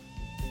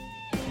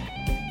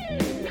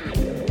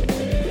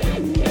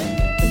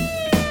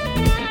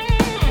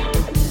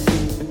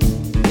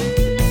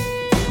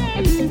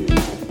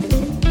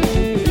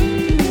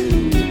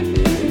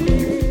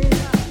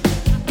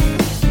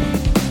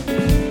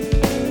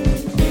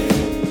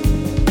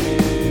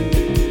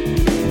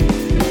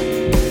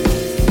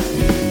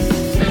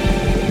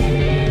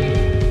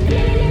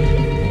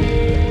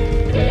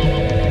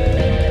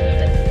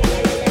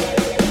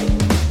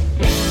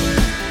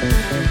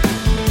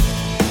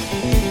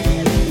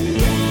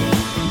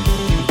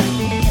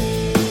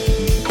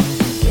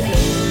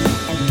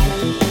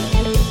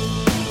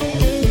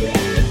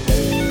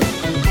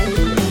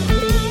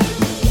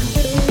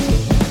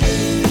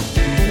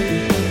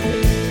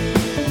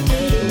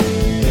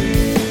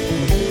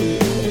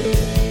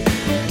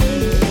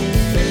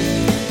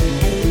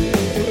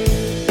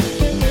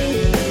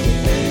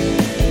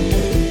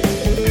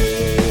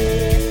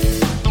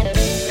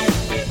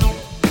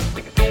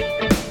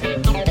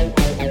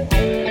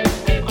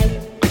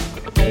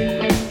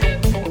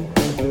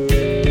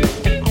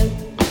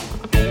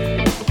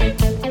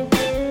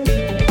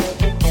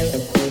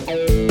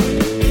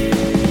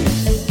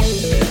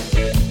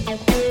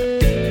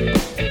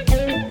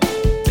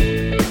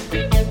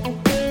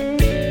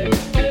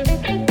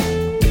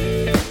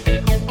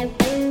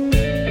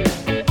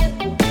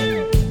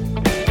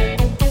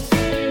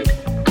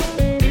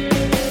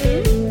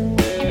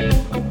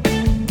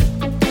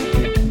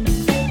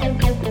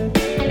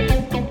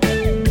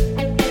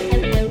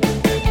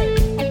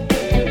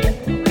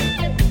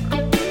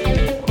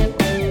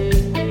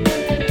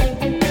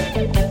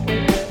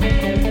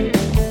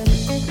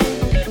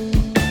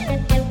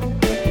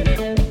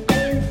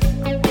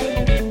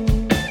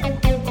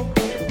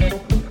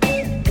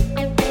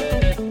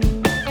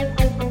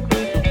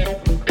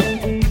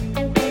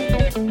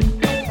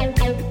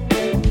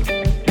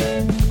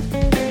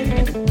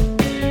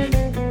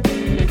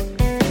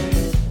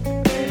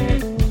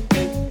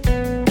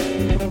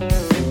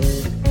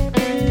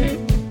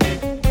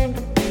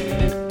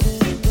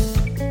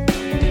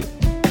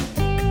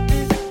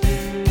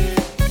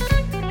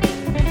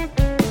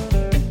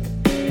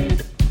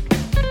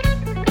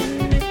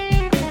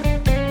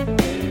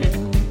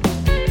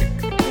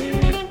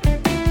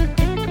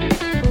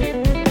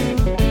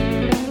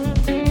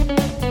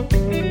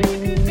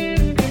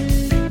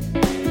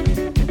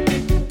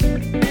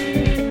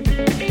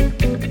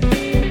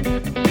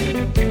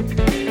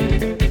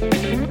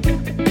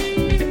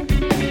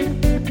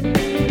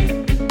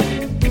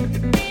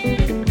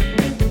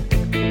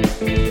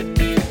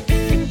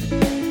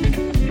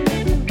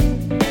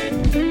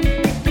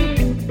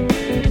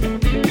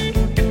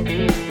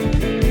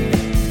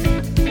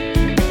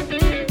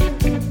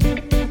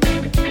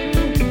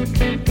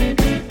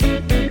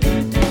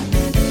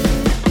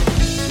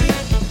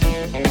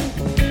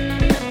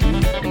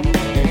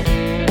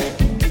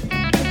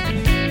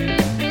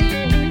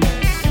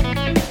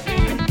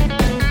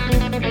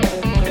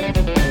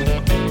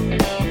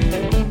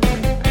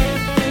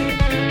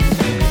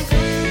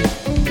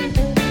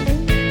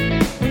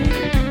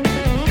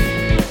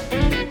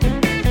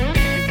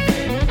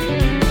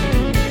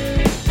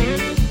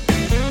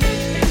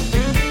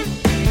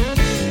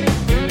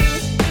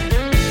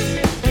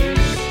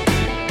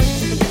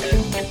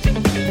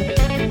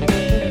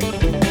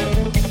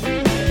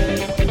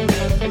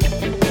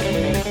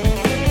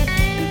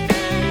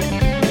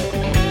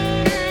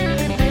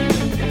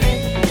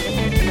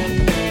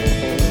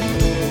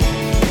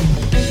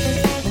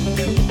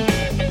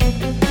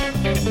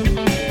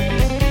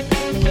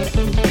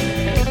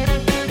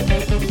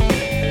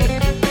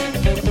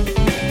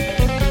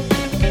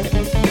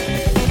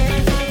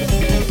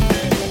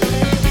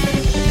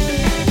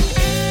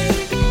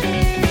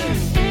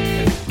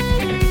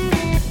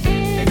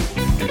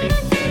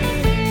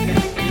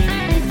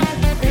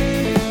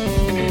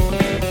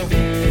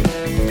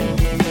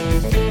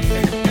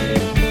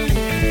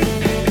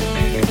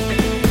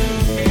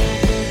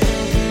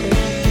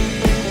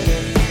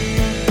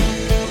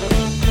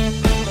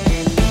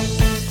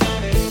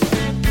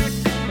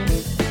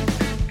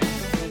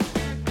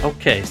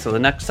 Okay, so the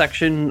next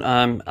section,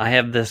 I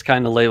have this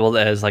kind of labeled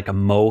as like a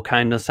Mo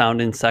kind of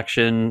sounding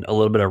section, a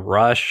little bit of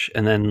Rush,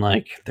 and then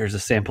like there's a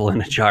sample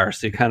in a jar.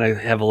 So you kind of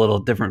have a little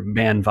different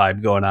band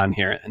vibe going on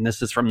here. And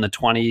this is from the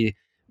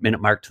 20-minute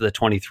mark to the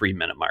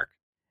 23-minute mark.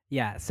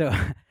 Yeah, so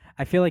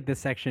I feel like this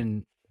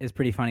section is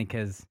pretty funny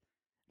because,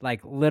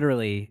 like,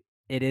 literally,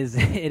 it is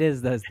it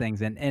is those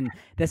things, and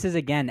this is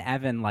again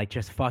Evan like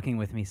just fucking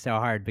with me so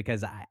hard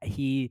because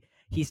he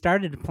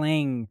started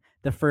playing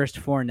the first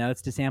 4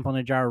 notes to Sample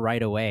in a Jar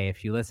right away.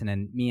 If you listen,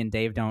 and me and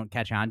Dave don't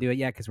catch on to it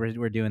yet because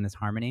we're doing this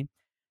harmony.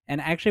 And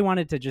I actually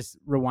wanted to just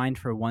rewind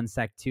for 1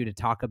 sec too to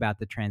talk about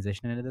the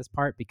transition into this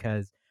part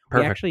because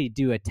we actually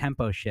do a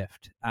tempo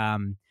shift.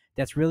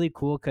 That's really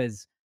cool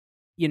because,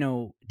 you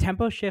know,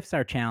 tempo shifts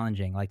are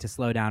challenging, like to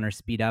slow down or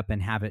speed up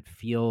and have it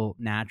feel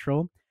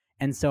natural.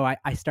 And so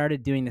I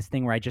started doing this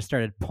thing where I just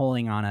started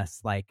pulling on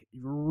us like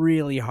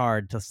really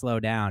hard to slow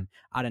down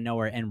out of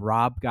nowhere. And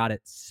Rob got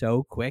it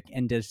so quick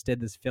and just did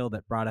this fill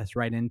that brought us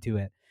right into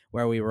it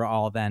where we were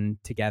all then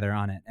together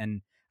on it. And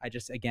I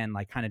just, again,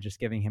 like kind of just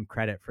giving him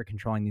credit for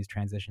controlling these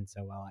transitions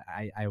so well.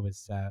 I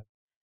was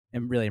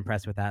am really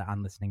impressed with that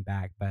on listening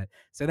back. But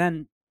so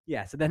then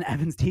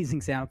Evan's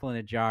teasing Sample in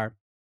a Jar.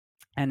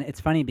 And it's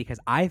funny because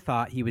I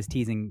thought he was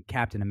teasing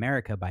Captain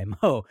America by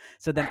Mo.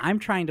 So then I'm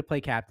trying to play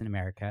Captain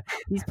America.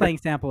 He's playing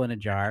Sample in a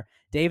Jar.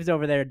 Dave's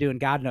over there doing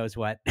God knows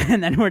what.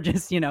 And then we're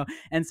just,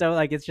 and so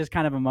like it's just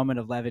kind of a moment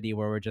of levity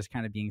where we're just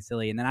kind of being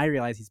silly. And then I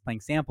realize he's playing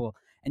Sample.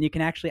 And you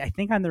can actually, I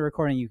think on the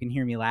recording, you can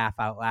hear me laugh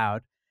out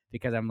loud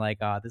because I'm like,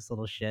 oh, this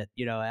little shit,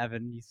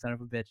 Evan, you son of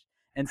a bitch.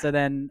 And so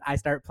then I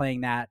start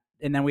playing that.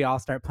 And then we all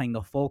start playing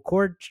the full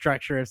chord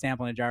structure of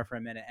Sample in a Jar for a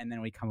minute, and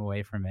then we come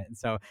away from it. And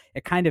so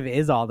it kind of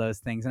is all those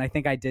things. And I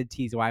think I did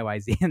tease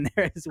YYZ in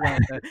there as well.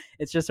 So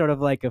it's just sort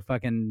of like a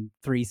fucking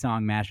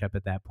 3-song mashup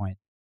at that point.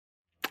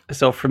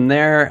 So from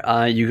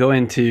there, you go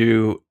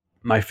into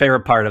my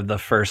favorite part of the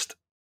first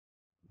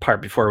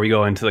part before we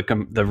go into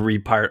the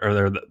re-part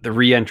or the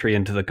re-entry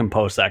into the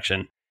compose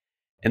section.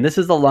 And this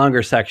is the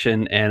longer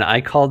section, and I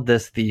called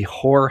this the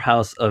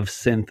Whorehouse of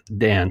Synth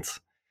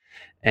Dance.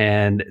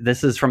 And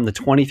this is from the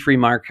 23-minute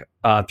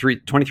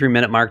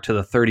mark to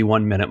the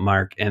 31-minute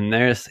mark. And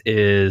this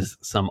is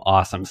some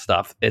awesome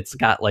stuff. It's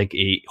got like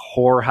a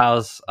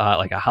whorehouse,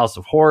 like a House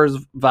of Horrors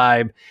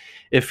vibe.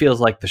 It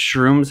feels like the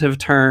shrooms have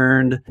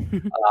turned.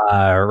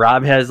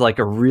 Rob has like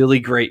a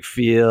really great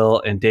feel.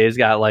 And Dave's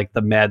got like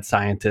the mad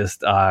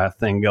scientist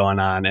thing going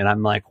on. And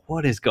I'm like,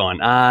 what is going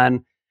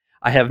on?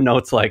 I have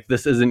notes like,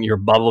 this isn't your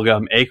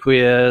bubblegum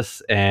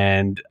aqueous,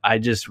 and I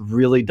just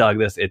really dug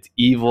this. It's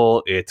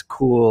evil, it's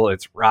cool,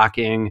 it's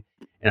rocking,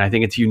 and I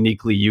think it's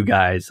uniquely you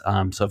guys.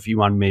 So if you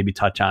want to maybe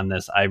touch on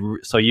this,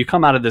 so you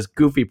come out of this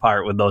goofy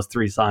part with those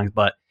 3 songs,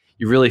 but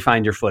you really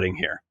find your footing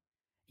here.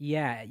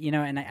 Yeah,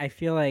 and I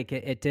feel like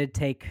it did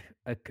take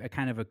a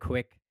kind of a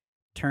quick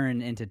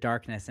turn into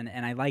darkness, and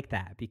I like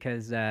that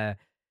because,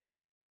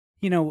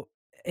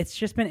 it's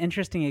just been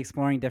interesting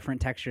exploring different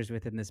textures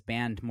within this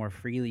band more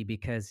freely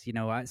because,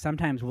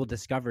 sometimes we'll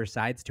discover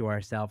sides to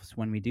ourselves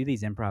when we do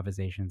these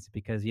improvisations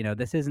because,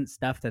 this isn't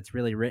stuff that's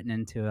really written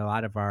into a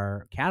lot of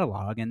our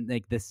catalog and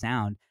like this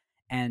sound.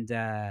 And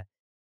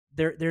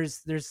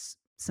there's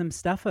some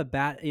stuff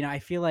about, I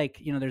feel like,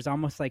 there's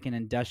almost like an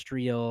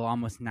industrial,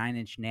 almost Nine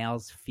Inch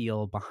Nails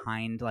feel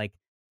behind like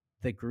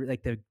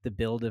the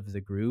build of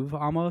the groove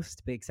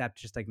almost, except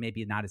just like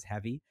maybe not as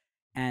heavy.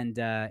 And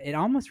it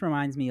almost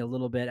reminds me a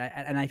little bit,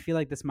 and I feel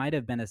like this might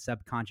have been a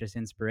subconscious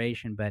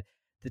inspiration, but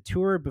the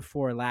tour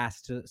before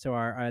last,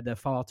 so the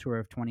fall tour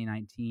of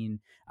 2019,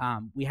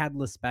 we had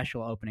La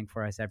Special opening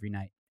for us every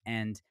night.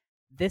 And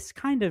this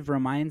kind of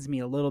reminds me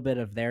a little bit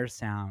of their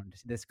sound.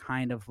 This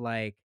kind of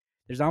like,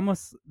 there's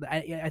almost,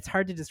 it's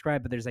hard to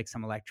describe, but there's like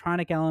some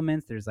electronic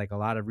elements. There's like a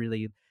lot of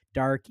really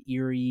dark,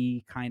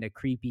 eerie, kind of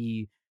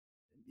creepy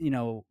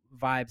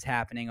vibes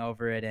happening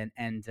over it,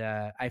 and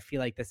I feel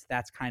like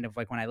that's kind of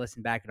like when I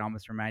listen back, it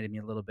almost reminded me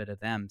a little bit of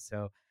them.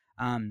 So,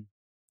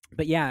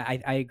 but yeah,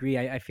 I agree.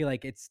 I feel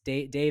like it's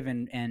Dave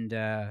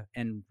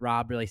and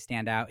Rob really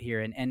stand out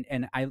here,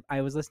 and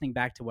I was listening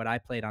back to what I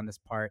played on this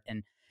part,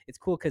 and it's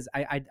cool because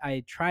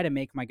I try to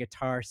make my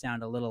guitar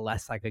sound a little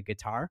less like a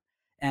guitar,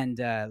 and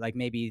like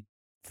maybe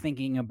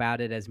thinking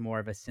about it as more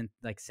of a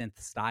synth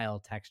style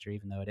texture,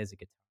 even though it is a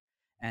guitar.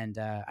 And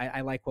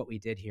I like what we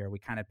did here. We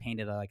kind of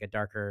painted a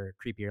darker,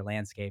 creepier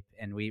landscape,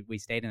 and we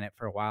stayed in it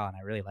for a while, and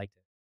I really liked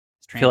it.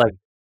 I feel like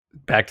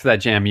back to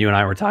that jam you and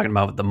I were talking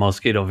about with the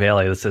Mosquito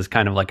Valley, this is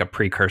kind of like a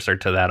precursor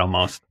to that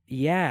almost.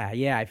 Yeah.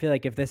 I feel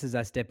like if this is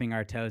us dipping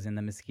our toes in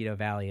the Mosquito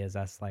Valley, is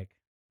us like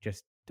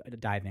just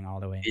diving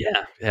all the way in.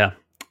 Yeah.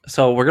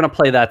 So we're going to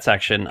play that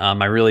section.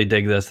 I really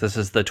dig this. This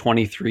is the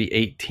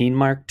 23:18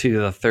 mark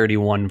to the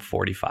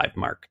 31:45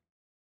 mark.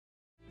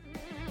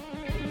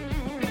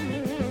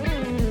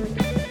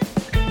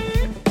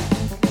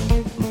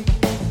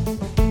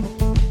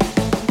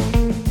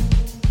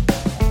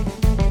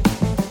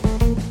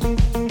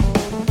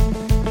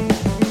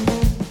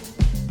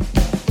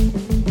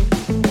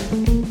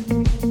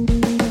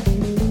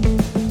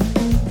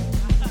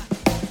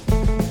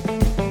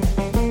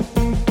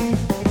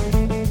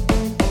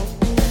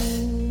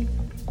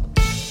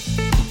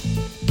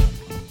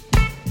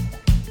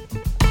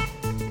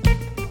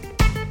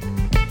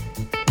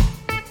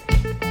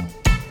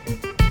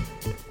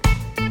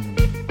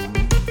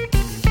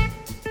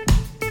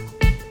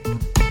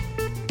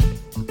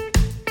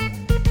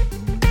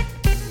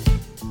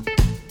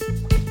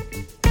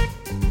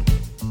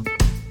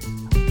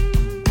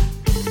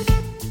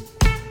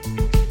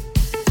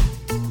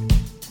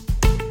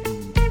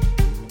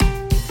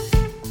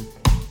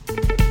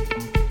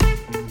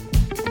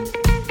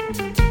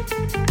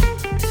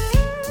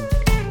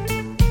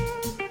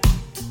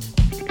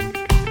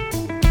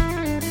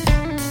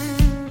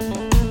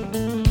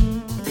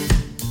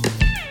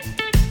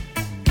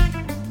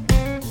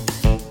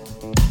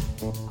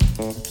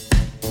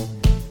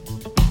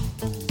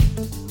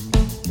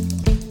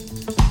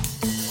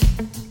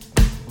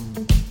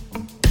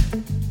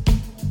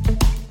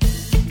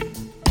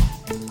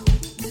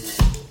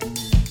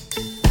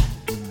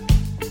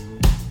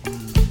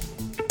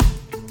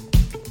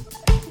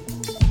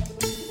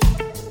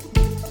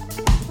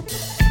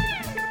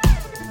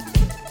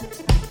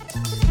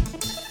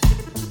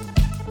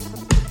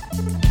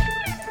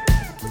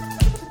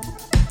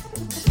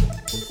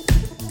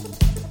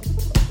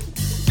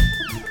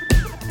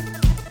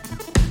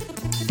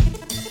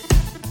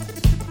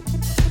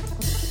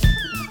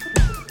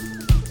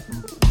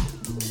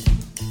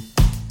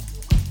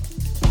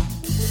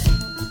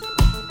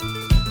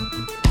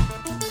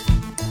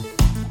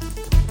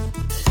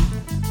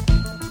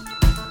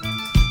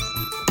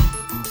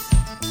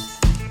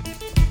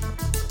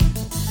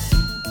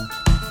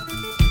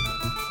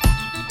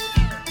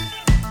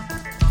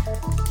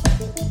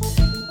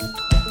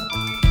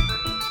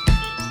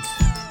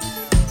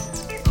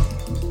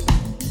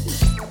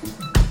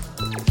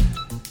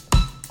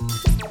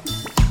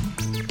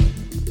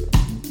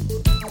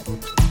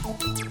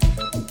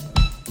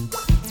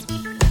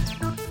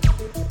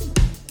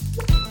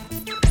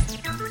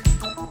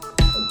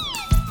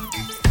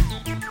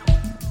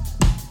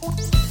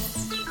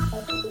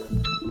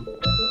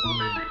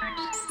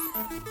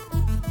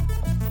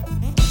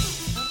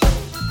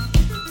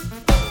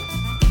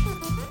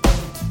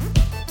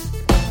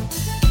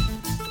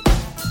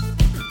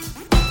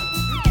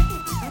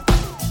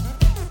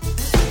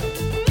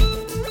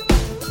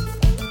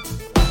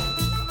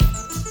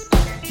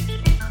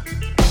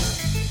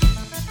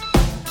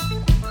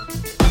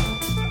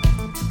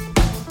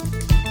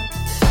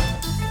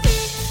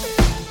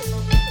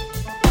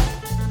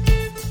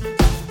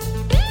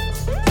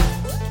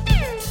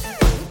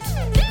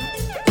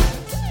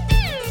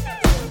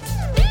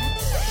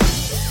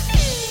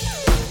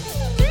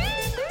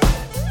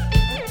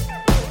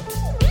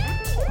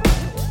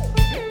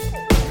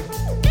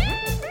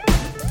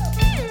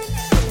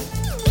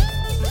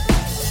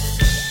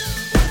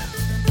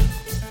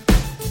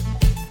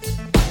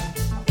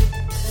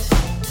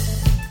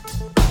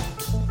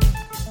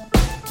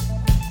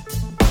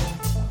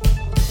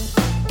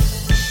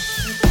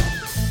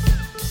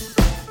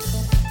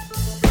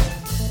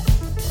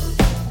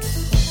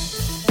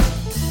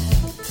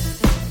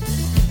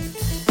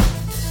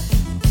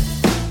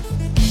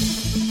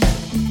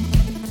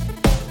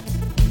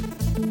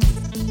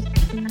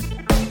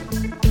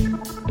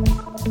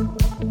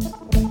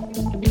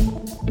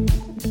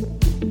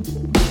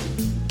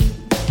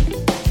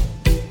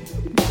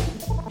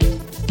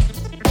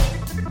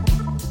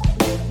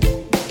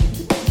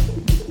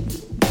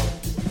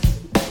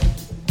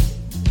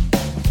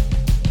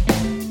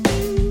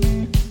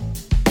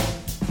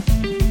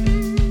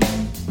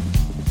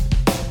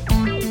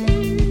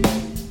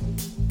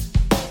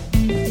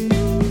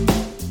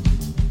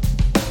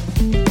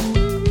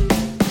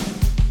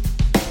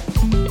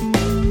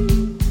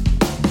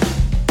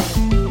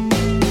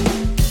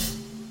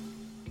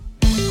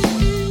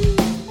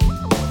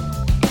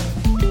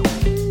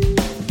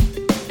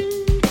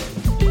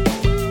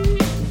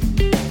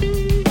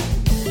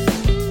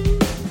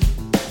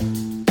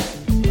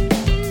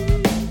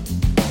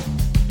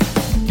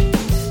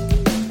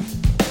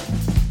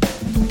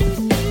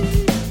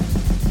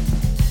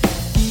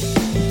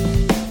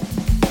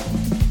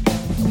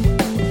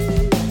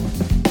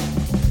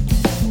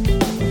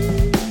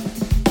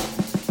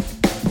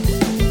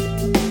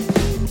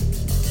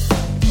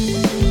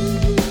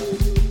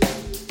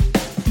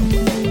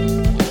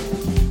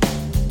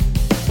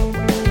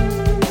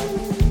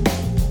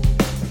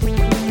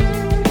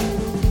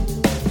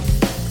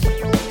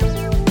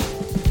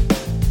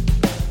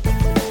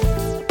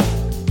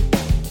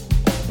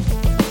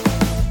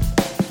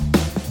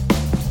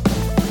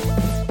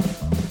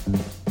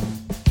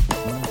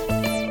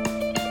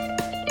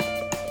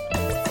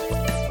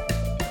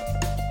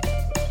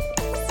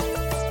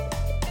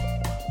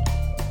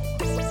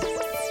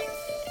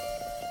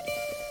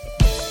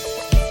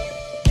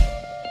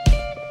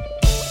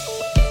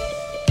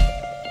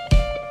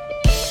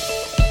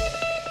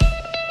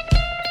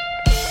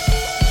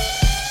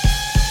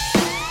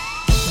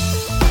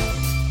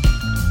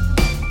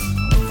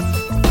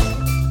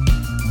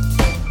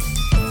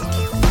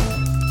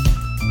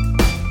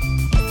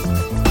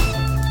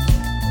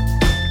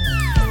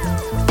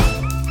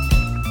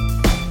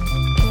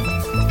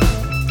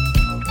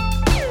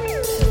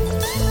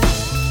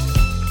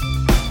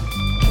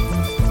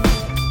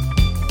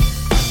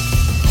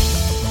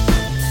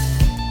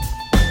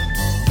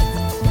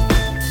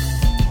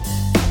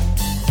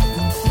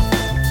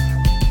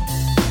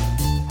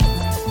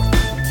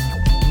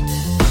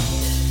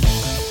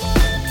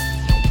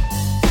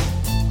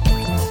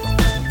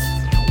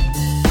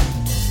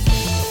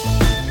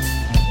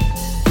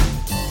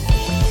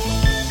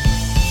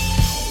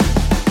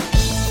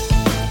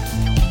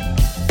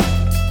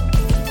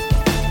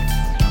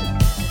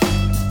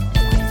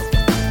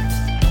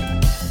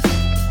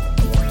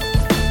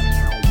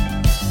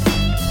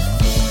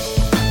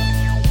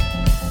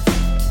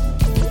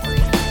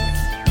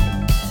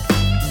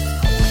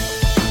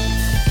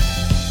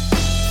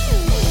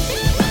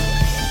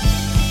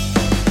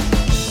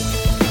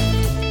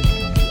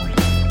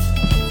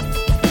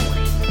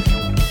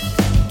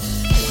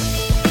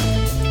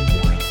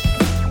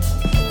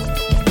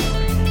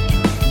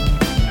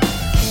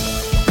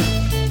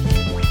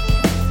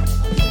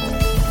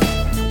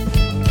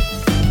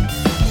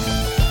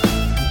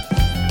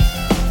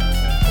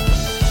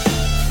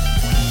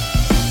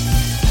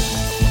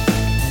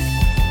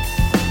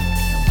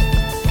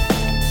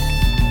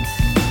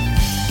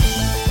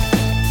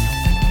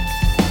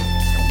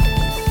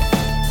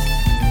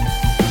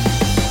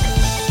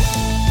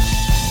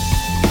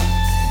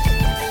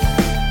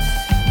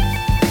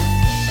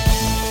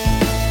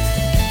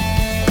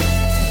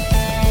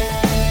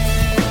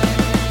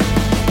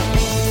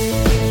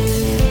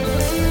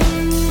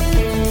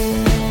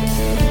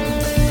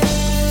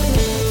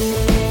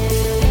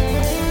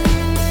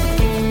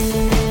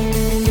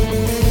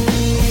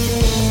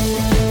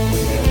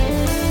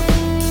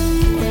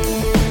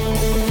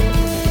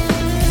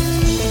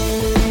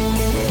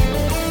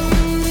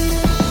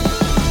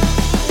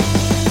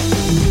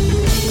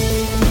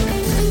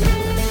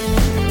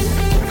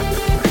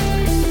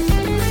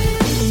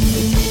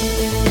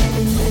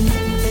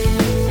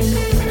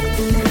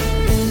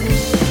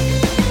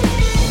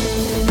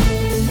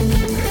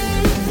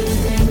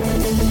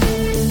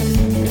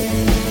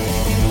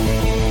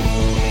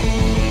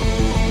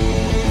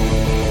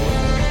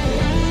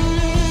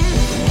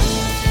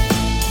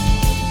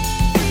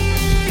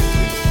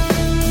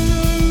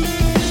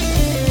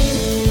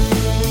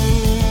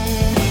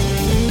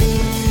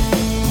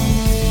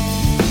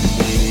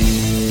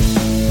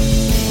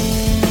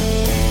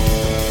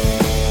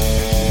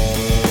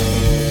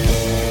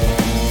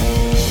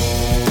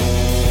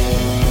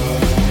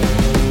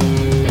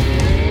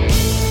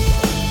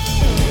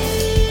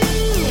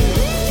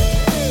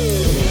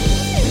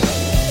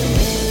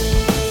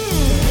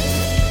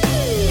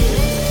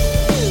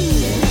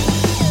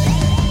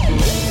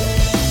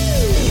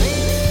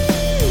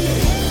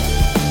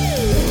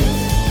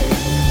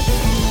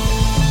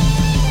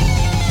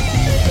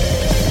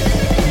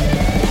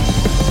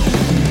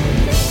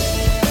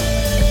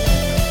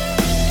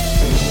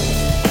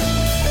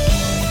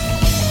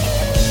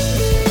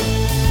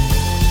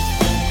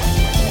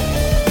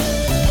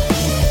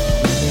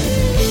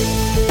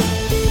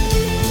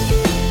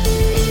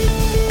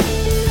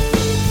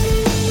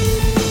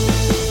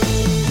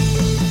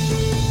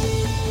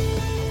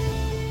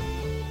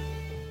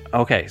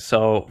 Okay,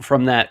 so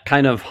from that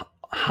kind of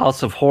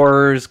House of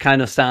Horrors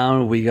kind of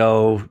sound, we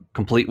go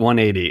complete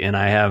 180, and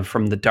I have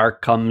From the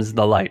Dark Comes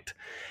the Light,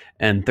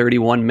 and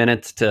 31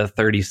 minutes to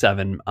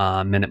 37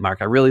 minute mark.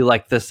 I really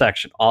like this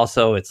section.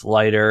 Also, it's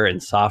lighter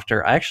and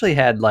softer. I actually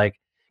had like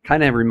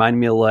kind of reminded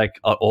me of like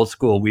an old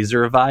school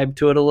Weezer vibe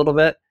to it a little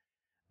bit.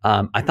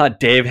 I thought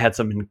Dave had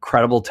some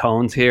incredible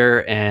tones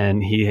here,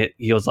 and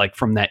he was like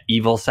from that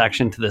evil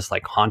section to this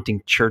like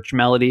haunting church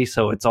melody.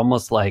 So it's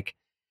almost like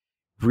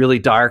really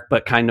dark,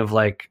 but kind of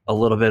like a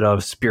little bit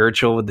of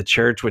spiritual with the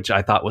church, which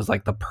I thought was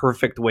like the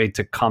perfect way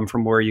to come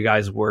from where you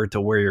guys were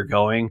to where you're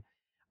going.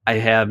 I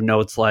have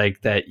notes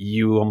like that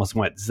you almost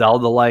went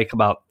Zelda-like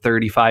about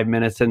 35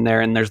 minutes in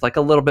there, and there's like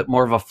a little bit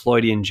more of a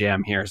Floydian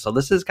jam here. So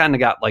this has kind of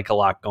got like a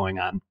lot going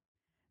on.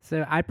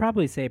 So I'd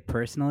probably say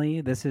personally,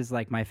 this is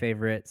like my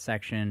favorite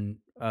section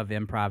of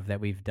improv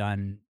that we've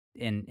done.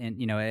 In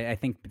you know, I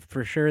think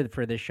for sure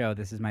for this show,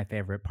 this is my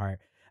favorite part.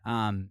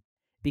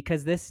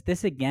 Because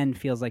this again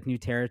feels like new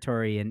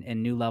territory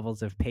and new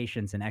levels of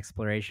patience and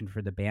exploration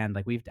for the band.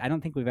 Like I don't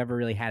think we've ever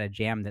really had a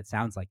jam that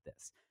sounds like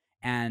this,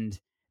 and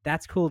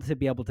that's cool to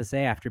be able to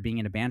say after being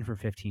in a band for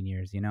 15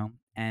 years, you know.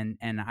 And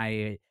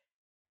I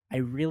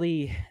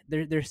really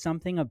there's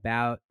something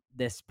about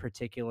this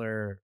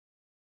particular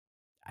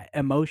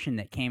emotion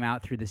that came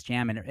out through this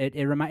jam, and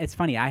it's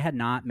funny. I had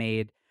not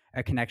made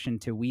a connection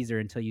to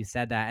Weezer until you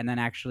said that, and then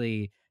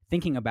actually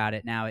thinking about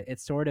it now,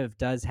 it sort of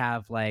does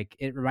have like,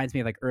 it reminds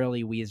me of like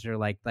early Weezer,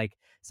 like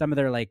some of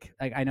their like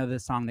I know the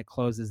song that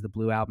closes the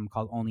Blue album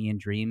called Only in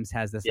Dreams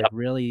has this like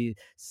really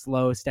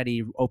slow,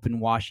 steady,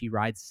 open, washy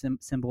ride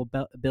cymbal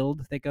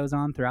build that goes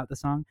on throughout the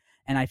song,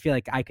 and I feel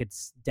like I could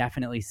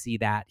definitely see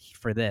that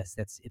for this.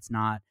 It's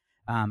not.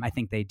 I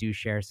think they do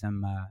share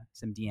some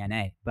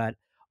DNA, but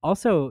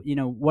also, you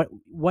know,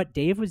 what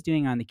Dave was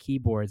doing on the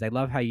keyboards. I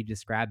love how you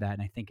describe that,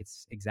 and I think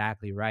it's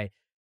exactly right.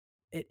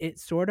 It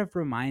sort of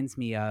reminds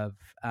me of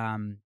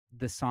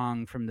the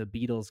song from the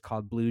Beatles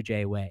called Blue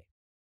Jay Way,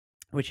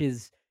 which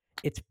is,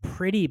 it's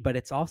pretty, but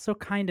it's also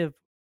kind of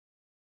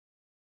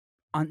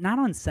not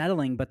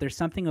unsettling, but there's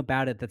something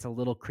about it that's a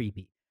little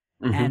creepy.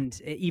 Mm-hmm.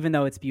 And even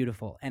though it's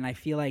beautiful, and I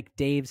feel like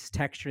Dave's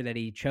texture that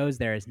he chose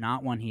there is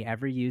not one he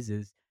ever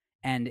uses.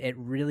 And it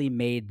really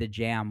made the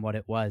jam what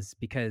it was,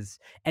 because,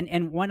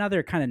 and one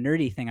other kind of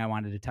nerdy thing I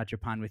wanted to touch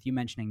upon with you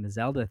mentioning the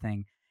Zelda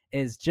thing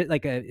is just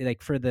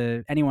like for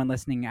anyone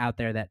listening out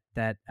there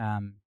that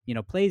you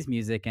know, plays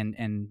music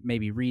and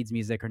maybe reads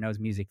music or knows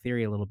music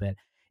theory a little bit.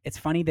 It's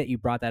funny that you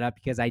brought that up,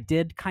 because I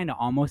did kind of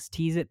almost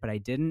tease it, but I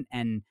didn't.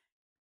 And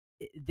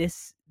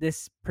this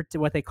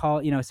what they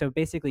call, you know, so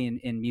basically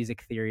in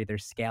music theory,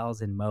 there's scales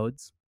and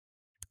modes,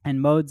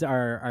 and modes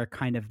are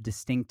kind of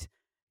distinct.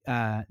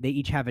 They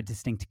each have a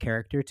distinct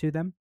character to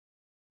them,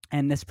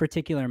 and this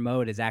particular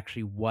mode is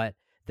actually what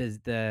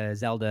the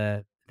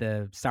Zelda,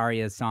 the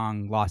Saria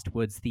song Lost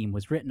Woods theme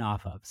was written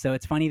off of. So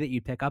it's funny that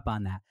you pick up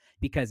on that,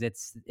 because it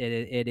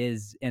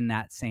is in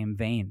that same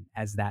vein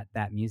as that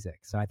music.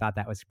 So I thought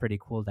that was pretty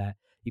cool that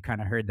you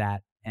kind of heard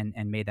that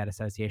and made that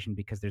association,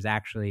 because there's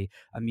actually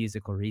a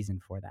musical reason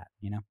for that,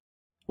 you know?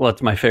 Well,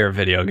 it's my favorite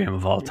video game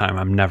of all time.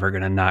 I'm never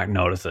going to not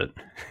notice it.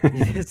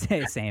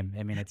 Same.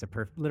 I mean, it's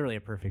literally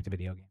a perfect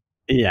video game.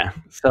 Yeah.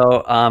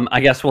 So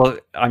I guess, well,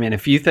 I mean,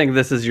 if you think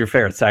this is your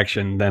favorite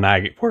section, then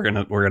we're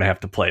gonna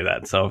have to play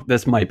that. So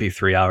this might be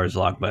 3 hours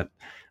long, but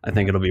I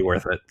think it'll be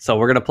worth it. So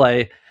we're gonna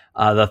play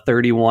the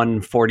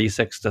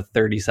 31:46 to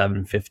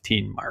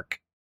 37:15 mark.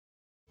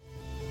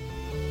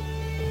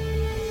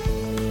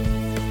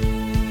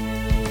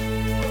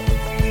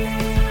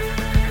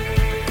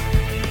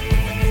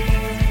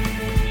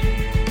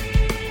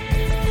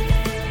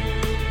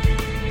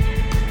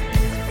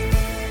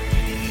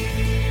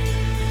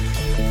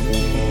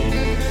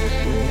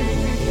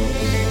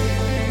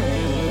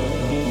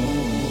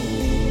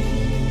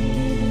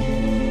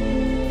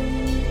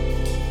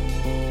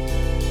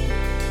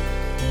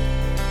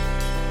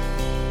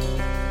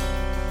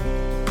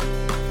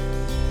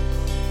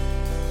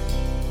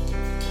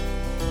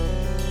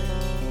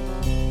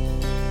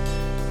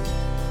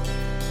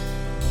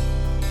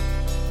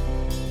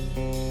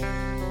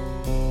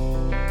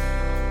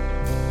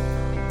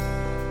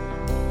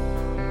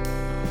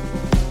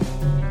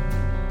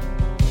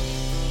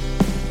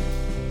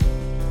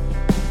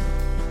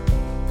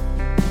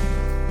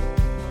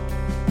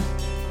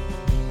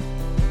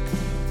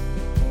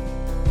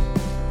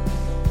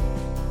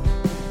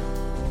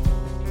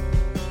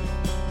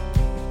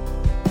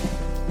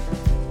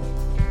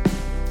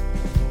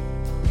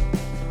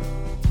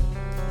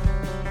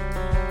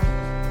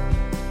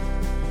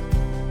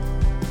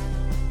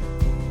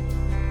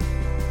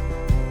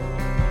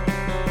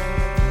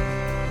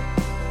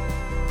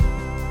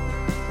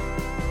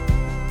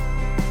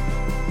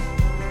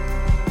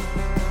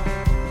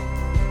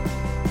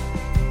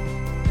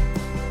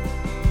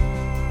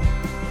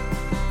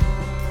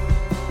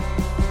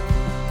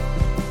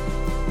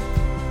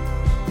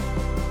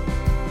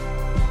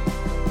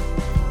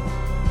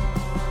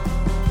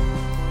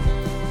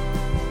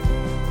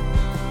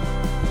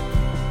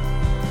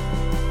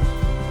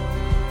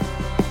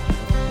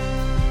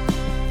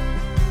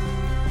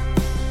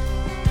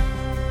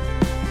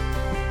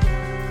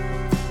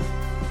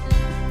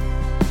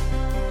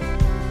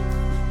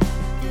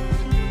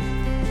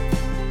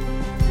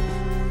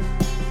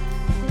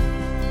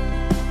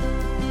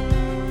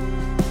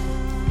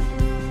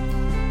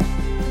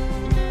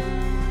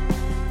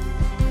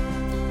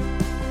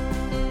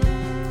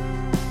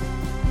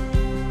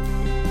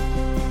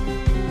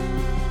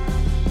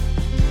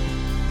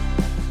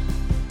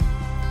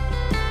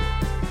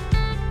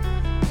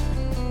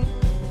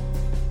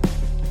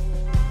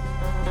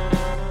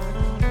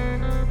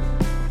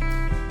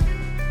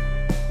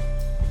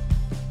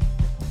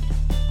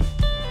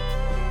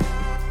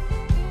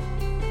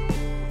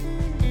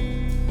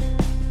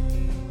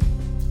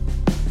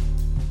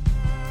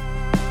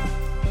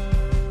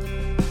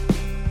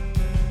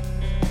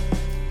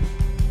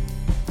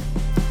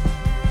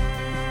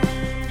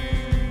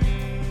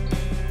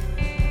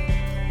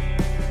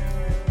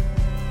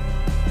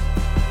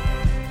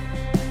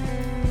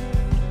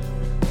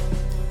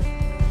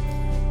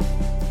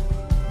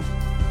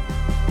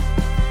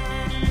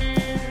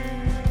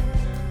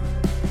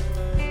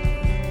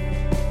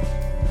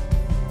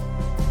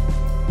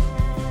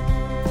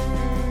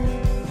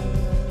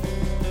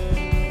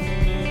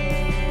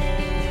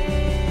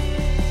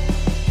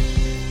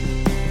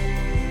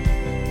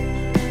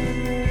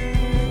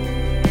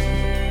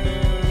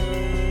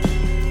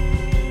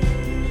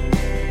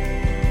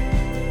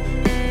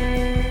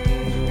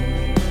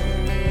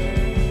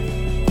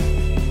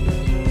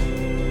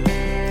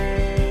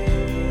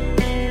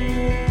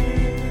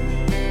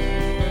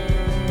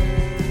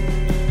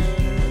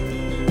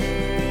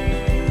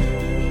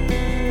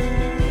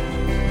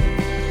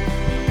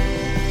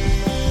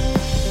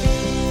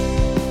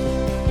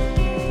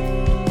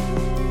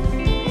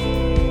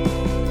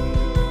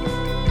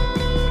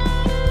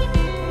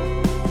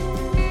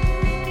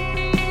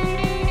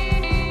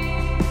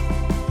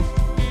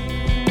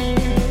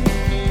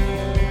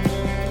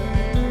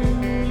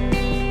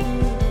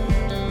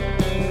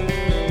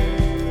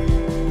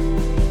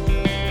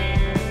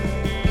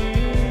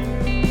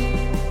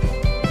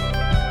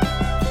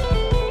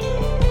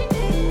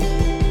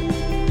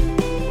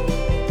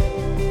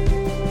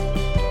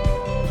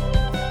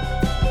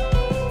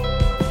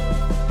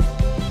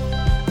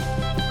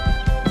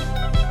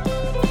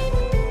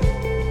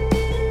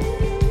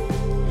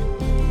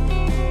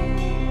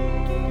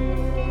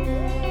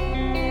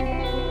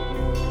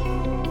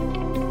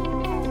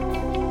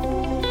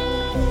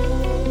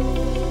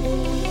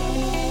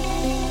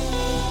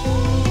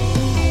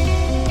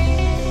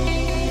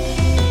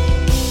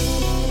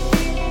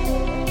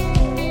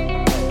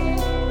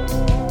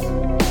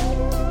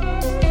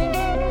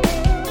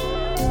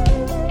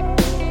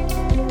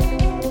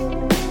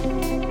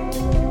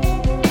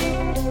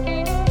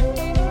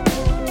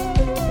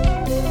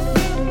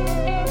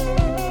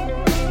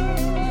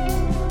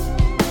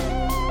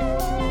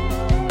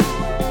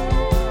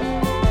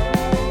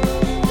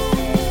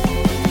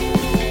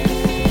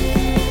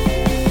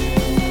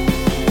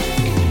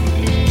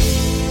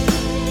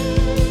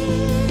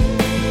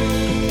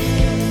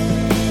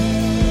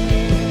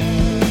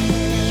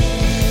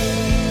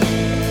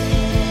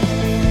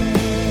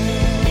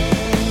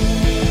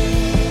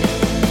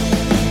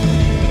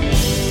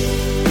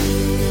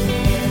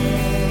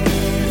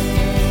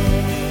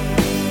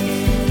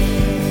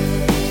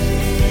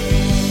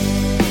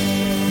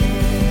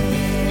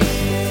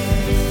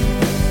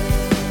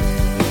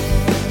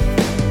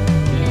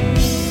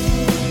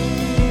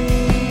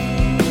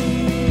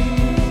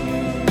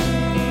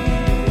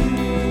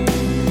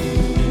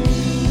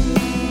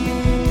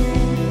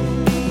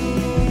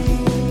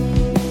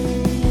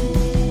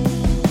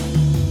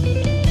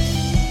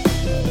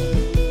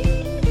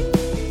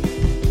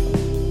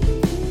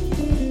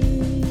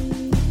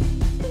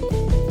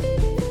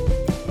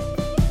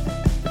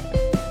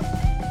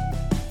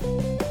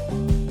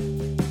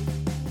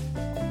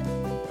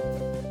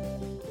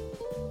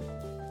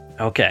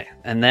 Okay.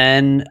 And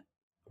then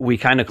we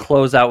kind of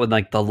close out with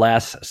like the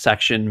last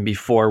section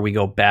before we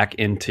go back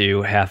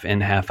into half in,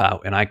 half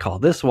out. And I call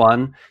this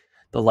one,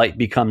 The Light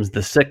Becomes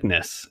the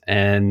Sickness.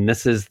 And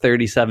this is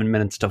 37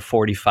 minutes to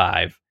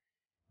 45.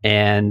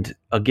 And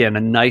again,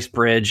 a nice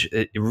bridge,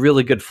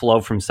 really good flow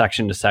from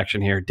section to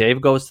section here.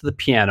 Dave goes to the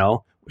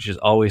piano, which is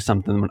always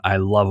something I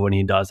love when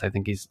he does. I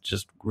think he's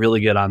just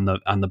really good on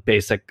the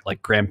basic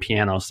like grand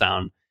piano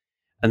sound.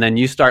 And then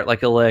you start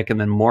like a lick, and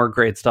then more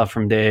great stuff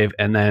from Dave.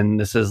 And then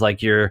this is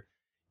like you've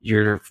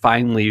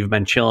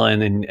been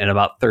chilling, and in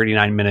about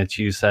 39 minutes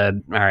you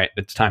said, all right,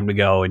 it's time to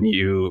go, and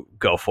you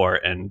go for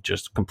it and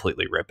just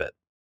completely rip it.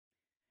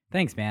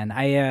 Thanks, man.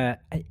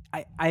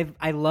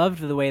 I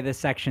loved the way this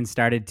section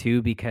started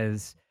too,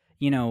 because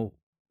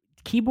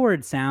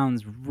keyboard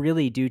sounds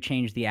really do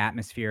change the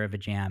atmosphere of a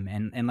jam,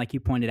 and like you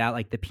pointed out,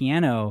 like the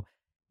piano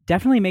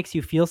definitely makes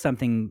you feel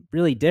something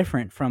really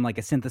different from like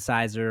a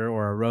synthesizer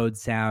or a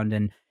Rhodes sound,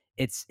 and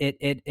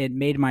it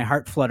made my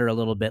heart flutter a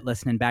little bit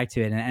listening back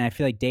to it. And I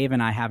feel like Dave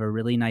and I have a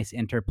really nice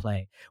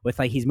interplay with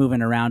like he's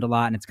moving around a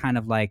lot, and it's kind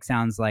of like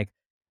sounds like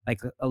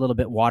a little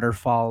bit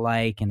waterfall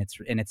like, and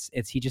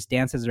it's he just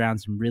dances around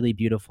some really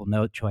beautiful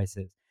note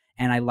choices,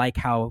 and I like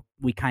how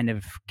we kind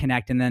of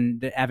connect. And then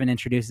Evan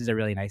introduces a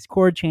really nice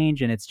chord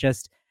change, and it's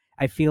just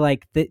I feel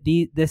like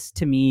this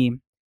to me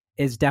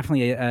is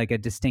definitely like a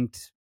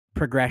distinct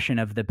progression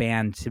of the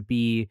band to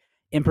be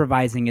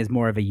improvising as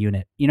more of a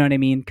unit. You know what I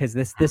mean? Because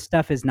this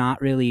stuff is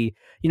not really,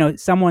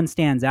 someone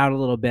stands out a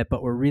little bit,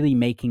 but we're really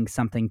making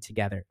something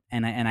together.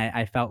 And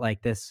I felt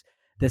like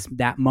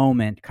that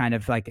moment kind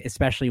of like,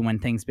 especially when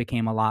things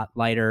became a lot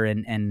lighter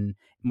and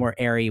more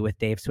airy with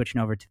Dave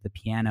switching over to the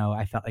piano,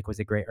 I felt like was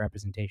a great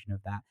representation of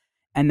that.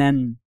 And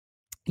then,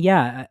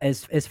 yeah,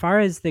 as far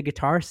as the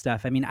guitar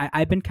stuff, I mean,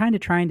 I've been kind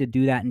of trying to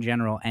do that in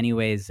general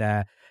anyways,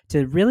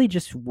 to really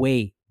just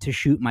wait to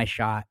shoot my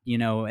shot,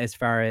 as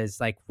far as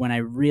like when I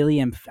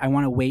really I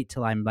want to wait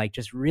till I'm like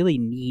just really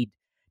need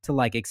to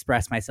like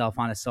express myself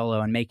on a solo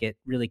and make it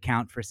really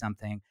count for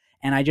something.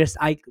 And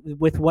I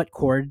with what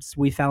chords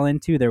we fell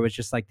into, there was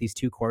just like these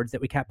two chords that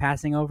we kept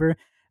passing over.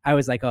 I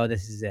was like, oh,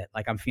 this is it.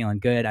 Like I'm feeling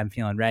good. I'm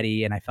feeling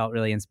ready. And I felt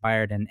really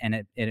inspired, and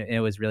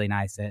it was really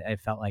nice.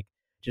 It felt like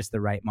just the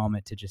right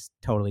moment to just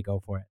totally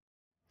go for it.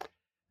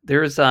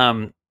 There's, I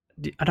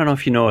don't know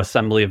if you know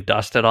Assembly of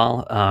Dust at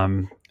all.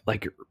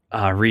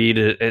 Reed,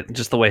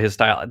 just the way his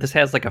style, this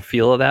has like a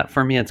feel of that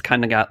for me. It's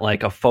kind of got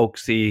like a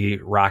folksy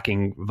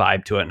rocking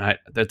vibe to it, and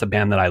that's a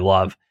band that I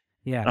love.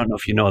 Yeah, I don't know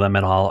if you know them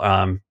at all,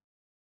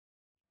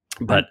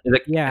 but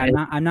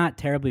I'm not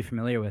terribly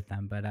familiar with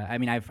them, but I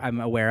mean, I'm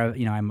aware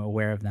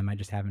of them. I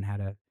just haven't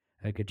had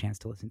a good chance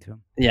to listen to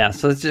them. Yeah,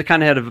 so it's just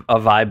kind of had a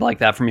vibe like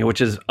that for me,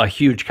 which is a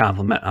huge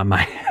compliment on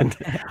my end.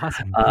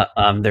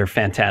 Awesome. They're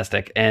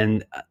fantastic.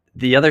 And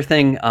the other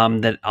thing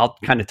that I'll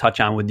kind of touch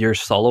on with your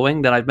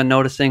soloing that I've been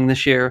noticing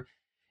this year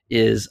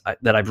is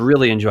that I've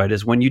really enjoyed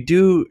is when you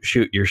do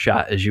shoot your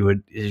shot, as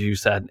you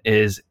said,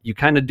 is you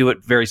kind of do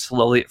it very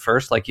slowly at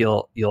first. Like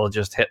you'll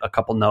just hit a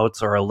couple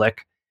notes or a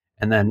lick,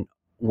 and then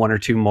one or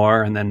two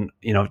more, and then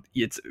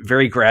it's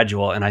very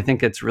gradual. And I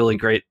think it's really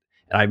great.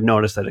 And I've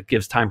noticed that it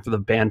gives time for the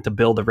band to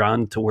build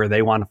around to where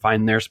they want to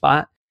find their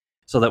spot,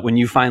 so that when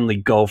you finally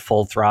go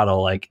full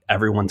throttle, like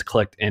everyone's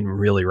clicked and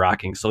really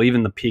rocking. So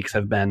even the peaks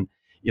have been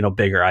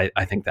bigger,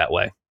 I think that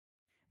way.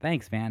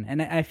 Thanks, man.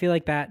 And I feel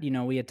like that,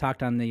 we had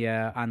talked on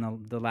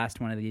the last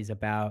one of these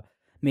about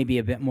maybe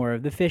a bit more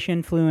of the Fish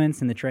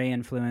influence and the Trey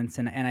influence.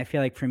 And I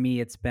feel like for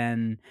me,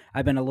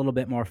 I've been a little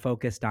bit more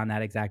focused on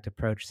that exact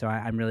approach. So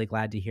I'm really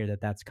glad to hear that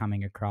that's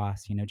coming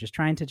across, just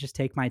trying to just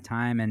take my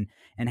time and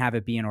have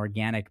it be an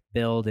organic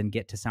build and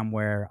get to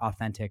somewhere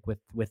authentic with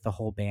the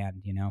whole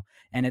band,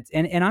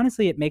 and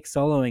honestly, it makes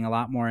soloing a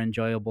lot more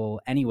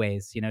enjoyable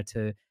anyways,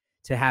 to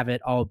have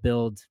it all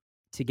build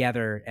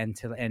together and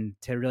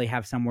to really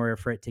have somewhere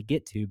for it to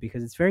get to,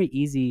 because it's very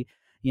easy,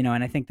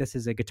 and I think this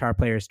is a guitar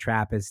player's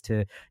trap, is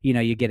to,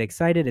 you get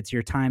excited. It's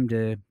your time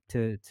to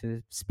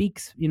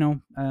speak,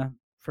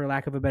 for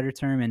lack of a better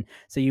term. And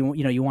so you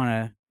want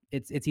to,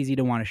 it's easy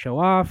to want to show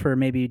off, or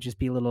maybe just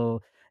be a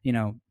little,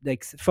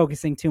 like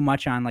focusing too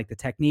much on like the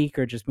technique,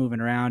 or just moving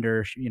around,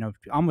 or,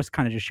 almost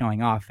kind of just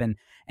showing off. And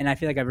I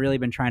feel like I've really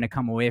been trying to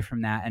come away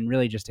from that and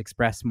really just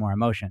express more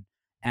emotion.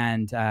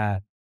 And,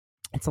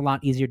 it's a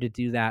lot easier to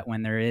do that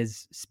when there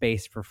is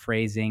space for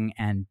phrasing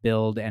and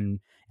build and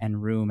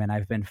room. And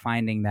I've been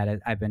finding that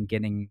I've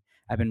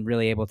been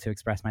really able to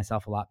express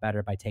myself a lot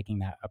better by taking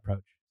that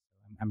approach.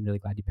 I'm really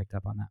glad you picked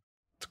up on that.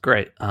 It's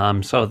great.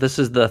 So this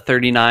is the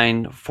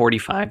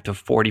 39:45 to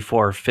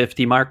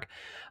 44:50 mark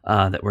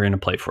that we're going to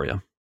play for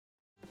you.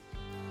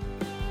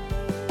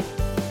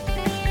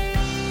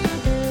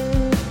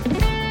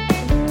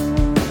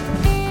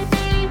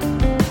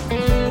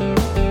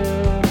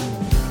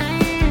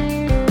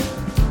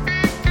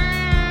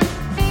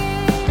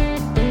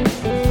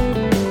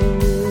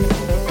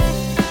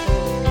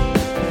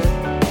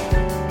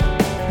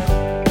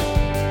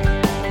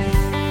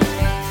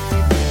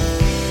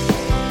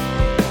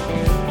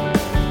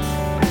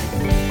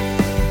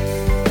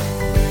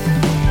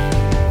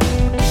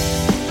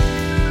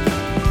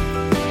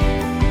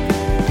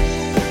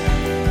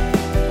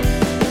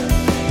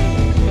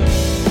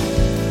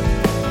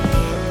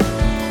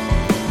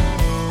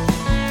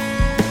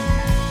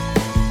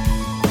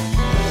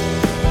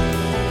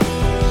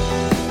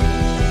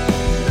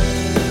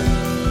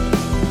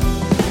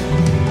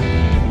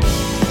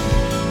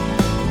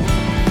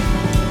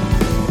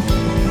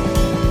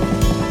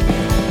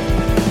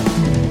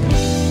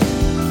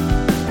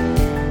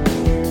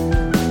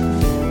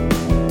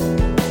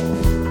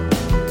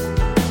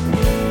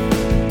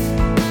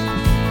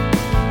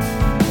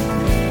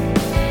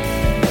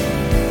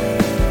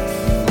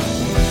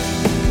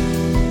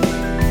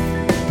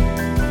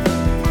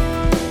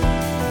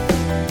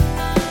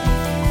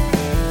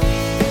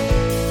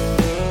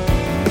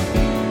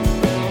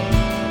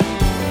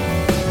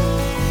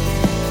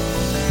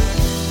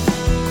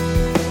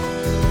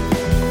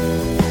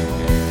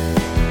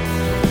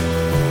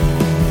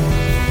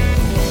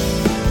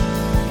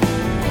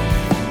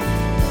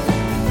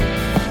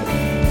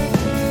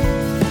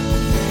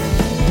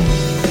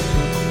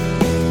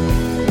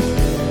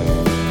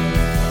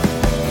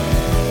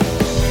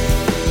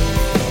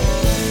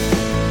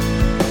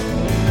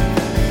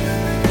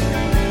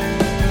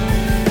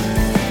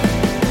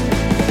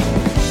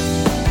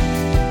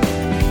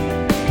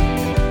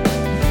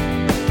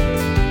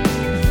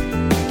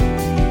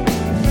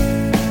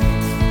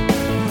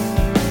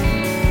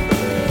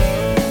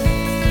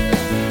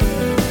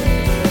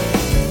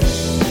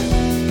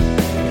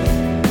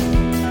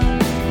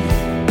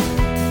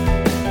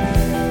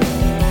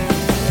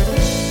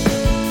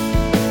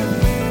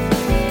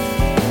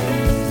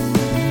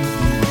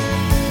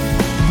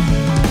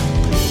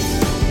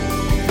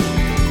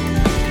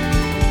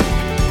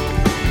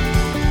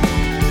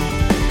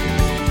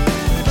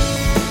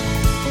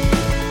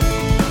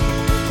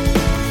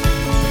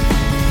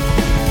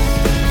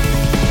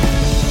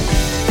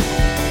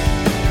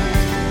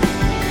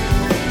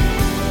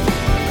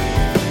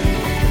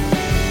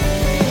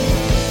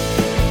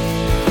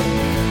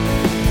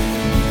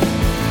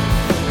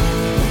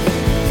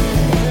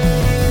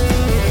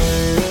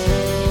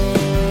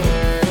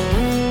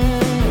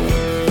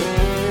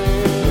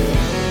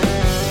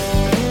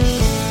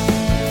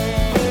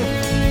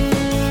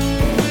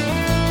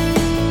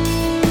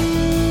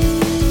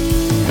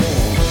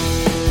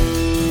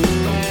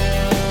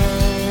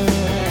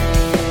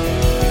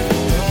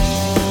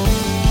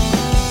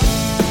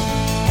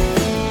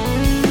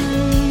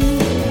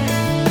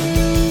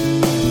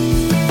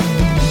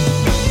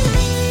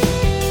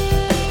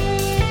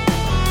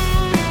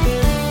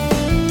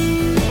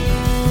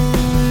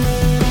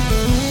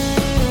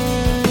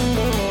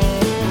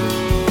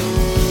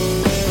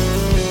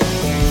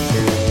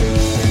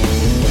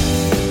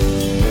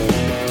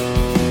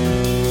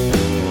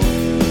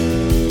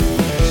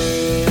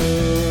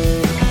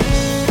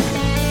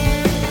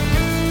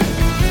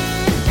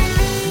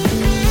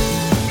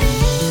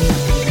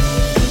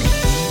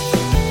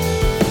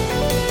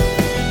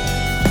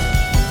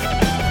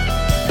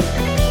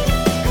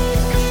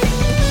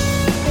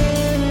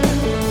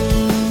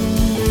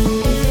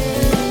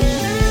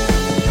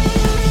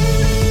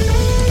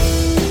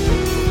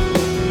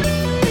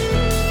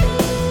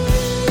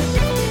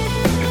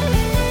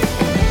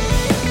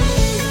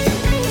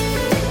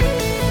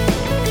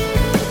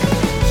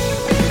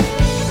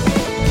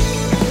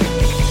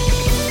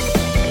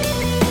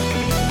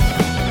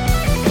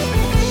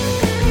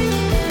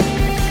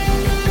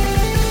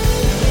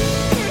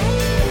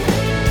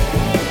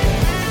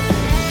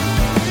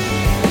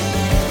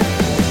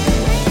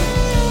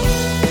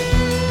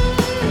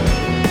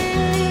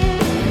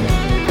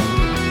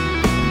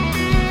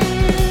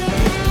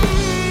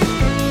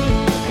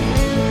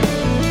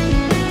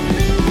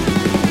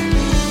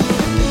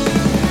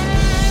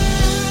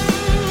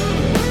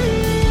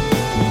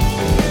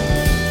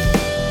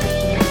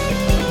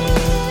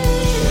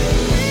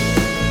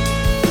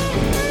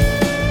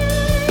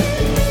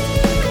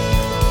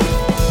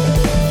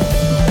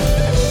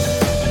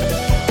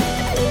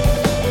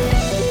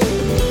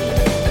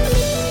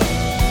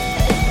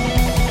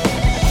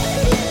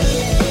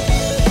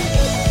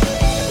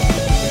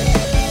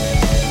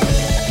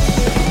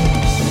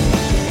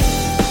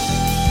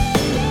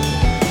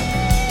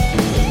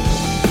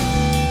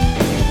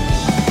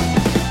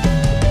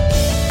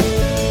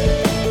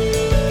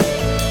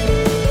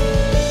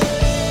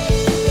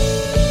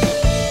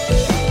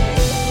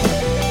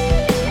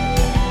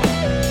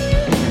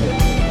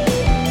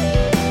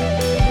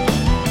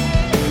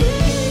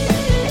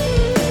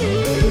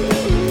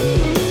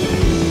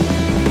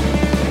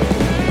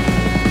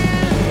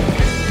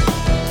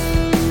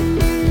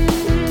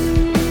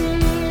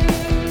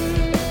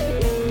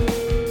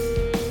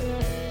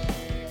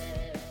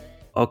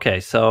 Okay,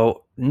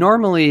 so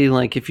normally,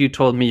 like if you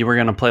told me you were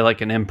going to play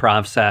like an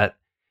improv set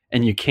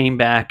and you came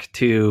back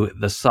to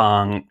the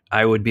song,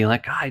 I would be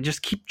like, I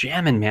just keep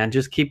jamming, man.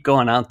 Just keep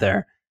going out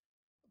there.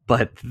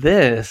 But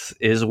this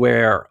is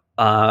where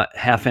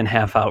half in,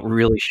 half out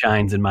really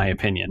shines, in my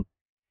opinion.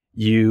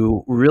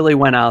 You really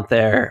went out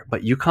there,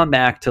 but you come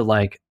back to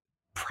like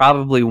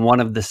probably one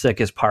of the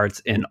sickest parts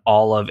in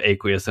all of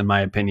Aqueous, in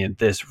my opinion.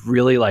 This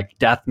really like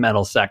death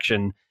metal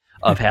section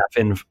of half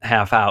in,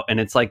 half out. And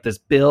it's like this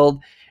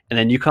build, and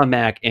then you come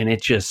back and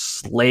it just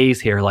slays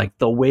here. Like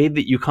the way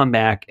that you come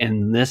back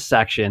in this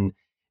section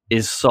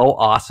is so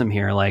awesome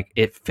here. Like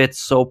it fits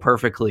so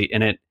perfectly,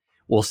 and it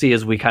we'll see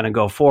as we kind of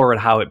go forward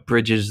how it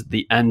bridges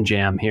the end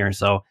jam here.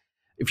 So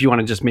if you want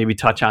to just maybe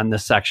touch on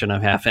this section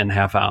of half in,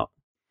 half out.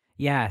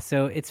 Yeah,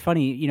 so it's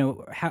funny,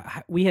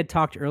 we had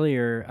talked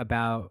earlier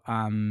about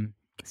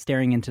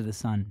staring into the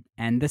sun,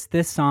 and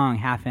this song,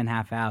 Half In,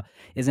 Half Out,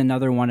 is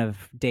another one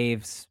of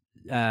Dave's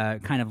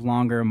kind of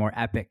longer, more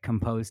epic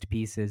composed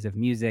pieces of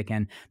music,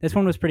 and this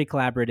one was pretty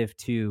collaborative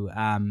too.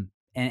 And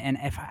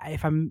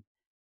if I'm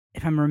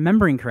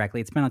remembering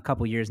correctly, it's been a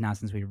couple years now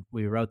since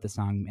we wrote the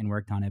song and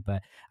worked on it,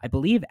 but I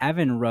believe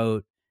Evan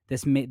wrote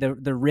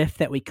the riff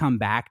that we come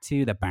back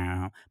to, the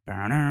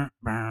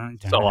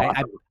So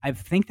awesome. I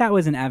think that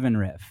was an Evan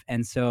riff,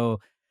 and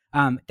so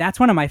that's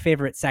one of my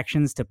favorite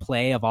sections to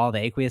play of all the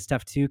Aqueous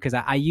stuff too, because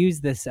I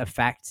use this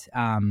effect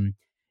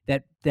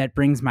that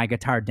brings my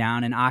guitar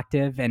down an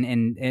octave,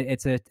 and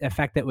it's an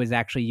effect that was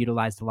actually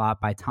utilized a lot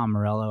by Tom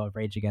Morello of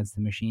Rage Against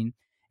the Machine.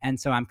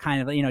 And so I'm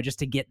kind of, just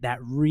to get that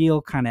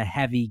real kind of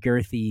heavy,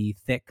 girthy,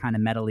 thick kind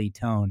of metally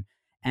tone.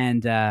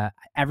 And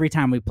every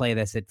time we play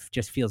this, it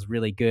just feels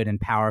really good and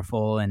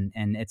powerful, and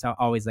it's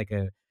always like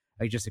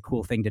just a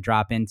cool thing to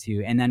drop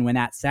into. And then when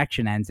that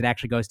section ends, it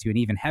actually goes to an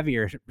even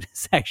heavier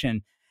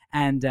section.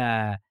 And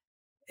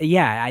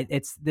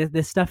it's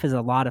this stuff is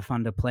a lot of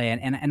fun to play,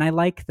 and I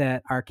like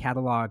that our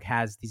catalog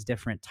has these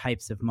different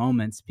types of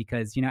moments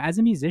because as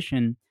a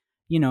musician,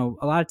 a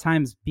lot of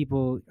times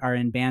people are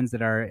in bands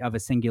that are of a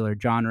singular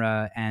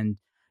genre, and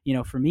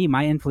for me,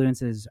 my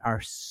influences are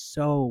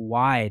so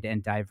wide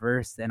and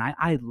diverse, and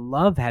I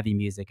love heavy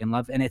music and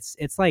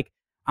it's like,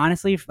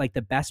 honestly, like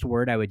the best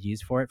word I would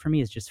use for it for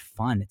me is just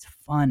fun. It's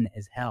fun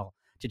as hell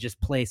to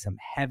just play some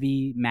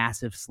heavy,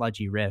 massive,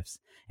 sludgy riffs,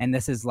 and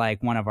this is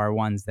like one of our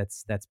ones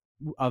that's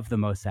of the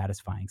most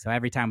satisfying. So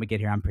every time we get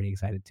here, I'm pretty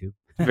excited too.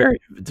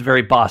 It's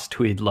very Boss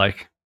Tweed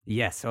like.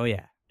 Yes. Oh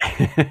yeah.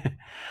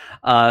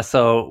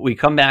 So we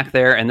come back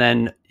there, and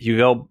then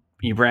you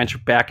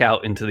branch back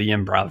out into the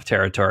improv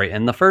territory.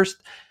 And the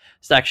first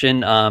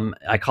section,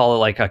 I call it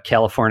like a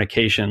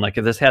Californication. Like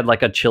this had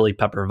like a Chili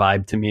Pepper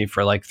vibe to me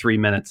for like 3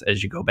 minutes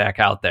as you go back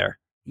out there.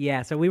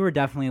 Yeah, so we were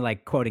definitely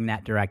like quoting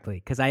that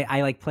directly because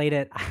I like played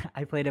it.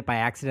 I played it by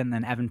accident, and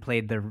then Evan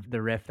played the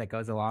riff that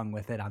goes along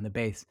with it on the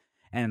bass.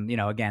 And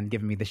again,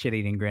 giving me the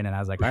shit-eating grin, and I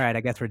was like, "All right,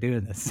 I guess we're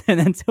doing this." And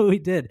then so we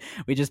did.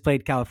 We just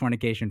played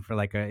Californication for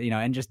like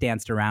and just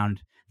danced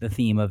around the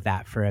theme of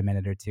that for a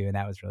minute or two, and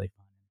that was really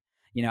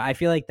fun. I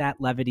feel like that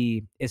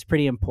levity is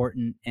pretty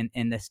important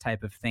in this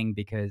type of thing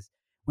because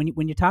when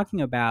you're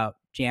talking about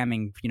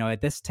jamming,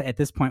 at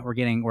this point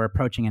we're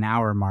approaching an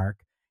hour mark,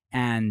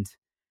 and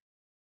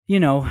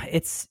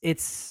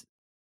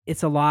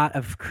it's a lot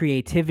of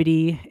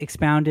creativity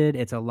expounded.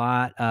 It's a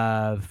lot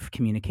of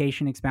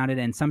communication expounded.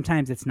 And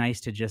sometimes it's nice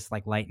to just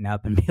like lighten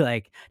up and be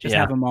like, just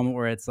have a moment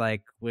where it's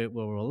like,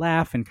 we'll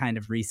laugh and kind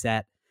of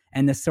reset.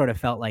 And this sort of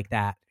felt like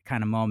that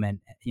kind of moment,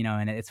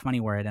 and it's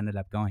funny where it ended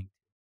up going.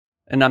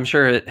 And I'm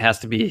sure it has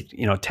to be,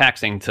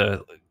 taxing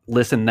to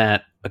listen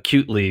that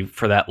acutely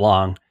for that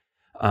long.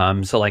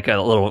 So like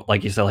a little,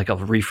 like you said, like a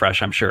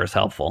refresh, I'm sure is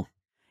helpful.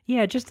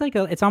 Yeah, just like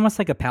it's almost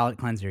like a palate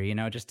cleanser,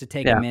 just to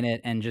take a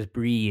minute and just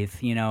breathe,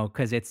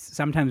 because it's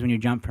sometimes when you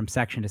jump from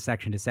section to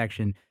section to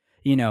section,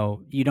 you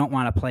don't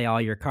want to play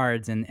all your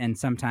cards, and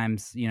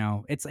sometimes,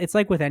 it's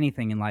like with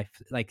anything in life,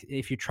 like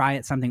if you try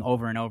it something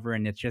over and over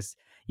and it's just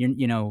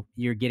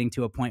you're getting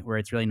to a point where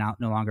it's really no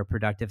longer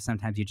productive.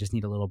 Sometimes you just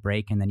need a little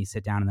break, and then you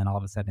sit down, and then all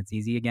of a sudden it's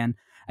easy again.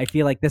 I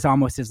feel like this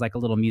almost is like a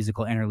little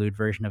musical interlude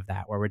version of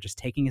that, where we're just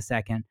taking a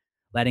second,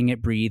 letting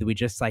it breathe. We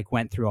just like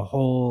went through a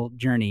whole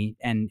journey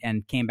and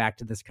came back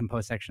to this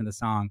composed section of the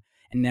song.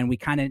 And then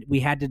we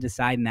had to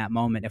decide in that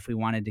moment if we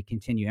wanted to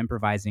continue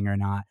improvising or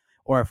not,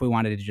 or if we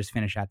wanted to just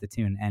finish out the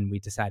tune. And we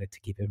decided to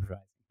keep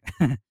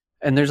improvising.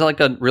 And there's like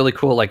a really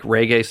cool like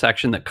reggae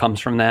section that comes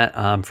from that,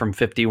 from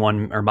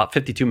 51 or about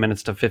 52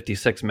 minutes to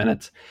 56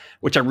 minutes,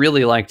 which I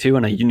really like too,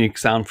 and a unique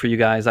sound for you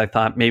guys. I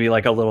thought maybe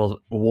like a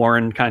little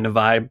Warren kind of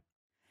vibe.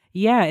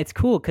 Yeah, it's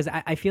cool because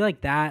I feel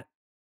like that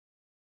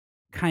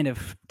kind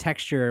of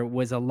texture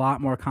was a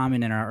lot more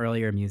common in our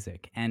earlier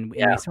music, and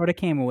we sort of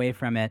came away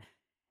from it.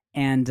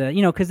 And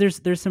because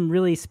there's some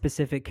really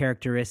specific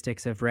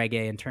characteristics of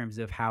reggae in terms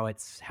of how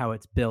it's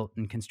built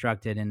and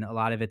constructed, and a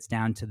lot of it's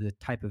down to the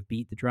type of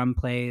beat the drum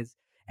plays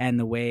and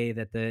the way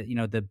that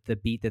the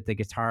beat that the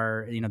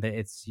guitar, that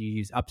it's, you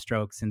use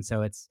upstrokes, and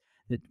so it's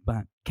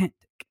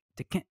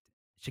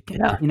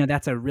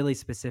that's a really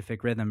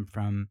specific rhythm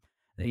from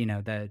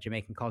the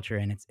Jamaican culture,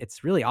 and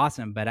it's really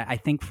awesome. But I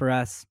think for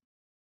us,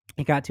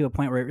 it got to a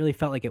point where it really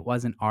felt like it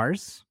wasn't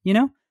ours,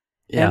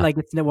 and like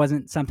it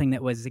wasn't something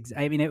that was.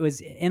 I mean, it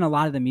was in a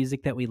lot of the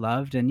music that we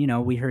loved,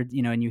 and we heard,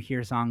 and you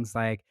hear songs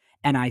like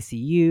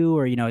NICU,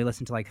 or you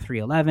listen to like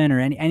 311 or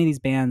any of these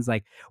bands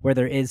like where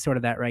there is sort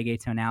of that reggae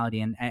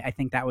tonality, and I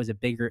think that was a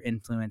bigger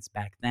influence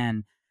back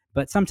then.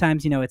 But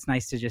sometimes it's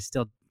nice to just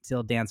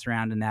still dance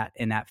around in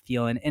that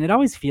feel, and it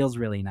always feels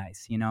really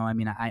nice. I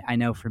mean, I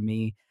know for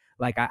me,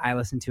 like I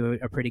listen to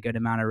a pretty good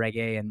amount of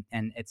reggae,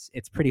 and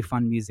it's pretty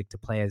fun music to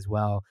play as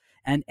well.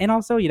 And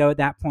also, at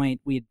that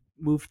point we'd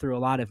moved through a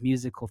lot of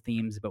musical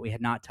themes, but we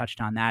had not touched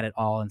on that at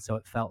all, and so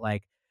it felt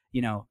like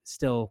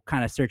still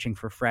kind of searching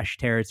for fresh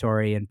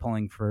territory and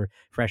pulling for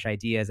fresh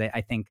ideas.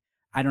 I think,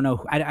 I don't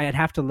know, I'd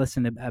have to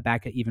listen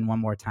back even one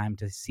more time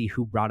to see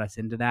who brought us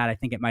into that. I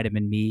think it might have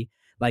been me,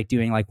 like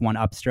doing like one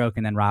upstroke,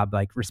 and then Rob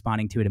like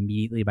responding to it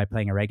immediately by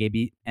playing a reggae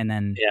beat, and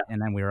then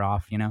we were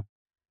off,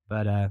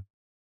 But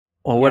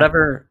well,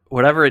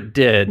 whatever it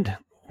did,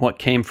 what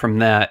came from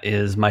that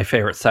is my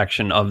favorite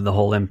section of the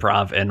whole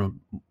improv, and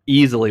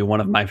easily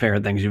one of my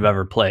favorite things you've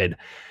ever played.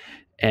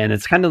 And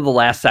it's kind of the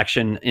last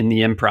section in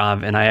the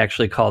improv, and I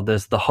actually called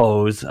this the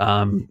hose,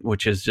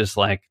 which is just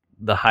like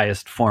the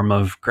highest form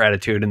of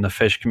gratitude in the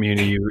Phish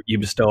community you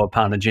bestow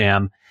upon a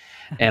jam.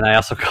 And I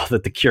also called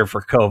it the cure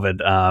for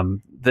COVID.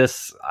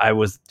 I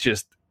was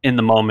just in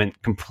the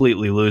moment,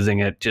 completely losing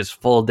it,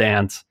 just full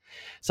dance,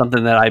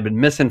 something that I've been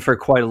missing for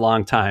quite a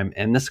long time.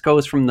 And this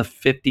goes from the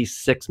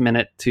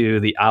 56-minute to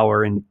the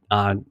hour in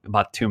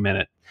about 2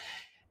 minutes.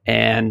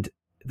 And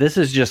this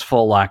is just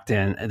full locked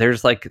in.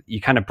 There's like,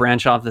 you kind of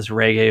branch off this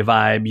reggae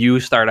vibe.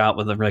 You start out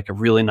with a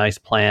really nice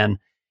plan,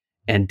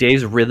 and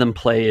Dave's rhythm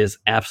play is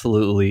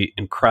absolutely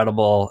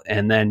incredible.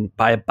 And then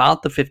by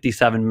about the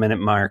 57-minute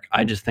mark,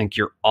 I just think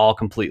you're all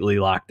completely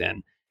locked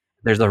in.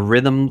 There's a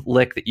rhythm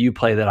lick that you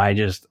play that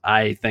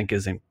I think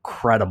is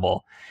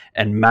incredible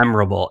and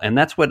memorable. And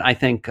that's what I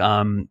think,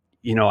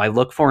 I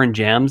look for in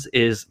jams.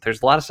 Is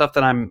there's a lot of stuff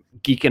that I'm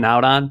geeking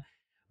out on,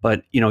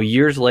 but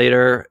years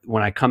later,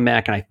 when I come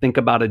back and I think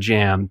about a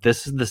jam,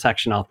 this is the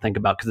section I'll think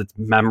about because it's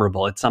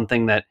memorable. It's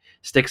something that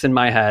sticks in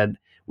my head.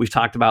 We've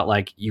talked about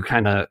like you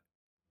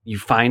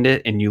find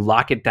it and you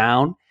lock it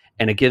down,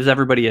 and it gives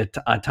everybody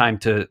a time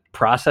to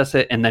process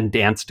it and then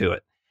dance to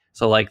it.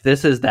 So like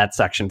this is that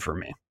section for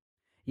me.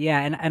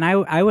 Yeah, and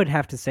I would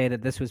have to say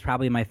that this was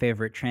probably my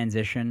favorite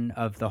transition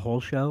of the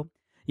whole show.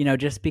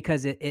 Just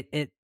because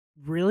it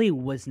really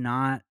was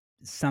not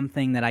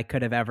something that I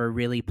could have ever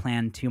really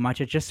planned too much.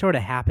 It just sort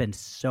of happened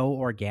so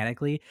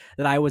organically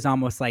that I was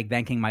almost like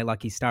thanking my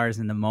lucky stars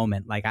in the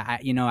moment. Like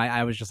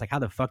I was just like, how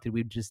the fuck did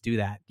we just do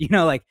that?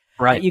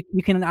 Right.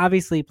 You can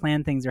obviously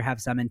plan things or have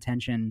some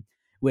intention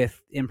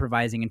with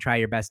improvising and try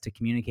your best to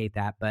communicate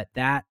that. But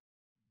that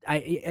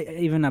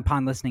even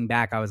upon listening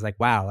back, I was like,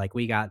 wow, like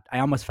I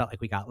almost felt like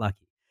we got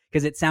lucky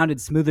because it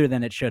sounded smoother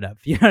than it should have.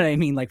 You know what I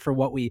mean? Like for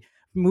what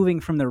moving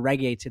from the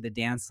reggae to the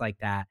dance like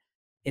that,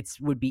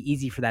 would be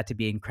easy for that to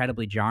be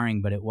incredibly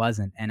jarring, but it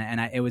wasn't. And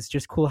it was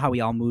just cool how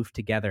we all moved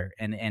together.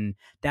 And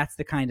that's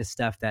the kind of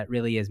stuff that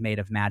really is made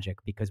of magic,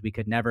 because we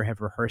could never have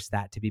rehearsed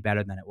that to be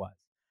better than it was.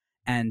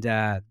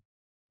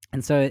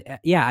 And so,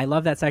 yeah, I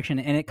love that section.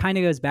 And it kind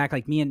of goes back,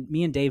 like me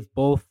and Dave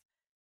both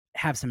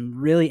have some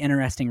really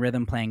interesting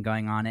rhythm playing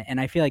going on. And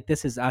I feel like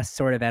this is us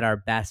sort of at our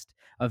best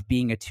of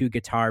being a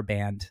 2-guitar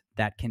band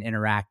that can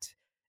interact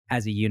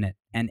as a unit.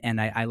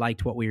 And I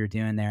liked what we were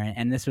doing there.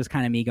 And this was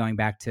kind of me going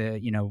back to,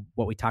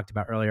 what we talked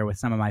about earlier with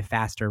some of my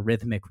faster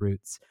rhythmic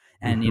roots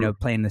and,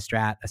 playing the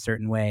Strat a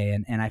certain way.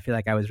 And I feel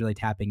like I was really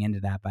tapping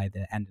into that by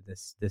the end of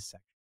this section.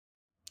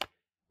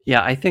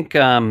 Yeah, I think,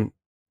 and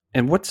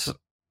what's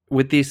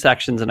with these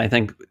sections, and I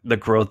think the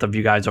growth of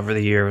you guys over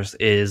the years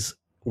is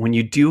when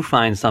you do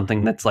find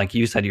something that's like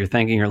you said, you're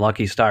thanking your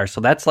lucky stars. So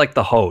that's like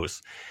the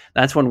hose.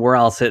 That's when we're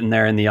all sitting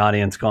there in the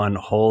audience going,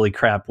 holy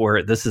crap,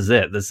 this is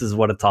it. This is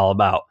what it's all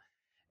about.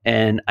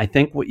 And I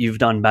think what you've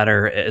done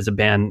better as a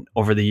band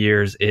over the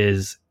years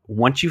is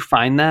once you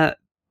find that,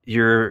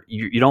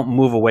 you don't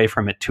move away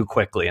from it too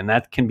quickly. And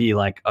that can be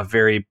like a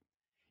very,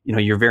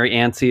 you're very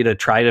antsy to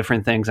try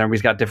different things.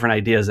 Everybody's got different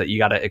ideas that you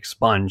got to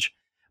expunge.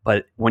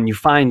 But when you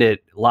find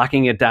it,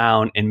 locking it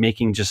down and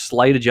making just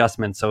slight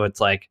adjustments. So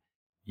it's like,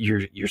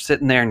 you're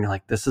sitting there and you're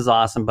like, this is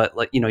awesome. But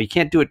like, you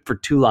can't do it for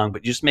too long,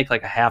 but you just make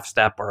like a half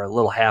step or a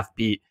little half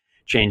beat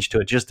change to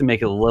it just to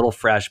make it a little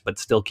fresh, but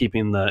still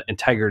keeping the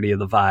integrity of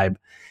the vibe.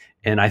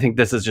 And I think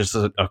this is just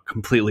a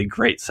completely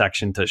great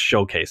section to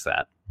showcase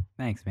that.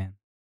 Thanks, man.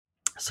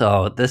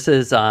 So this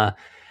is the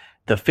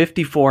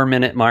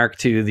 54-minute mark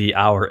to the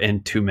hour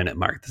and 2-minute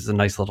mark. This is a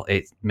nice little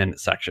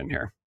 8-minute section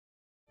here.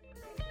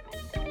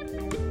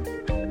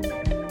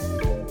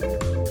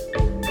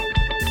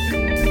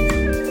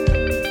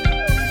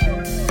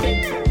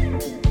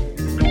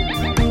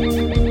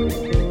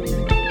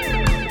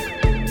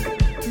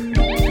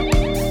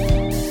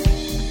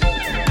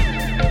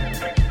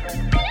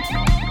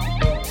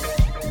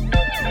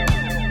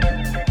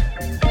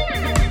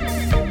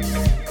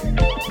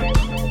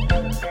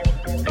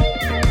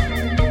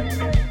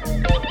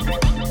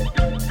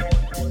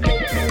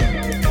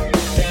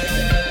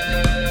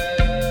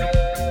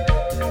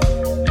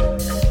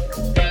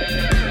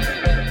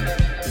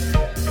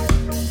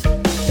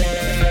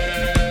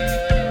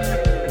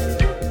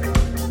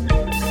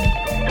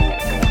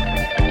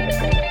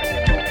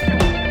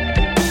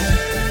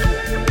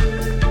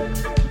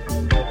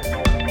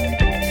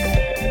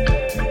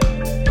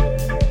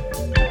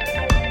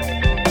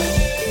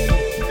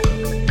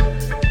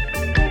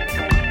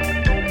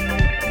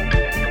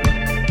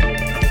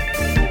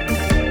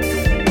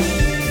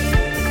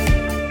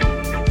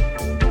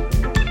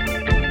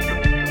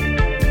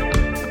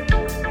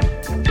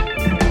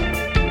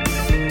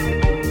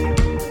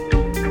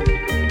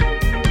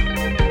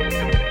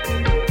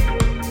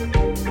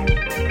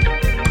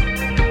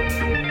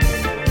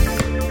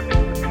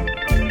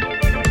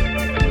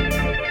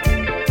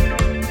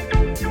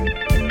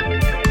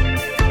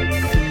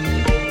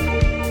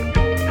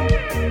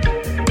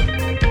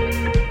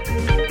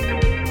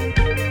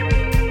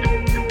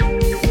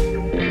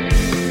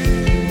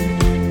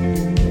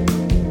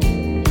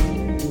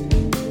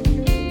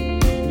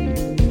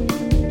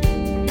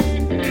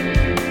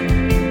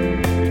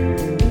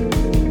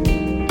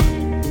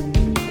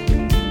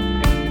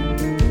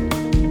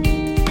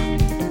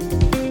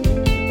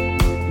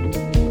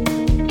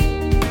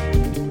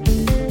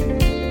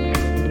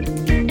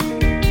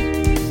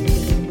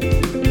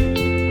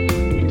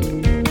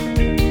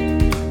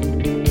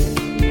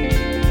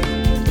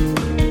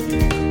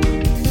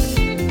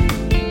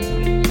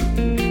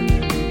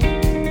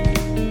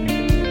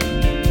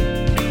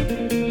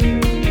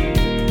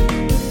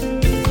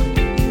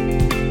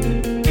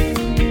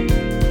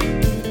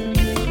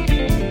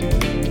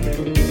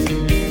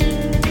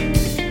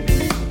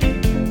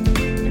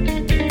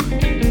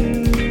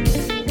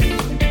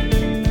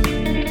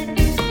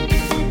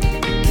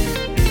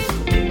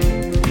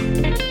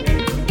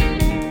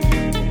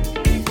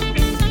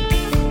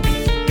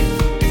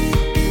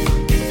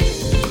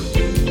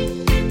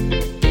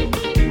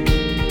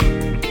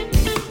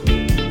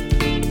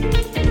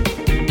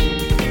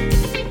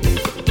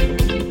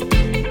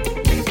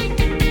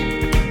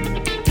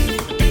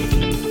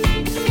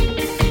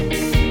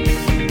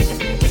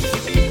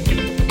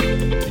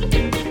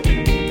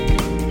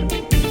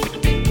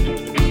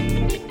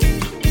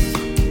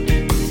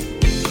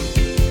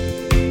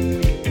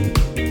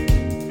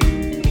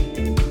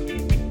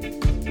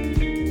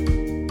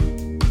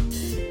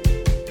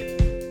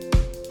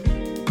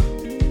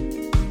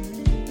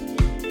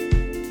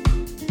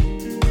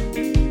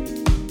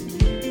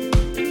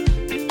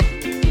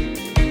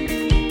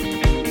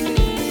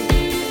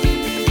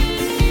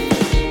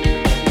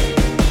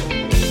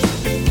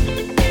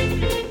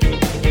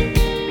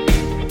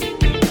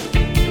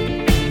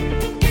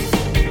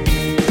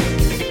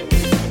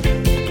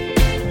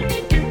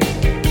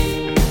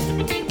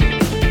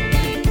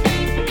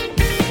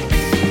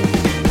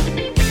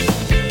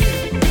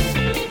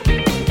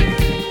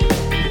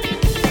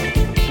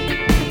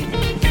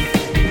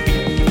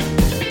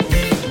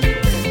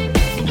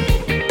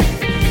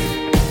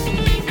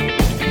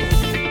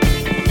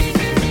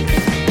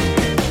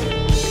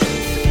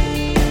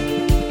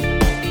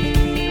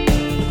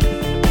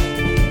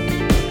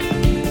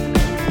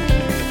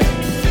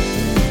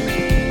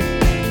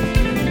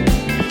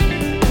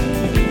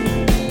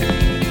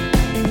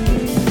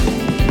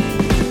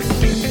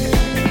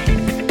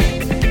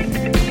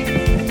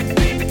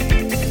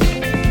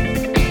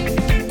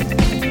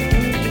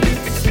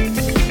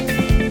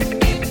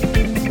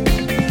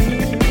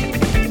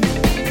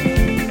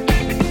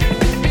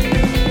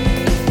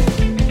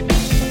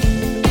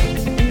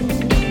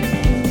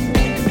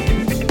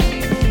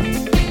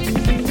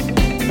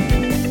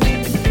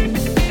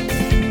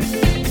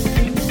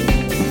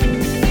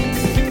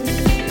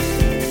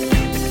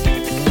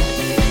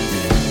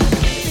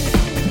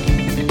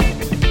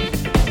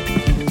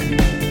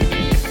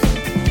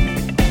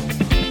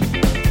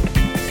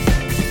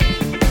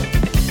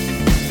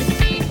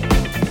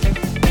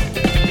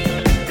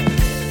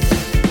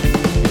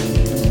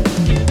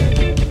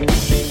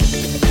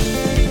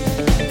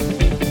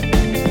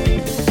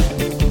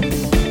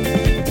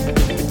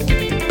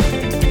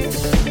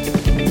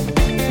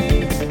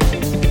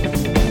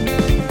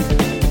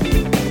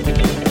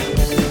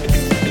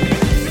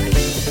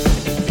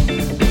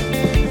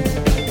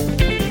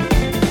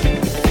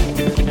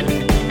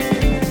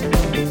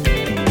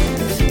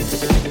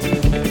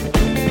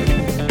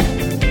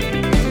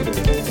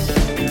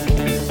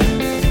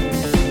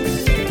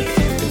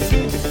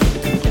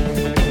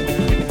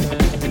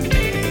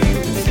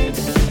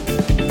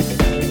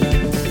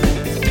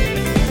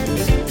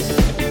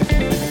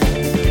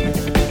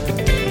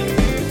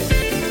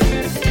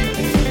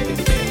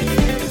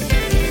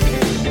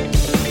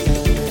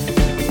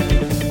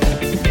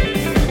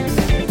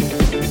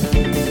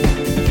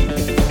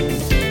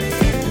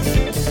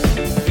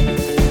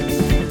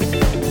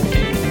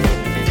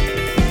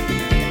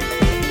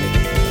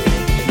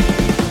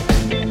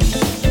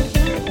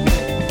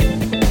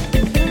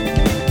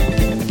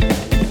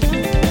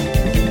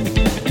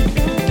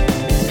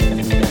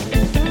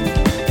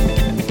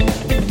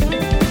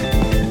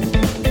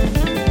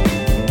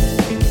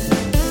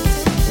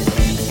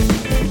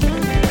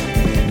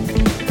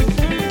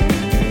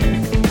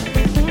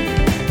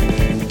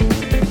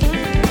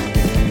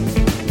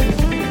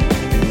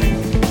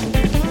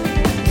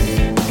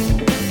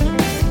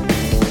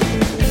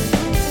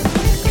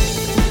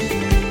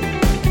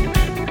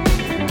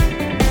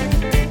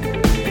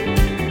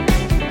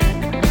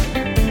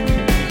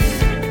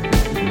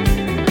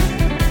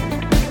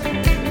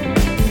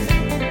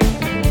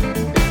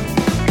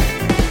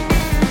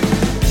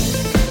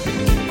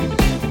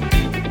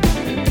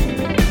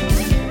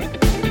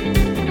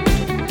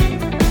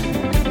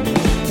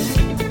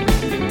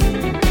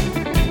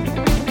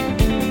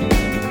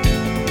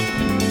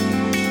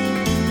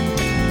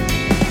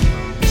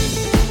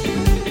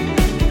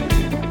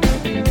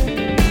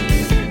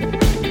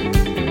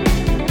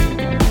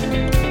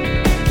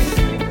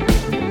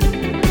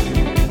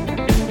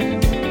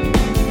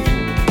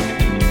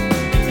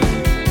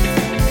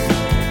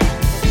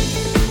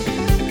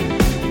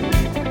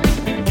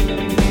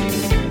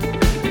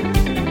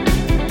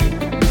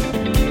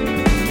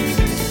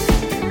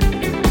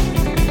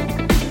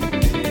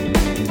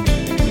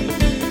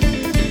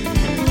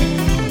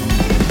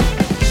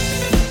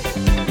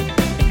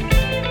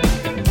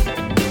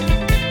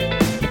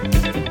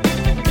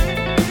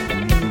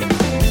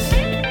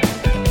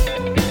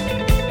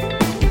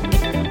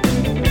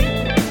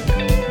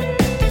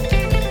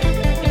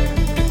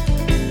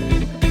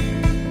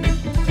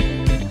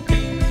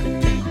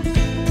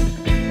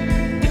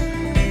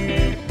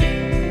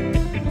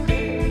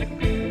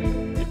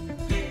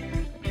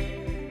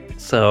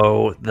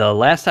 So the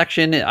last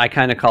section I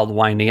kind of called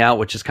winding out,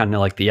 which is kind of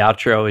like the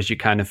outro as you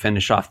kind of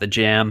finish off the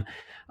jam.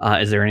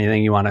 Is there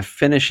anything you want to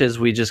finish as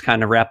we just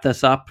kind of wrap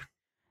this up?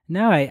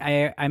 No,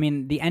 I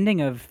mean, the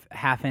ending of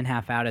Half In,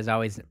 Half Out is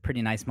always a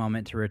pretty nice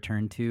moment to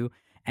return to.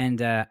 And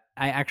I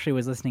actually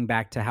was listening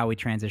back to how we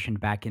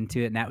transitioned back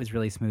into it, and that was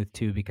really smooth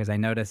too, because I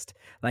noticed,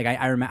 like,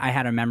 I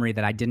had a memory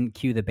that I didn't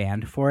cue the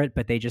band for it,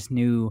 but they just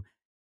knew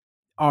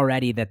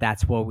already that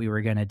that's what we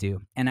were going to do.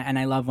 And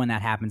I love when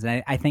that happens.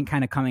 And I think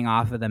kind of coming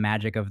off of the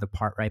magic of the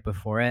part right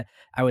before it,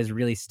 I was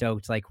really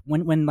stoked. Like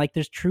when like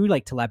there's true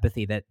like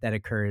telepathy that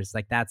occurs,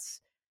 like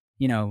that's,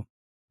 you know,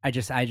 I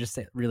just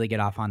really get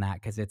off on that,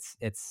 because it's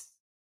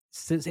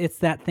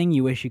that thing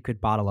you wish you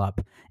could bottle up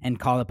and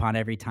call upon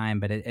every time,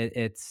 but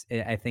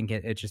I think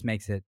it just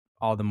makes it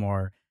all the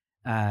more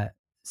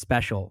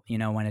special, you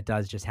know, when it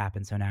does just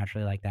happen so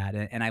naturally like that.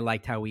 And I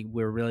liked how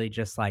we're really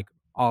just like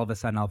all of a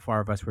sudden all four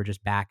of us were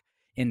just back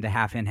into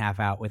Half In, Half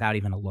Out without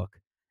even a look.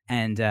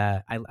 And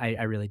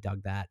I really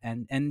dug that.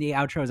 And the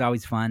outro is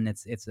always fun.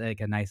 It's like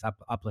a nice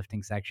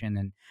uplifting section.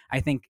 And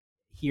I think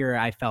here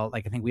I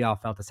think we all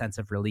felt a sense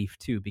of relief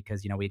too,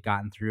 because, you know, we'd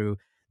gotten through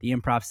the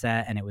improv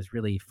set and it was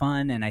really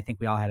fun. And I think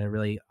we all had a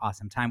really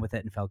awesome time with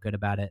it and felt good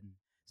about it. And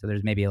so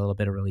there's maybe a little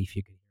bit of relief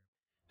you could hear.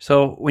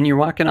 So when you're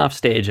walking off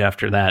stage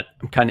after that,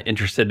 I'm kind of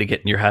interested to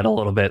get in your head a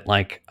little bit.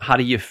 Like, how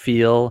do you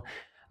feel?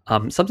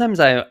 Sometimes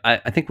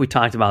I think we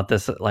talked about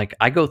this. Like,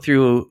 I go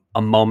through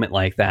a moment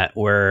like that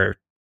where,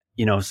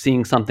 you know,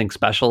 seeing something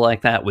special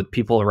like that with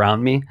people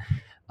around me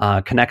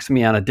connects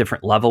me on a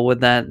different level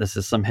with that. This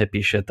is some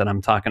hippie shit that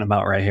I'm talking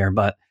about right here.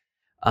 But,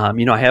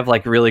 you know, I have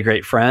like really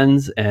great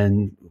friends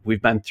and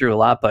we've been through a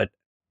lot, but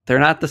they're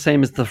not the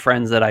same as the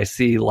friends that I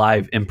see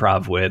live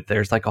improv with.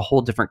 There's like a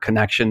whole different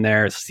connection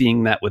there,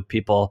 seeing that with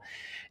people.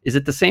 Is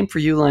it the same for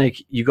you?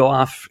 Like, you go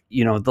off,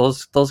 you know,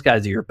 those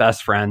guys are your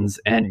best friends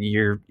and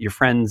your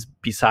friends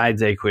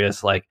besides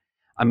Aqueous. Like,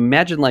 I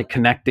imagine like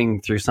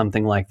connecting through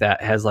something like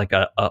that has like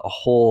a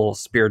whole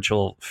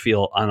spiritual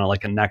feel on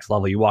like a next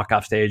level. You walk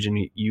off stage and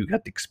you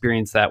got to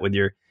experience that with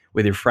your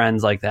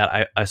friends like that.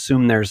 I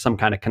assume there's some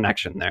kind of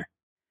connection there.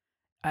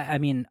 I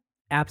mean,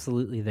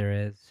 absolutely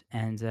there is.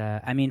 And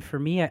I mean, for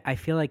me, I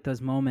feel like those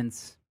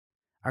moments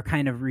are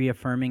kind of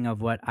reaffirming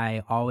of what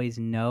I always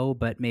know,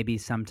 but maybe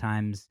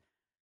sometimes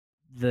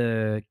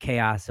the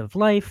chaos of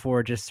life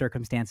or just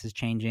circumstances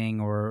changing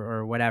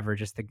or whatever,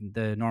 just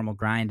the normal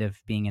grind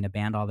of being in a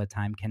band all the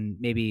time can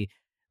maybe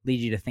lead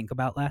you to think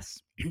about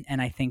less.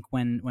 And I think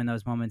when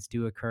those moments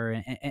do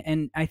occur,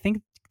 and I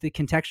think that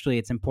contextually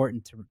it's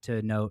important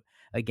to note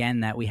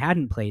again that we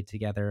hadn't played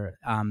together,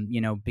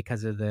 you know,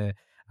 because of the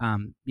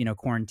you know,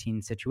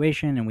 quarantine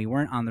situation, and we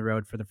weren't on the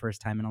road for the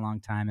first time in a long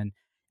time. And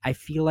I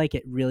feel like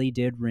it really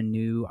did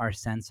renew our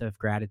sense of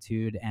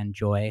gratitude and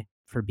joy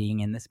for being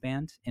in this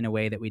band in a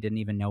way that we didn't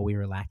even know we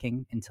were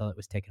lacking until it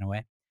was taken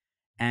away.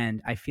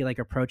 And I feel like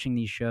approaching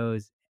these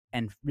shows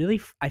and really,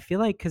 I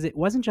feel like, because it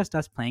wasn't just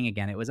us playing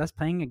again, it was us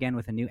playing again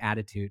with a new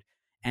attitude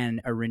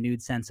and a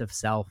renewed sense of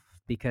self,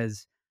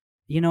 because,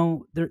 you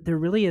know, there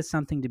really is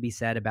something to be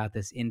said about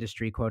this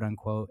industry, quote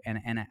unquote. And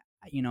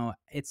you know,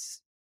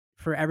 it's,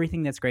 for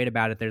everything that's great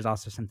about it, there's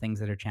also some things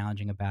that are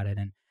challenging about it.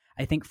 And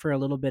I think for a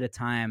little bit of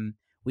time,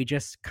 we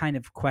just kind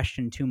of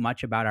questioned too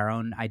much about our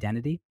own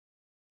identity.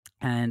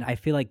 And I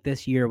feel like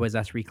this year was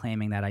us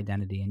reclaiming that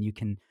identity. And you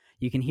can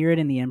hear it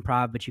in the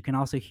improv, but you can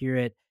also hear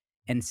it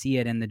and see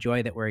it in the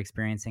joy that we're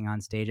experiencing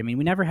on stage. I mean,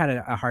 we never had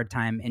a hard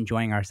time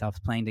enjoying ourselves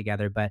playing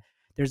together, but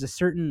there's a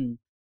certain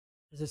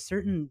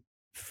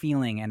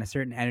feeling and a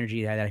certain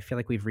energy that I feel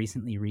like we've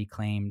recently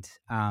reclaimed.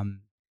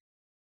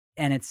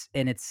 And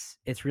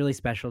it's really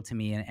special to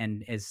me,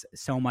 and is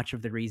so much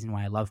of the reason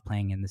why I love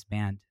playing in this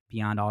band,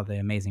 beyond all the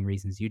amazing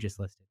reasons you just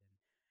listed.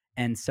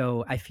 And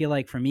so I feel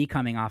like for me,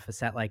 coming off a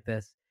set like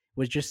this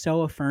was just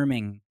so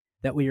affirming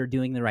that we were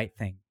doing the right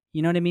thing.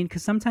 You know what I mean?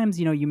 Because sometimes,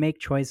 you know, you make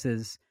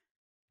choices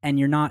and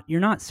you're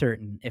not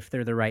certain if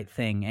they're the right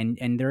thing,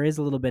 and there is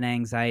a little bit of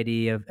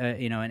anxiety of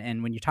you know,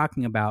 and when you're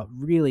talking about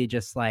really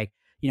just like,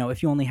 you know,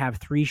 if you only have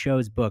 3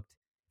 shows booked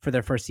for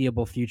the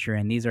foreseeable future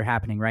and these are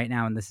happening right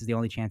now and this is the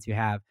only chance you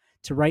have,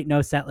 to write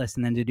no set list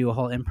and then to do a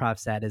whole improv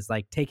set is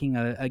like taking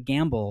a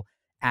gamble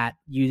at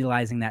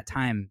utilizing that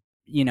time.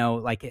 You know,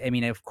 like, I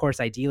mean, of course,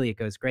 ideally it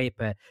goes great,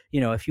 but, you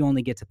know, if you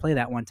only get to play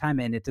that one time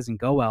and it doesn't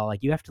go well,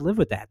 like, you have to live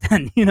with that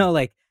then, you know,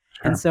 like,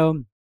 sure. And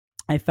so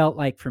I felt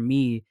like for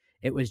me,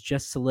 it was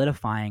just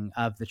solidifying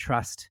of the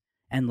trust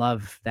and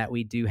love that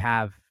we do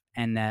have,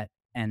 and that,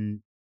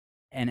 and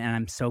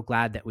I'm so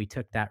glad that we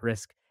took that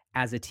risk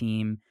as a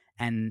team,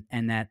 and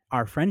that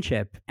our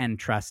friendship and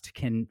trust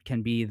can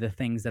be the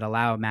things that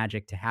allow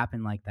magic to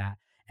happen like that.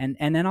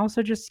 And then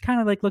also just kind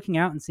of like looking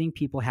out and seeing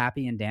people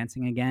happy and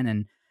dancing again.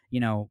 And, you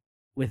know,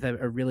 with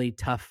a really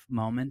tough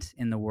moment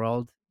in the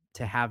world,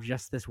 to have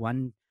just this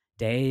one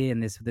day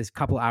and this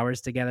couple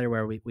hours together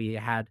where we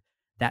had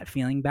that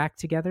feeling back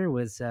together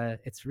was,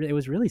 it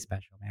was really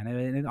special,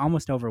 man. It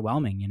almost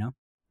overwhelming, you know?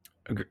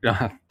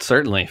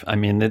 Certainly. I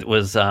mean, it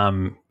was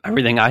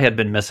everything I had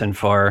been missing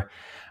for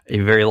a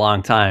very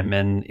long time.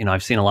 And,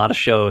 I've seen a lot of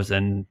shows,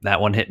 and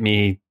that one hit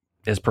me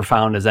as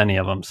profound as any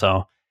of them.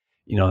 So,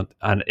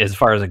 as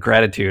far as a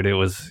gratitude, it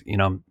was,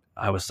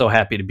 I was so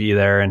happy to be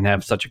there and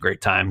have such a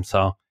great time.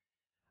 So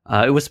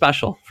it was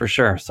special for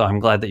sure. So I'm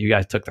glad that you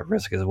guys took the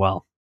risk as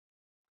well.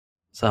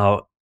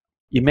 So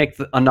you make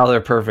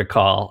another perfect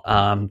call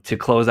to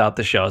close out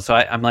the show. So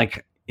I'm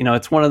like,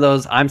 it's one of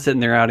those, I'm sitting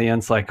there,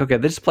 audience, like, okay,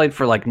 they just played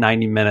for like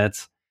 90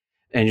 minutes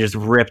and just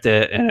ripped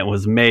it, and it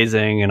was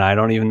amazing, and I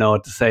don't even know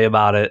what to say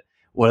about it.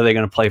 What are they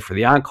going to play for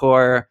the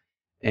encore?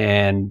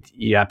 And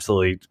you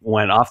absolutely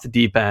went off the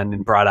deep end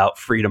and brought out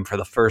Freedom for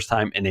the first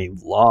time in a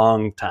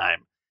long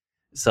time.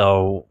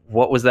 So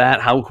what was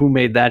that? Who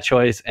made that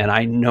choice? And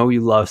I know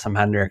you love some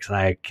Hendrix,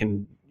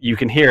 and you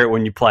can hear it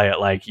when you play it.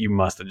 Like, you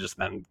must have just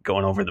been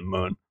going over the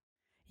moon.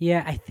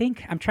 Yeah, I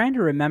think I'm trying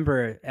to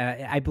remember.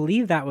 I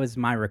believe that was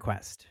my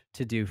request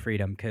to do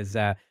Freedom, because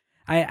I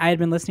had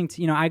been listening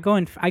to, I go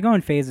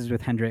in phases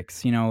with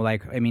Hendrix.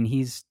 Like, I mean,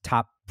 he's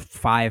top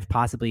 5,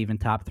 possibly even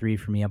top 3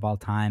 for me of all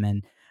time.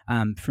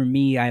 And for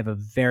me, I have a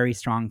very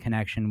strong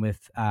connection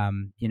with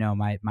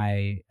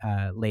my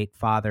late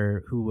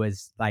father, who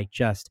was like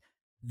just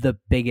the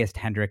biggest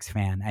Hendrix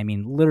fan. I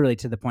mean, literally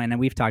to the point, and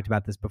we've talked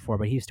about this before,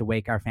 but he used to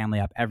wake our family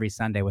up every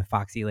Sunday with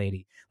Foxy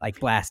Lady, like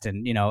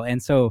blasting,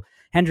 and so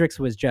Hendrix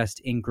was just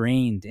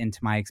ingrained into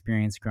my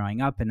experience growing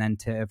up. And then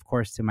of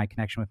course, to my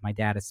connection with my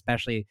dad,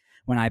 especially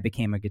when I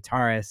became a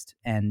guitarist.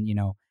 And,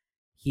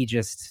 he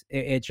just,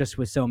 it just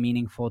was so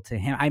meaningful to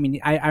him. I mean,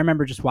 I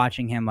remember just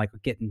watching him, like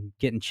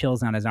getting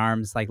chills on his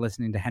arms, like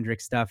listening to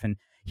Hendrix stuff and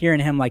hearing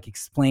him like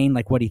explain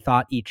like what he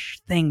thought each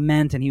thing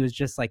meant. And he was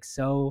just like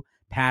so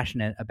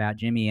passionate about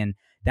Jimmy, and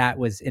that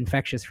was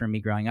infectious for me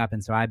growing up.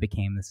 And so I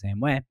became the same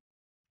way.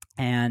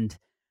 And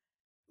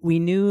we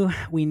knew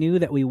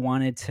that we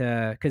wanted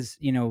to, because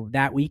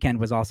that weekend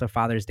was also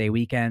Father's Day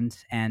weekend,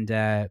 and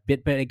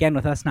but again,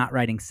 with us not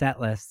writing set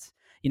lists,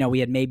 we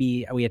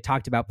had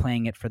talked about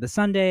playing it for the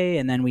Sunday,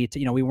 and then we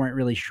weren't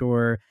really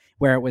sure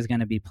where it was going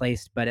to be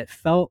placed, but it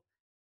felt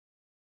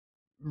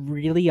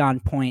really on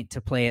point to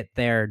play it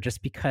there,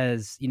 just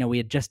because we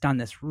had just done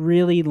this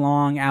really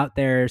long out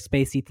there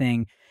spacey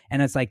thing,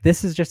 and it's like,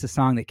 this is just a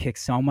song that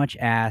kicks so much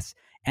ass.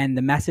 And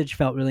the message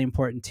felt really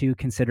important too,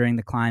 considering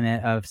the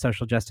climate of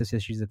social justice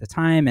issues at the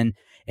time, and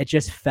it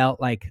just felt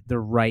like the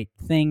right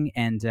thing.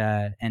 And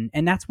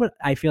that's what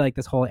I feel like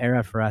this whole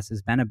era for us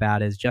has been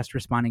about, is just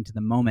responding to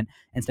the moment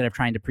instead of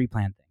trying to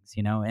pre-plan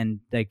things,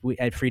 And like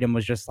Freedom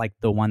was just like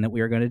the one that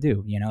we were going to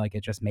do, like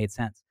it just made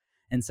sense.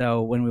 And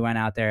so when we went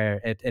out there,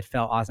 it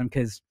felt awesome,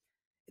 because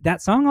that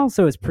song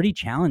also is pretty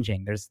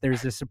challenging.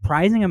 There's a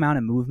surprising amount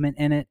of movement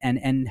in it,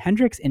 and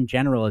Hendrix in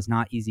general is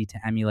not easy to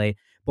emulate,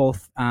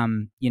 both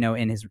in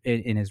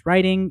his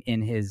writing,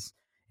 in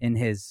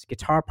his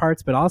guitar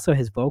parts, but also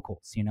his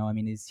vocals. I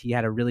mean, he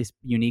had a really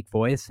unique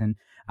voice, and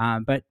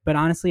but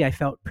honestly, I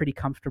felt pretty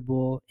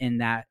comfortable in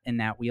that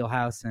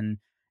wheelhouse, and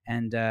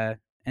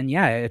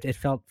yeah, it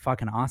felt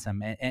fucking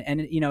awesome.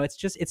 And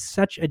it's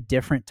such a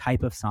different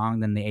type of song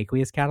than the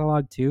Aqueous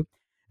catalog too,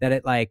 that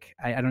it, like,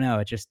 I don't know,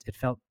 it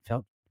felt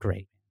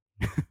great.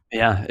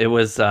 Yeah, it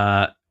was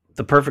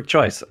the perfect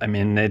choice. I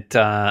mean, it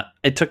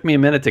took me a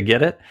minute to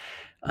get it.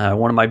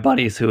 One of my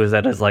buddies who was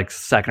at his like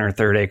second or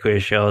third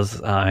Aqueous shows,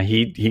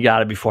 he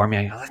got it before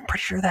me. I'm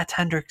pretty sure that's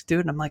Hendrix,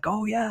 dude. And I'm like,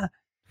 oh yeah.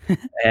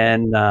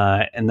 and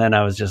then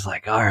I was just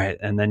like, all right.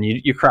 And then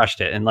you crushed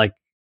it. And like,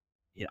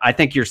 I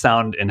think your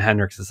sound and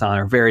Hendrix's sound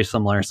are very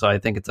similar, so I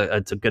think it's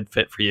a good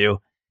fit for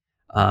you.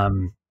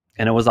 And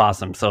it was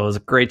awesome. So it was a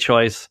great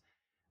choice.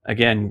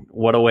 Again,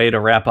 what a way to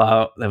wrap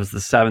out. That was the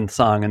 7th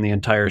song in the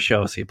entire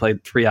show. So you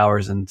played 3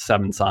 hours and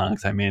 7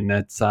 songs. I mean,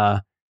 it's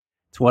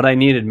what I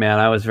needed, man.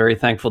 I was very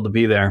thankful to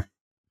be there.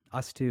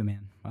 Us too,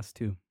 man. Us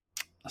too.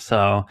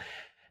 So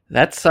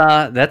that's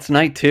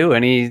night 2.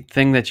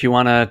 Anything that you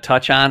want to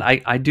touch on?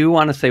 I do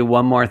want to say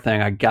one more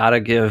thing. I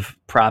gotta give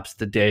props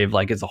to Dave,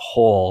 like as a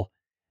whole.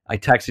 I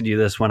texted you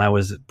this when I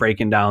was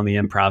breaking down the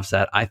improv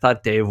set. I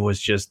thought Dave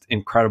was just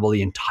incredible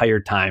the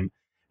entire time,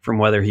 from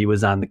whether he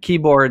was on the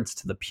keyboards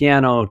to the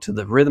piano to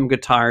the rhythm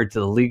guitar to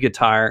the lead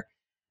guitar.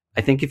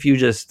 I think if you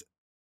just,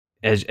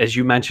 as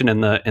you mentioned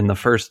in the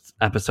first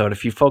episode,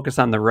 if you focus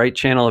on the right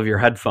channel of your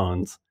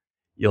headphones,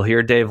 you'll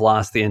hear Dave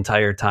Lost the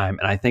entire time.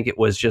 And I think it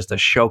was just a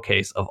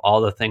showcase of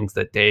all the things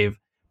that Dave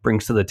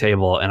brings to the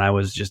table, and I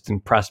was just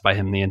impressed by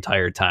him the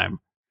entire time.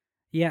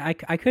 Yeah,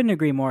 I couldn't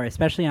agree more,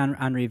 especially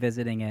on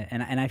revisiting it.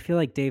 And I feel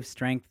like Dave's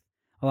strength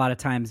a lot of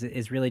times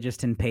is really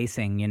just in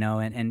pacing,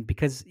 and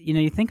because,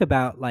 you think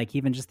about like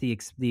even just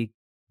the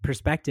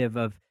perspective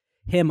of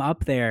him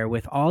up there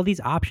with all these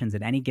options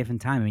at any given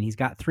time. I mean, he's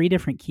got 3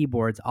 different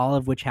keyboards, all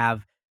of which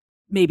have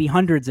maybe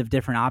hundreds of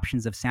different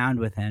options of sound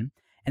within.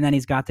 And then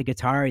he's got the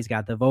guitar, he's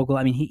got the vocal.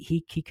 I mean,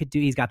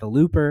 he's got the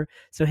looper.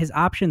 So his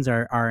options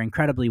are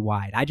incredibly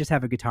wide. I just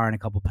have a guitar and a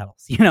couple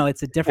pedals.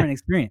 It's a different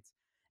experience.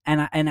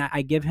 And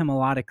I give him a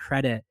lot of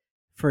credit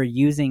for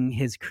using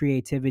his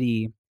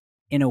creativity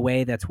in a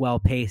way that's well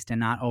paced and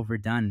not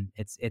overdone.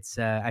 It's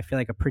I feel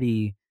like a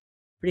pretty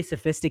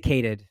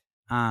sophisticated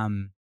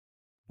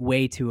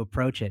way to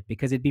approach it,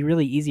 because it'd be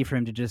really easy for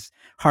him to just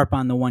harp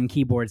on the one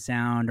keyboard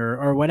sound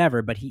or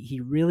whatever. But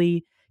he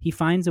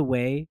finds a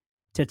way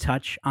to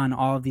touch on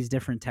all of these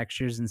different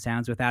textures and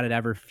sounds without it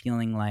ever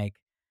feeling like,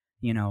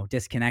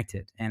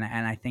 disconnected. And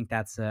I think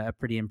that's a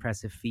pretty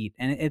impressive feat.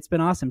 And it's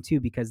been awesome too,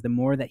 because the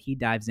more that he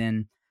dives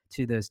in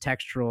to those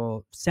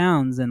textural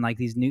sounds and like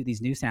these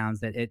new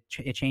sounds, that it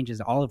changes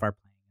all of our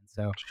playing. And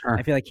so Sure.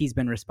 I feel like he's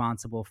been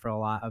responsible for a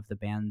lot of the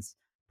band's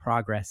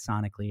progress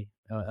sonically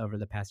over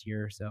the past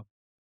year or so.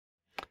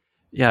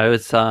 Yeah, it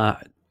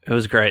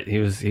was great. He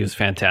was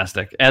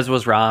fantastic, as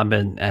was Rob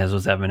and as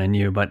was Evan and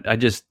you. But I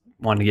just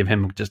wanted to give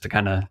him just a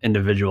kind of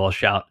individual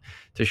shout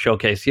to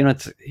showcase.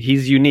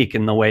 He's unique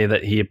in the way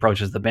that he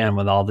approaches the band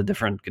with all the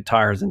different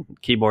guitars and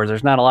keyboards.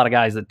 There's not a lot of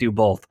guys that do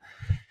both.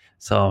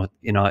 So,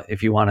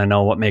 if you want to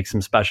know what makes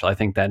him special, I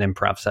think that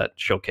improv set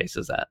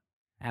showcases that.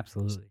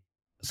 Absolutely.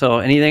 So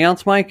anything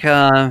else, Mike?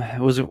 It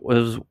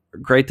was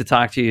great to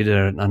talk to you. You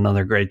did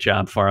another great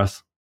job for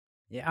us.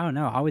 Yeah. Oh,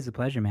 no, always a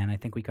pleasure, man. I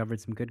think we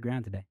covered some good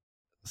ground today.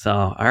 So,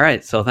 all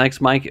right. So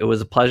thanks, Mike. It was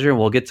a pleasure.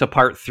 We'll get to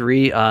part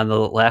 3 on the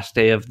last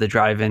day of the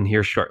drive-in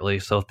here shortly.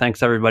 So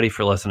thanks, everybody,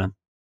 for listening.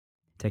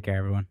 Take care,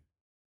 everyone.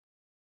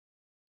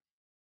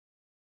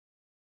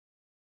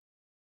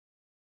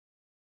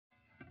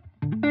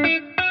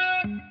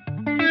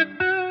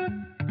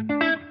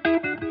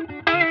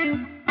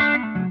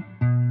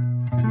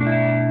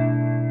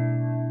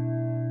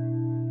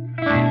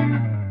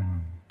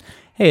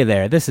 Hey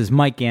there, this is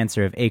Mike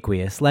Ganser of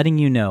Aqueous, letting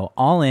you know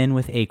All In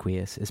with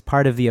Aqueous is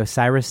part of the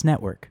Osiris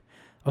Network.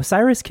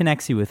 Osiris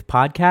connects you with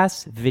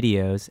podcasts,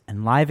 videos,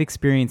 and live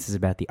experiences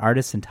about the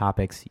artists and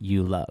topics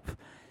you love.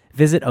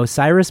 Visit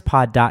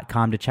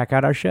osirispod.com to check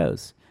out our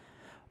shows.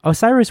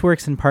 Osiris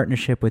works in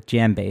partnership with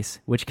Jambase,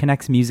 which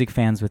connects music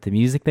fans with the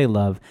music they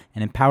love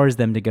and empowers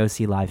them to go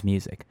see live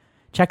music.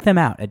 Check them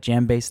out at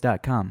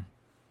jambase.com.